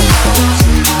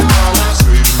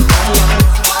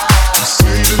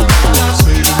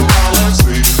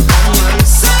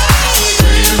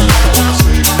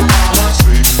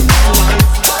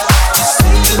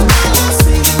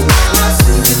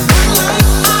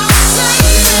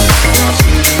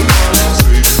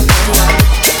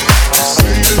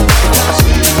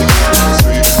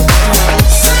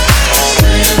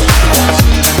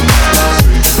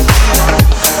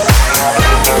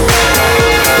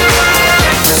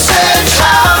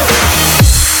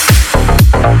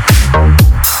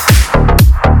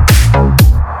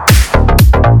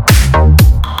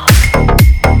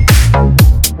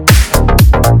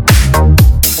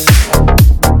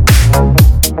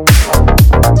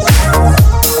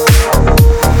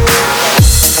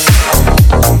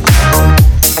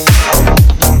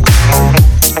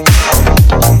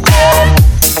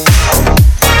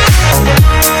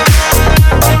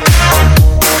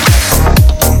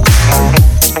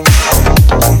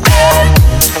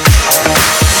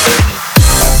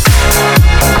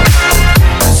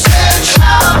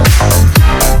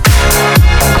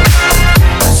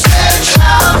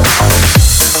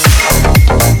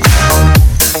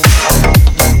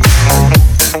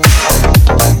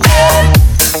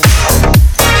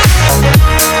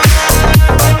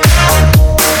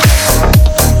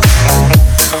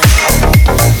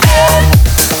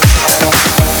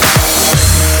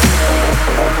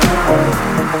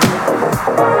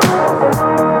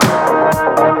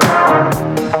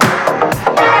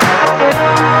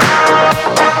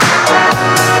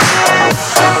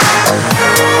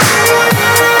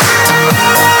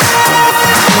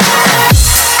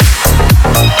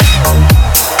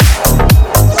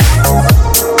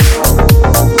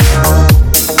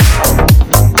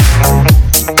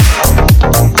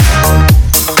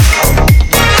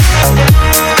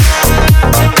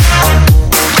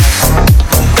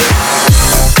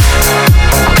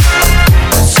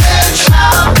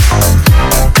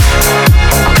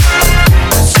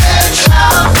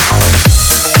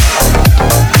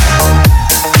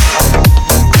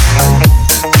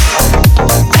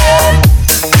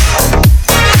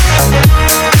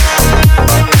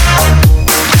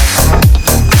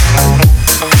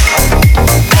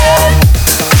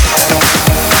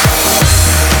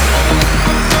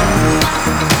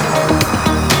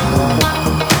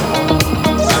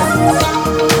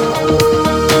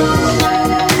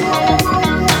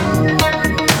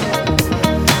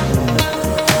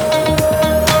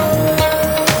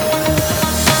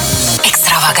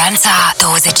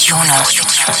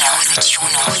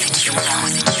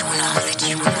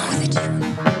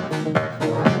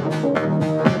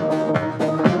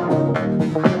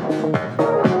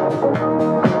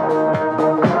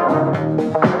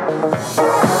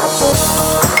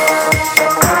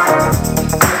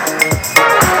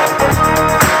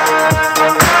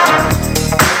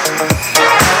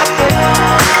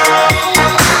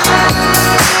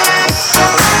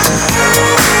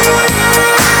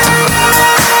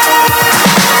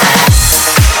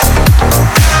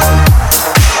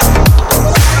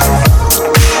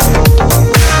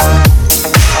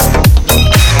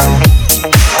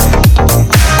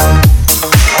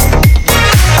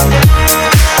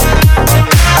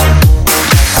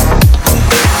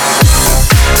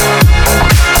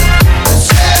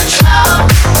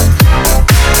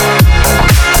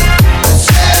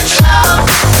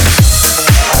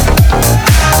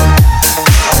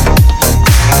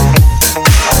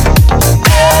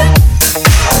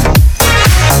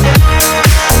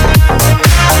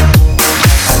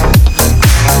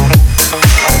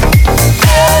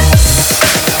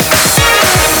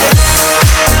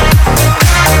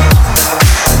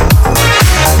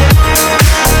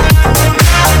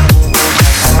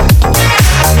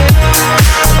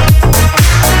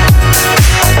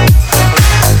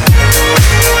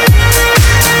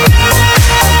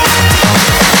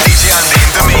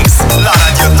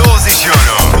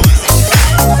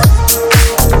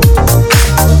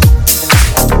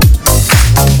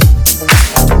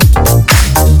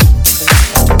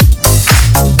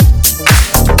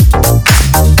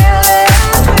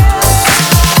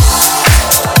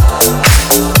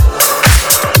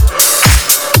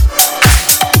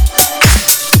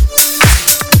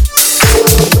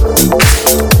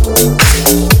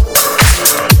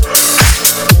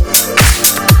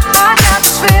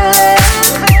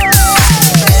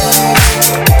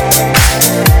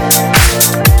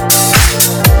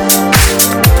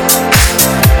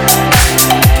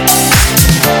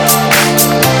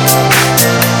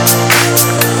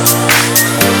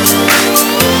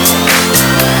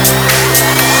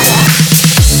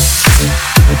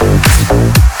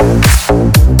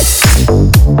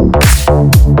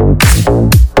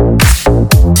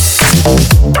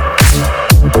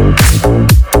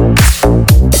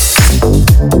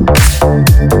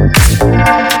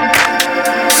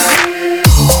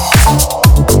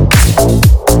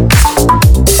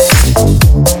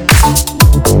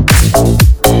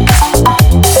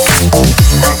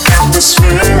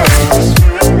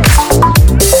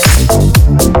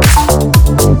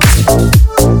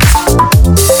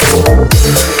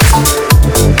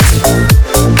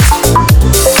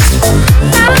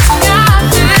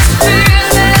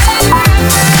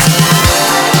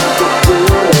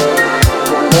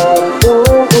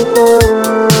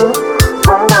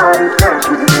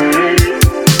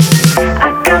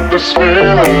 this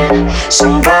feeling.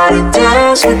 Somebody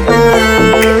dance with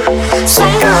me.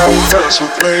 Somebody dance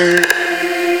with me.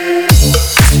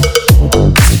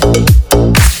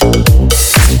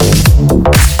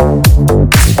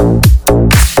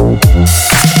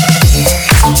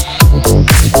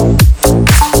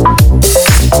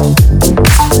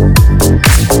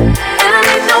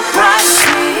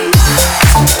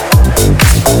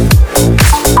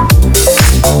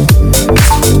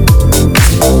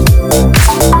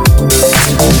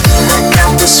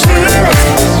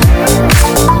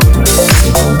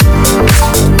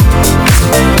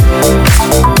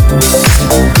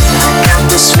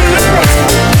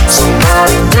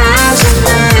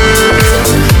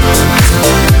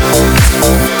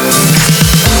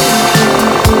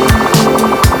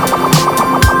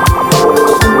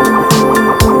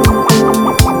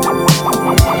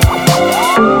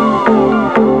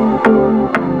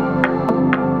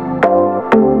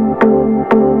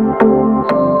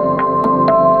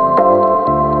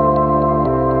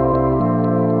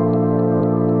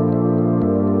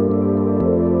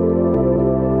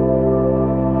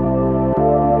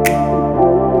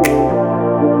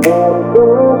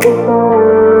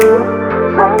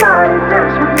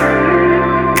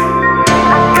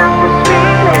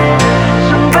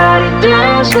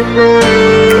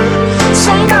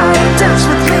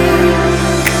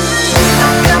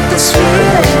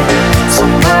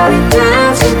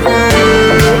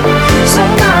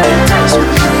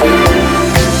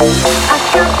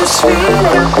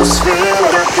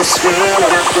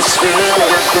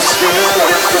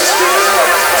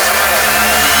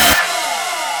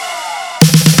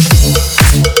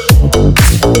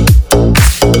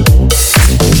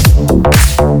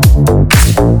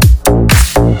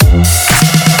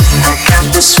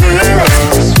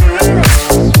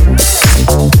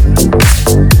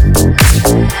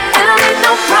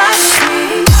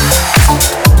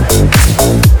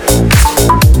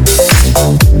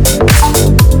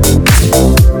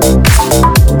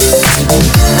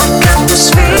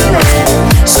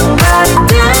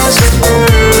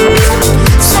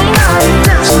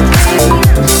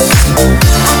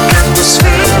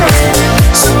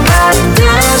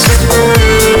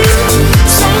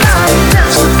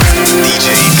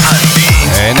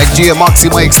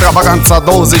 Maximă Extravaganța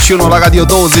 21 la Radio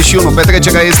 21.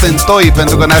 Petrecerea este în toi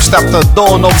pentru că ne așteaptă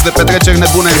 2 nopți de petreceri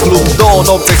nebune în club, 2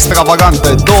 nopți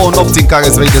extravagante, 2 nopți în care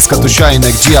îți vei descătușa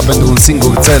energia pentru un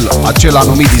singur cel, acela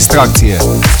numit distracție.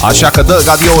 Așa că dă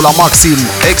radio la maxim.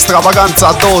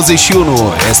 Extravaganța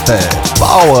 21 este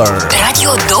Power. Radio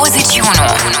 21.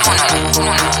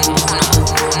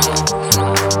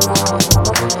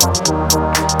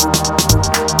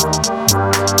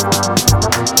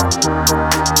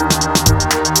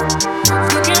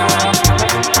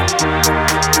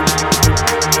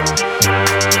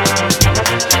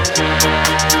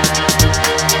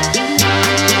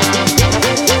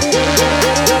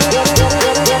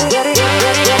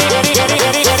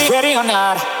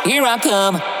 Here I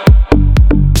come.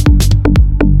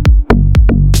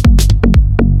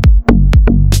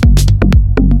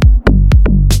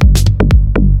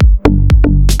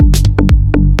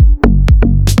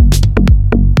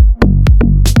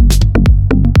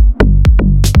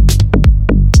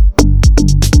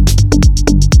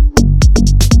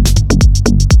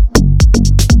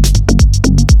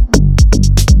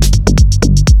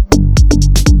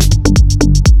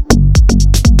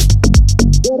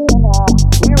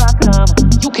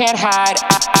 Can't hide.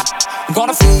 I'm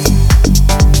gonna.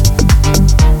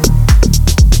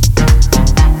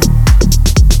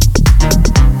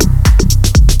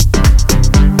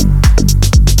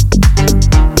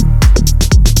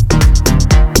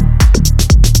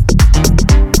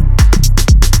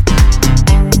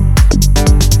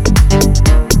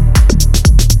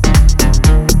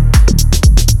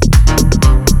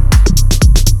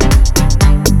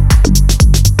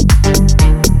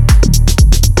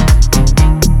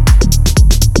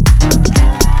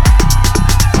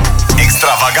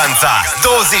 Extravaganza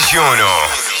 21.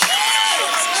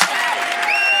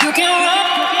 You can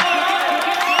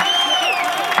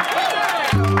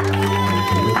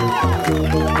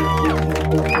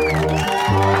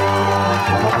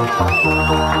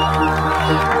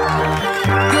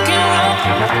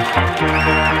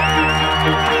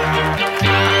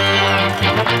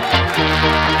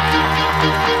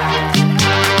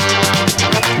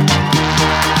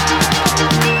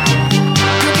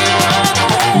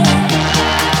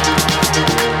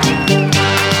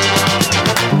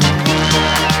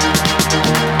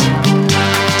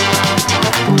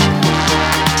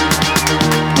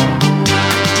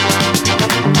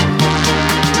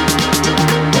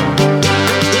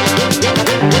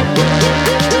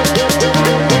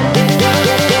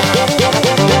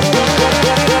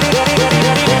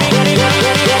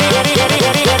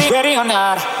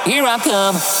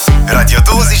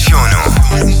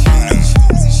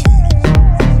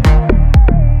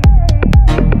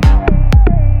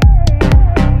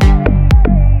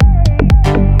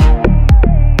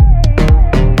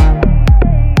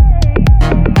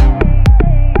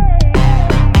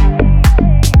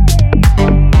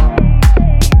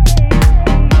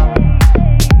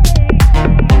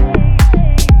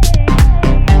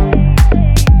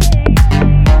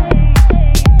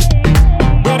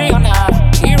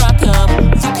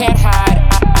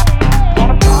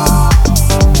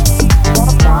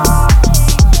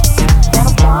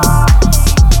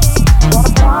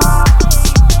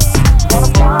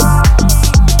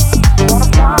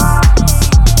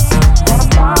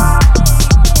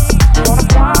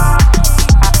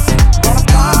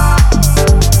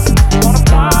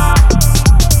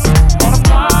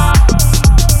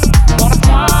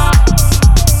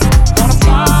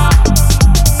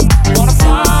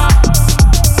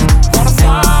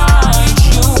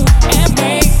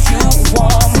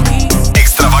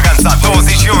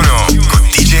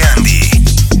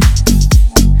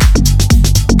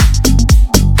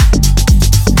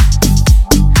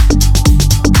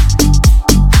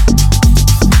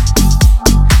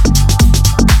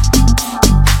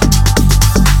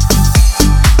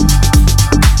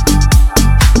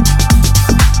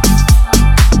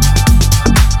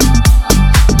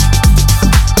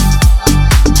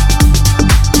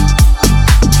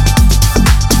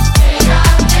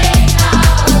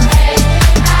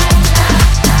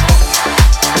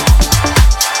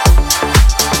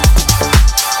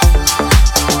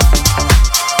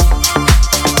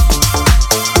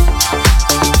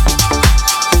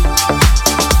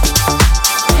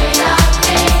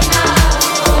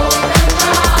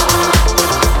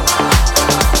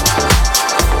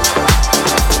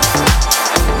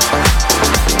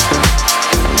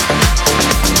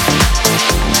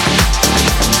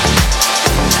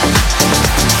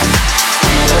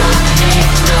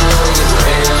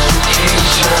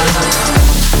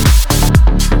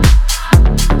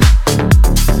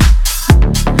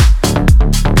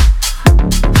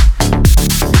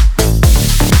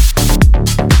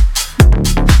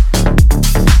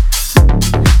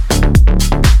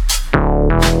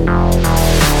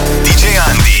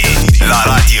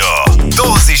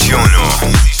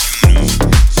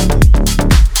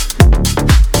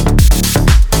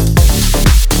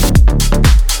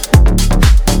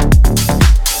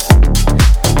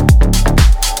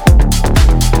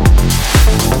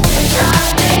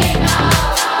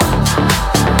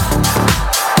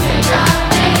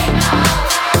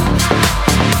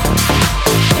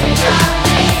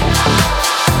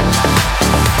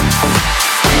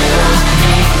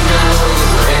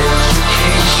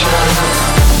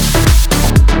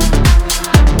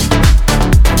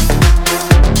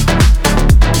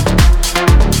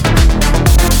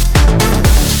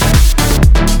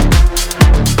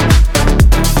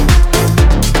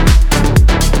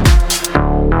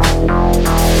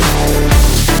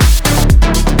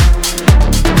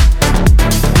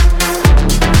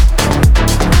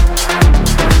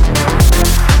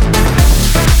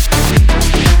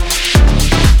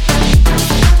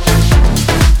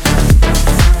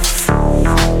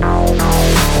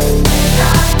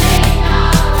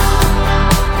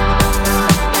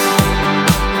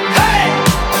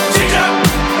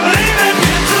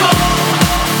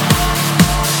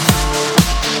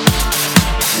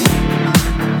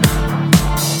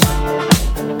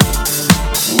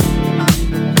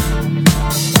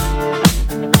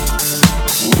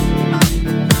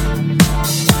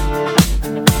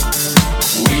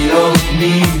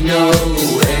need no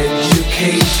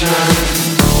education.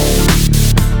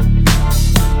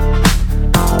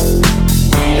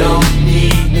 We don't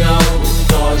need no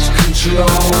thought control.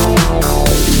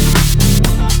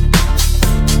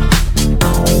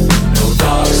 No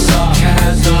dark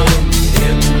sarcasm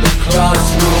in the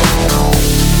classroom.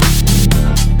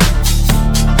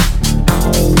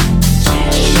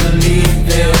 Teacher, leave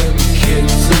them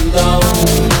kids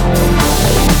alone.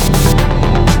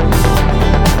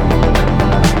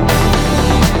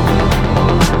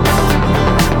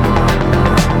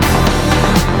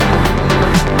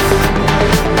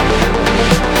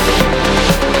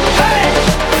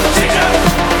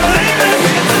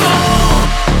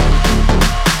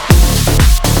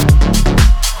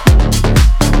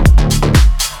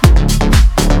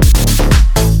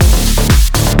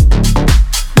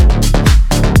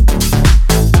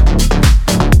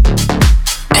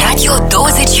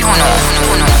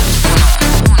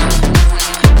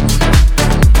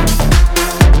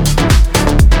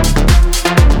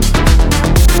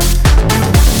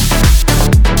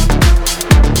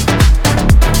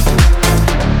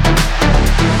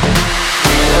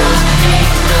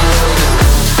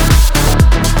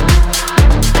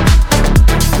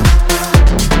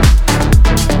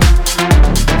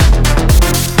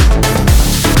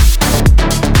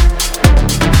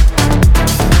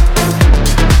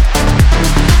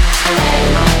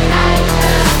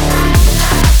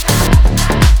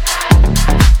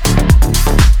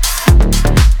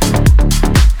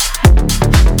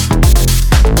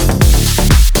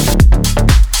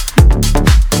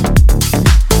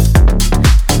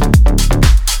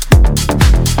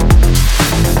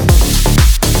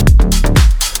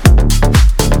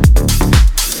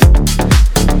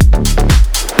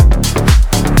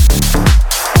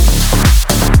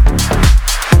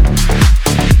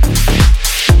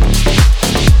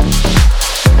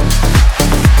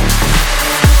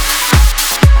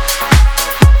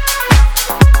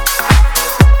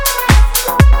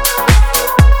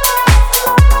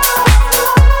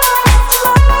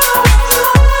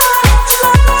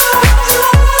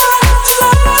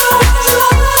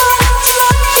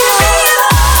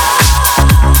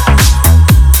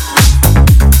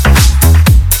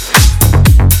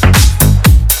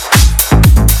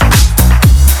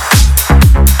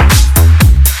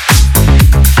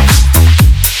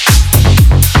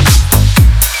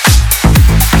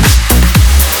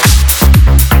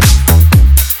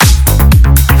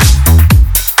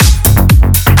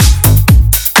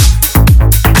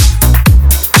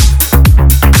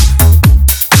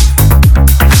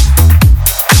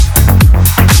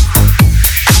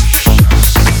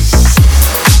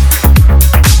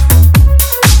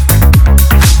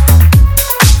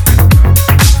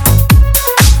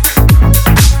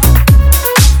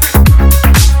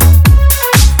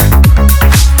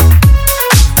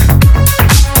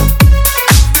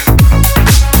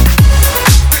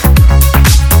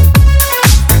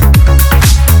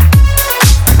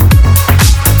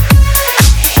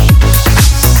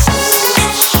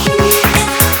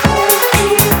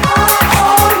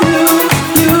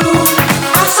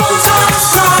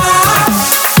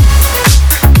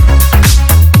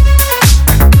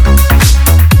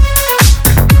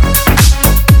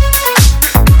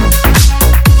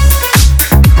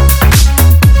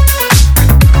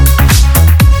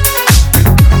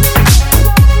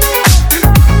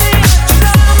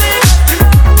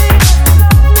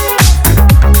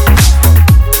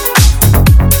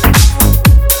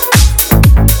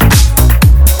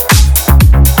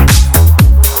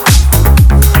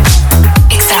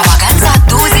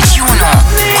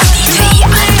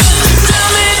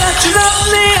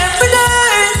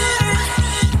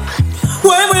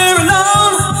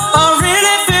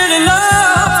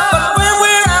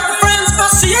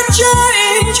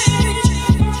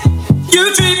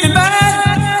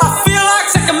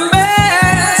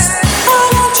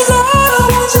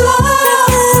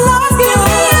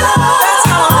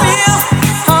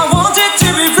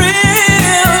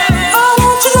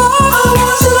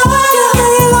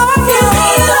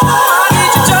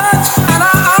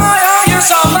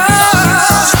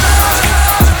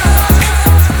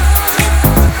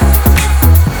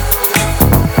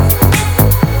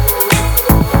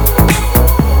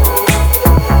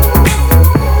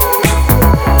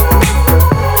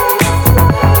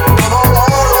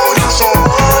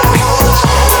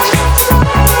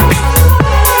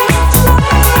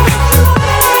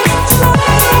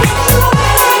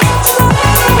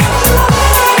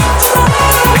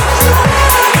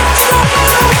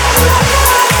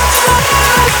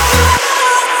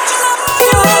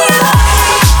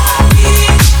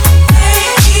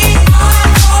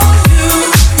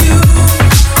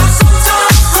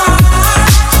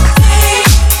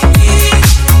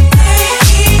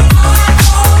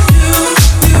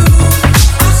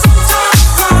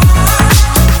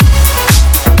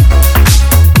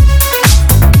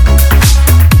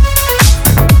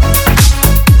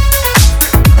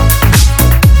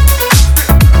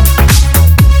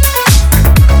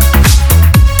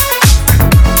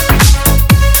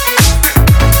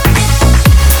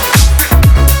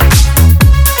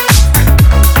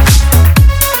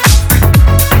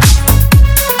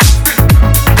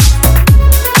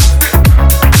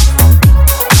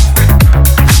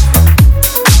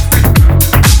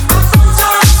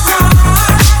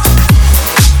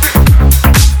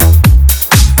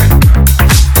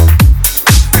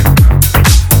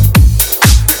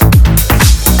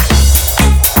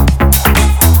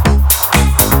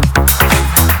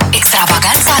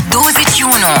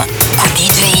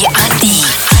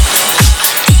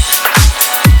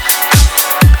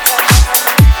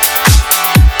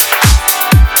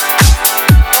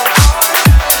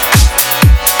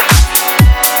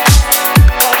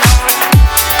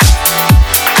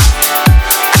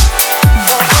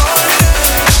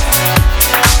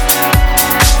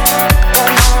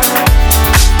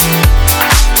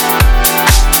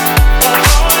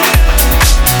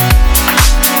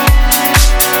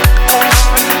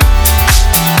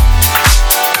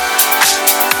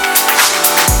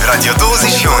 Radio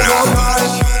 21.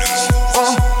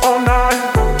 All night.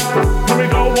 Let me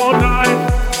go all night.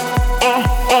 Yeah.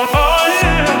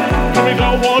 Let me go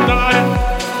all night.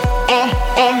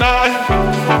 All night.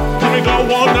 Let me go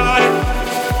all night.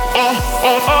 Yeah.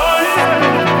 Let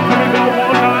me go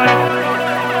all night.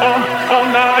 All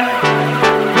night.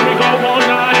 Let me go all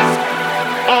night.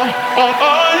 Yeah. Let me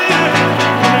go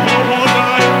all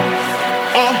night.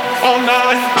 All night. Let me go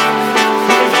all night.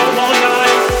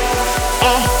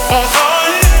 Yeah.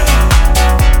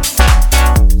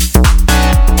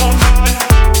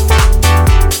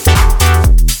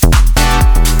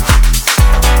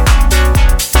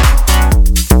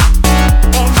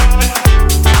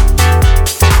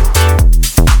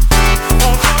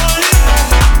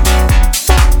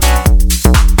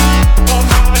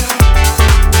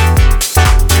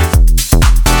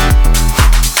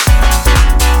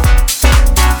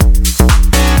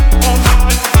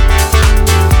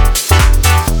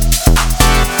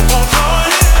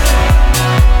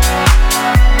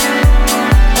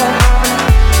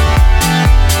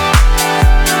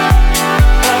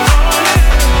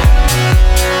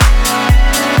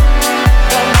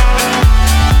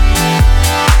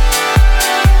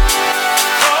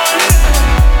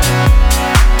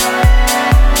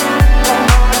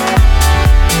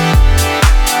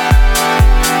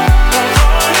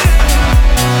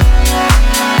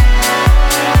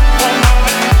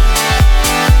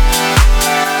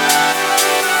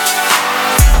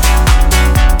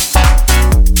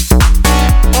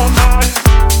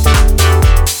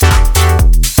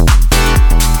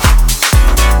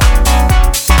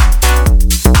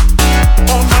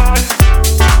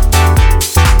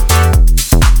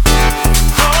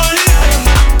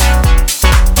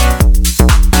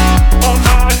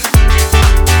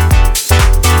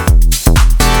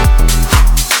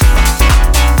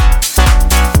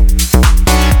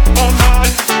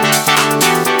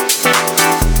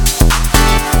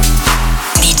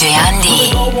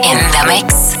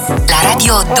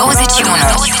 Radio 21.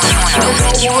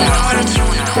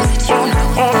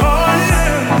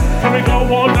 Let me go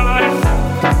all night.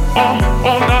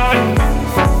 All night.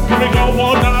 Let me go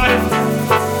all night.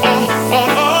 Yeah.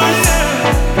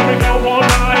 Let me go all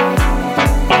night.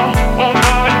 All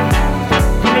night.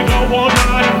 Let me go all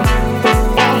night.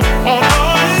 Yeah.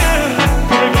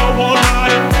 Let me go all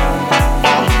night.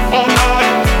 All night.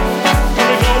 Let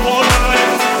me go all night.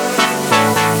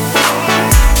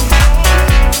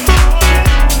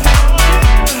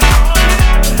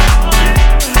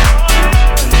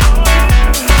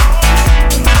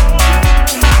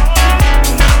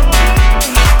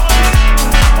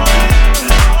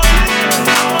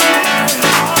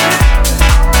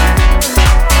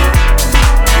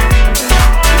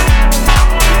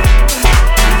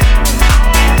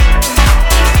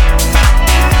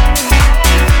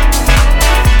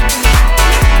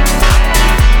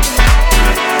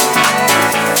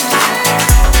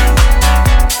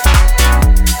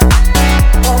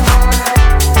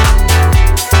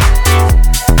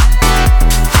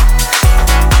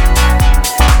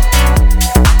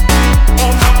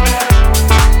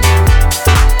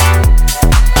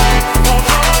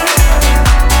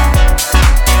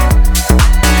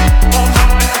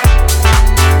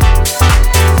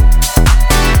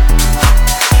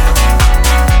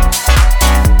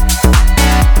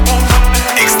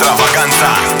 Extravaganza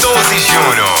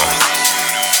 21.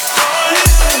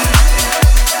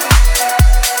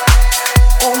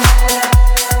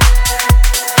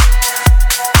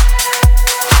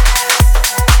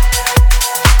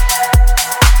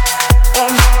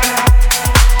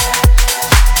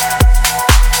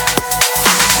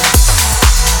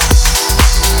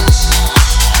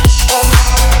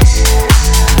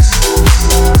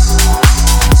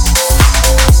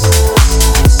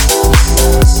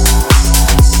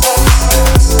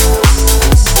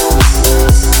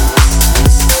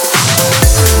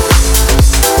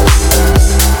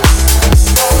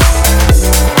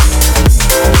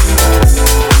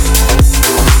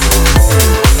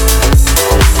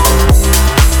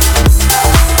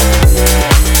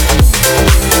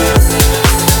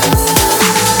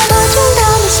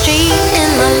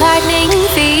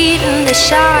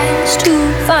 Shines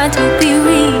too fine to be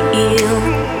real.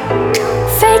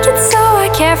 Fake it so I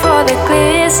care for the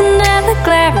glisten and the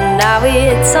glare, and now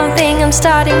it's something I'm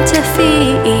starting to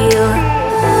feel.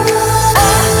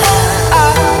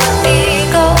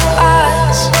 Eagle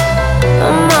eyes,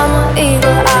 mama,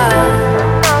 eagle eyes.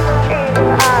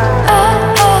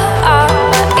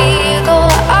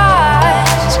 Eagle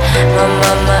eyes,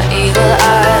 mama, eagle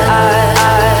eyes.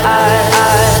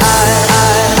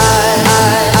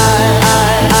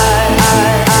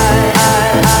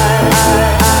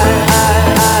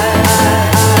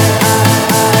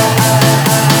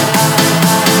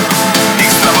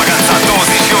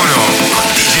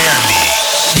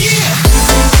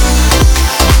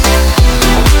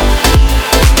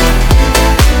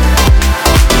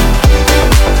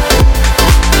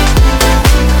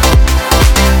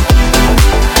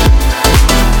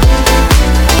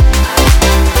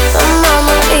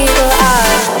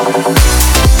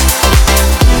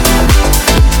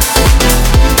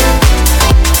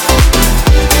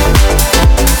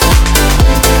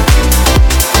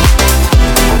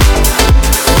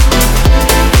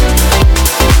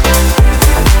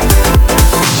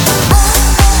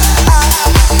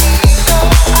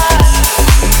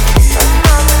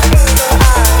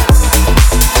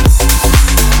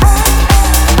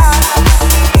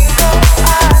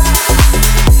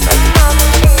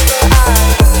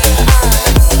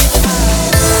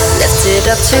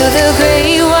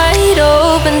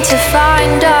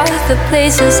 find out the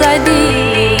places I'd be.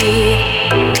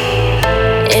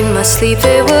 In my sleep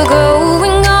they were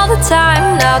growing all the time.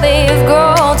 Now they have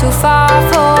grown too far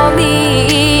for me.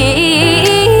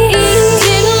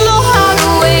 Didn't know how to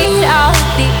wait out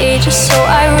the ages, so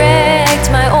I wrecked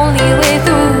my only way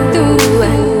through.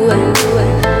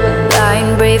 Blind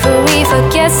bravery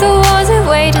forgets the wars and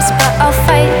wages, but I'll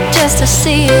fight just to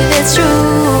see if it's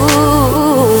true.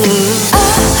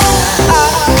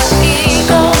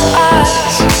 Eagle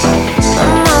eyes,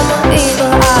 mama,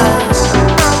 eagle eyes.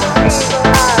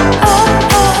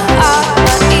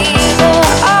 Eagle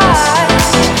eyes,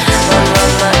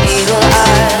 mama, eagle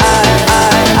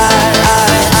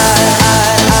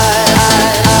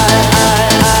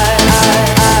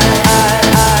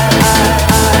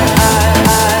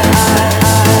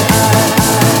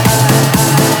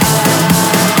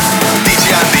DJ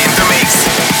Andy in the mix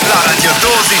la Radio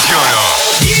 21.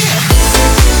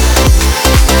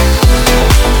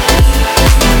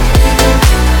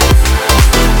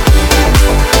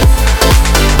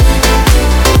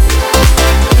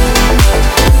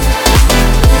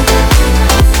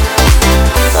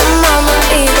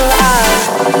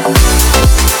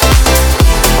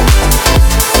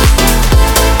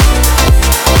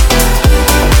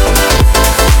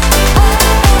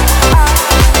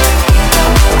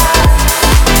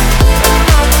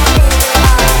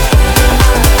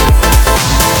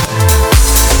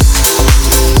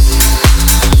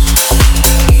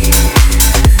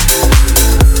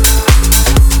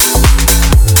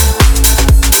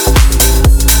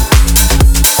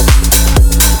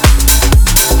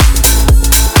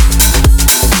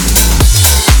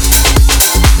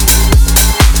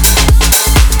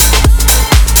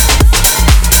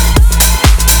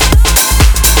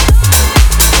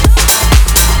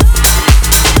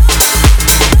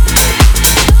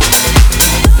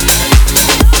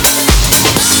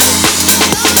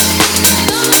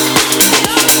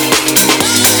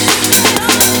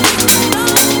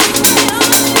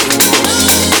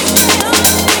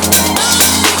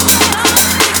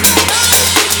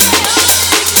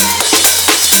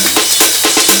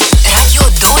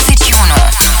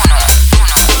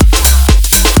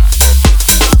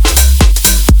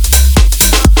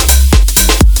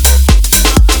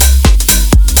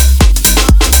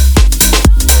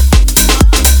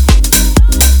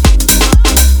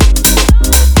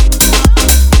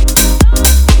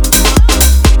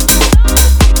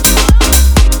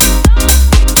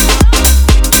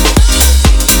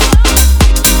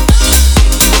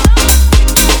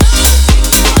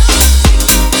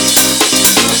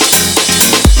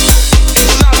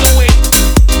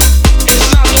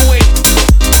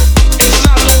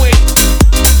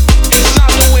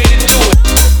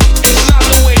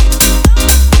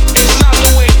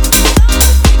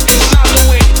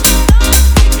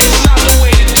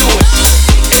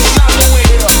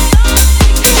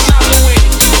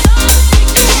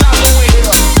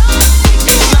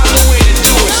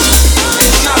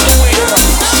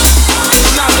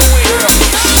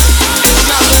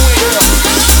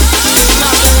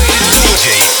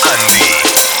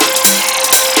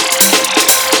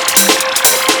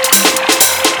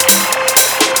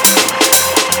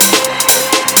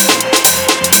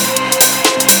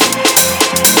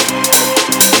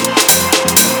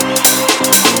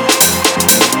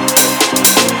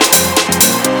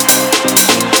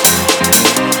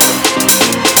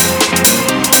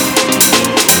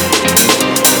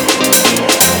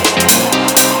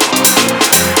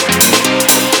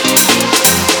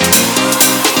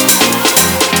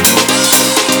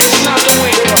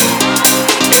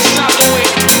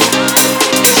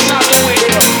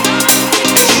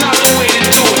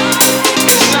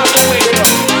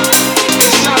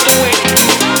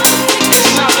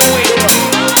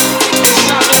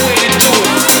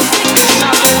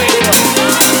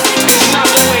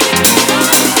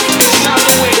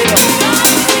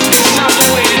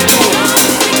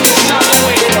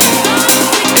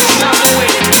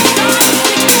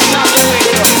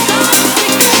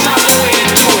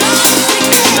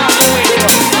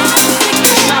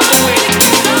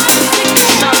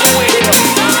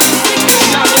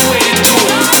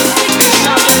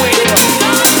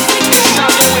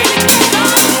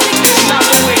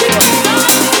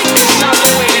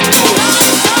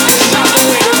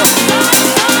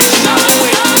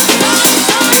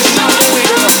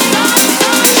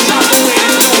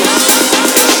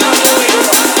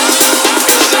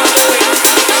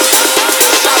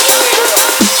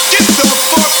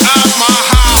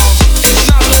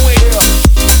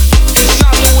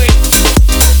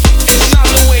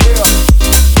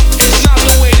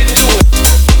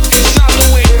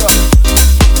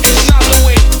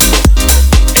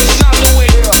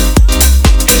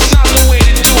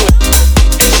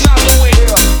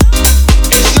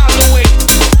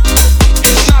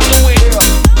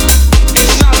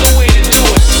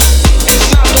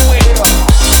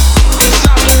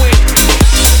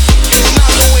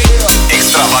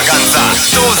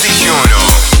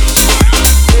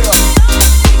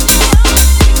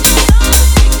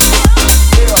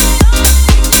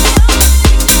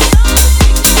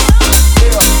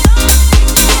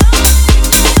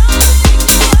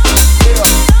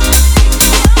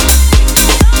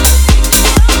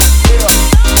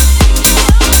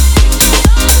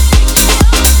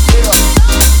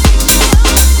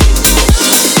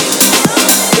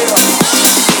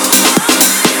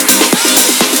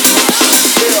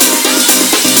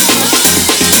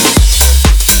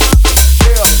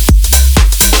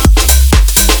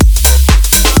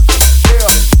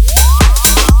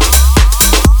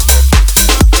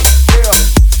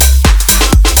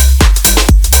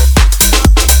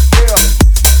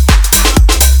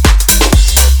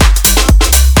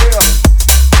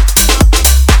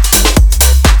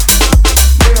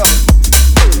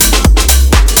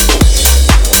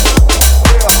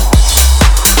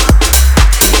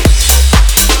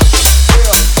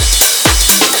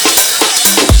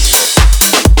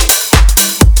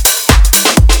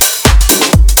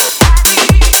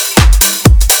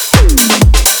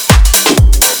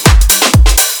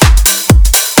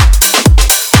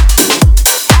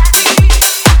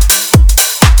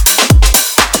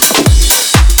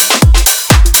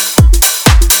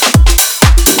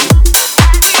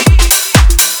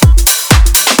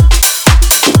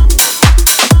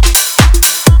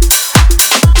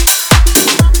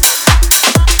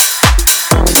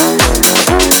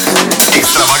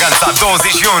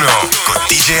 21 cu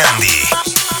DJ Andy.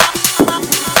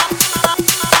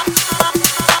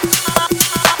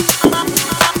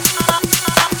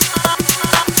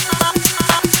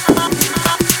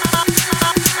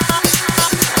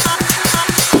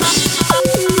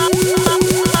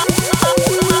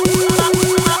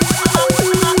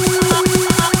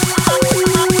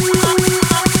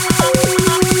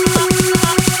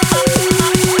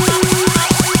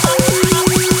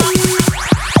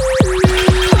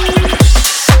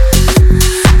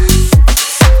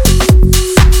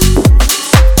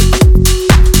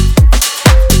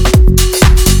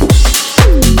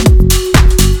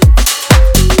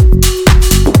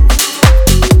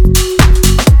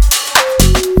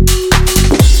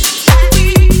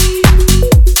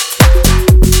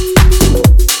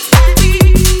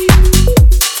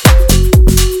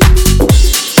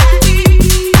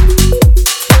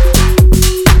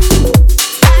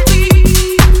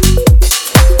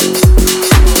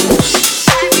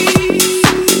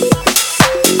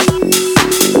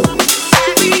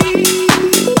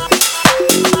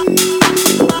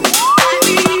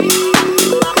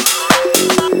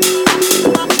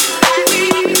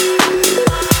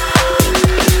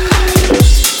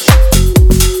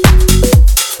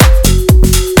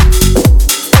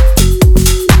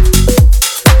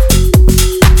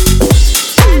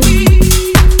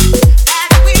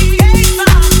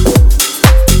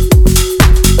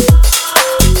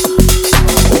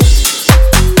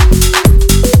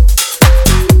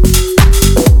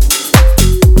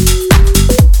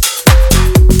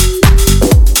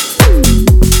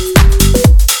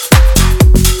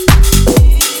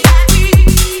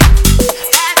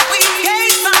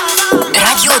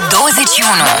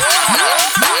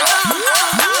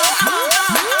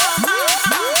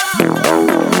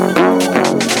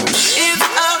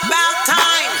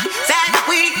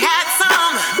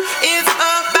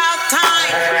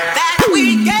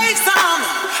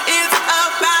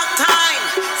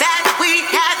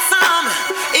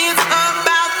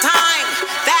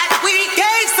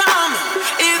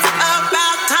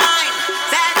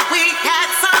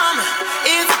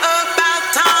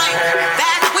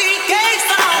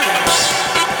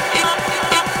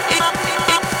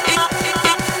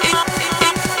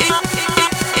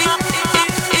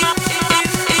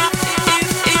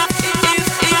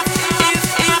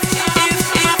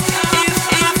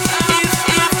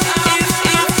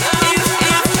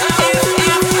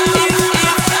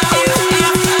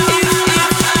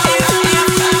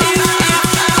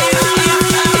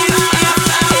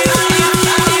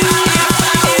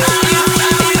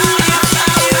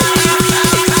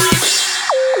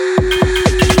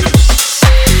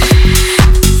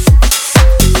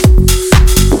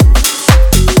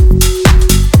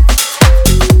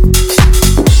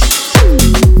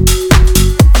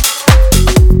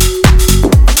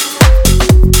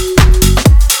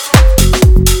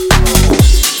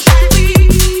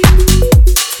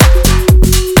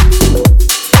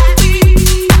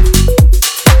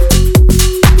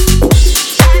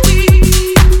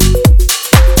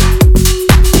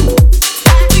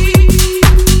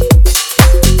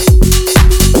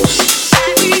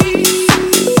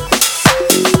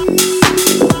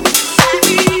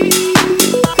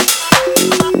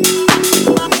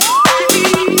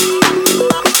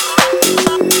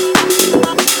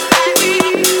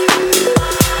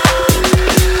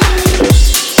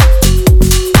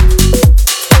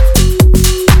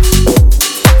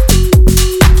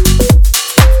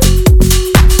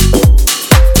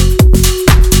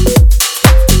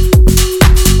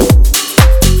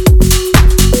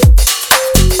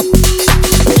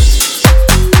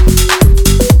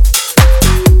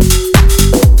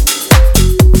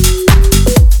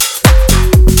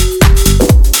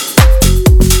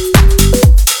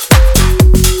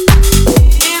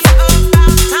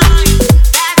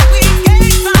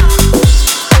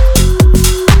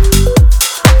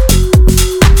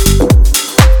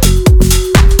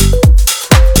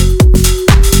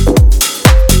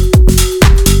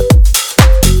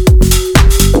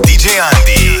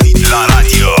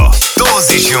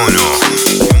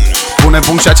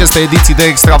 punct și aceste ediții de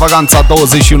Extravaganța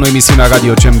 21, emisiunea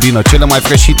radio ce îmbină cele mai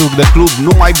fresh hit-uri de club,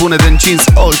 numai bune de încins,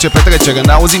 orice petrecere.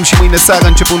 Ne auzim și mâine seară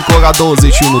începând cu ora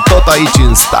 21, tot aici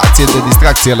în stație de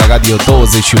distracție la Radio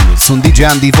 21. Sunt DJ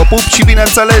Andy, vă pup și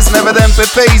bineînțeles ne vedem pe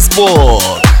Facebook.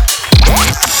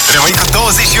 Rămâi cu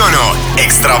 21.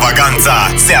 Extravaganța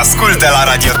se ascultă la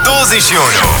Radio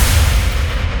 21.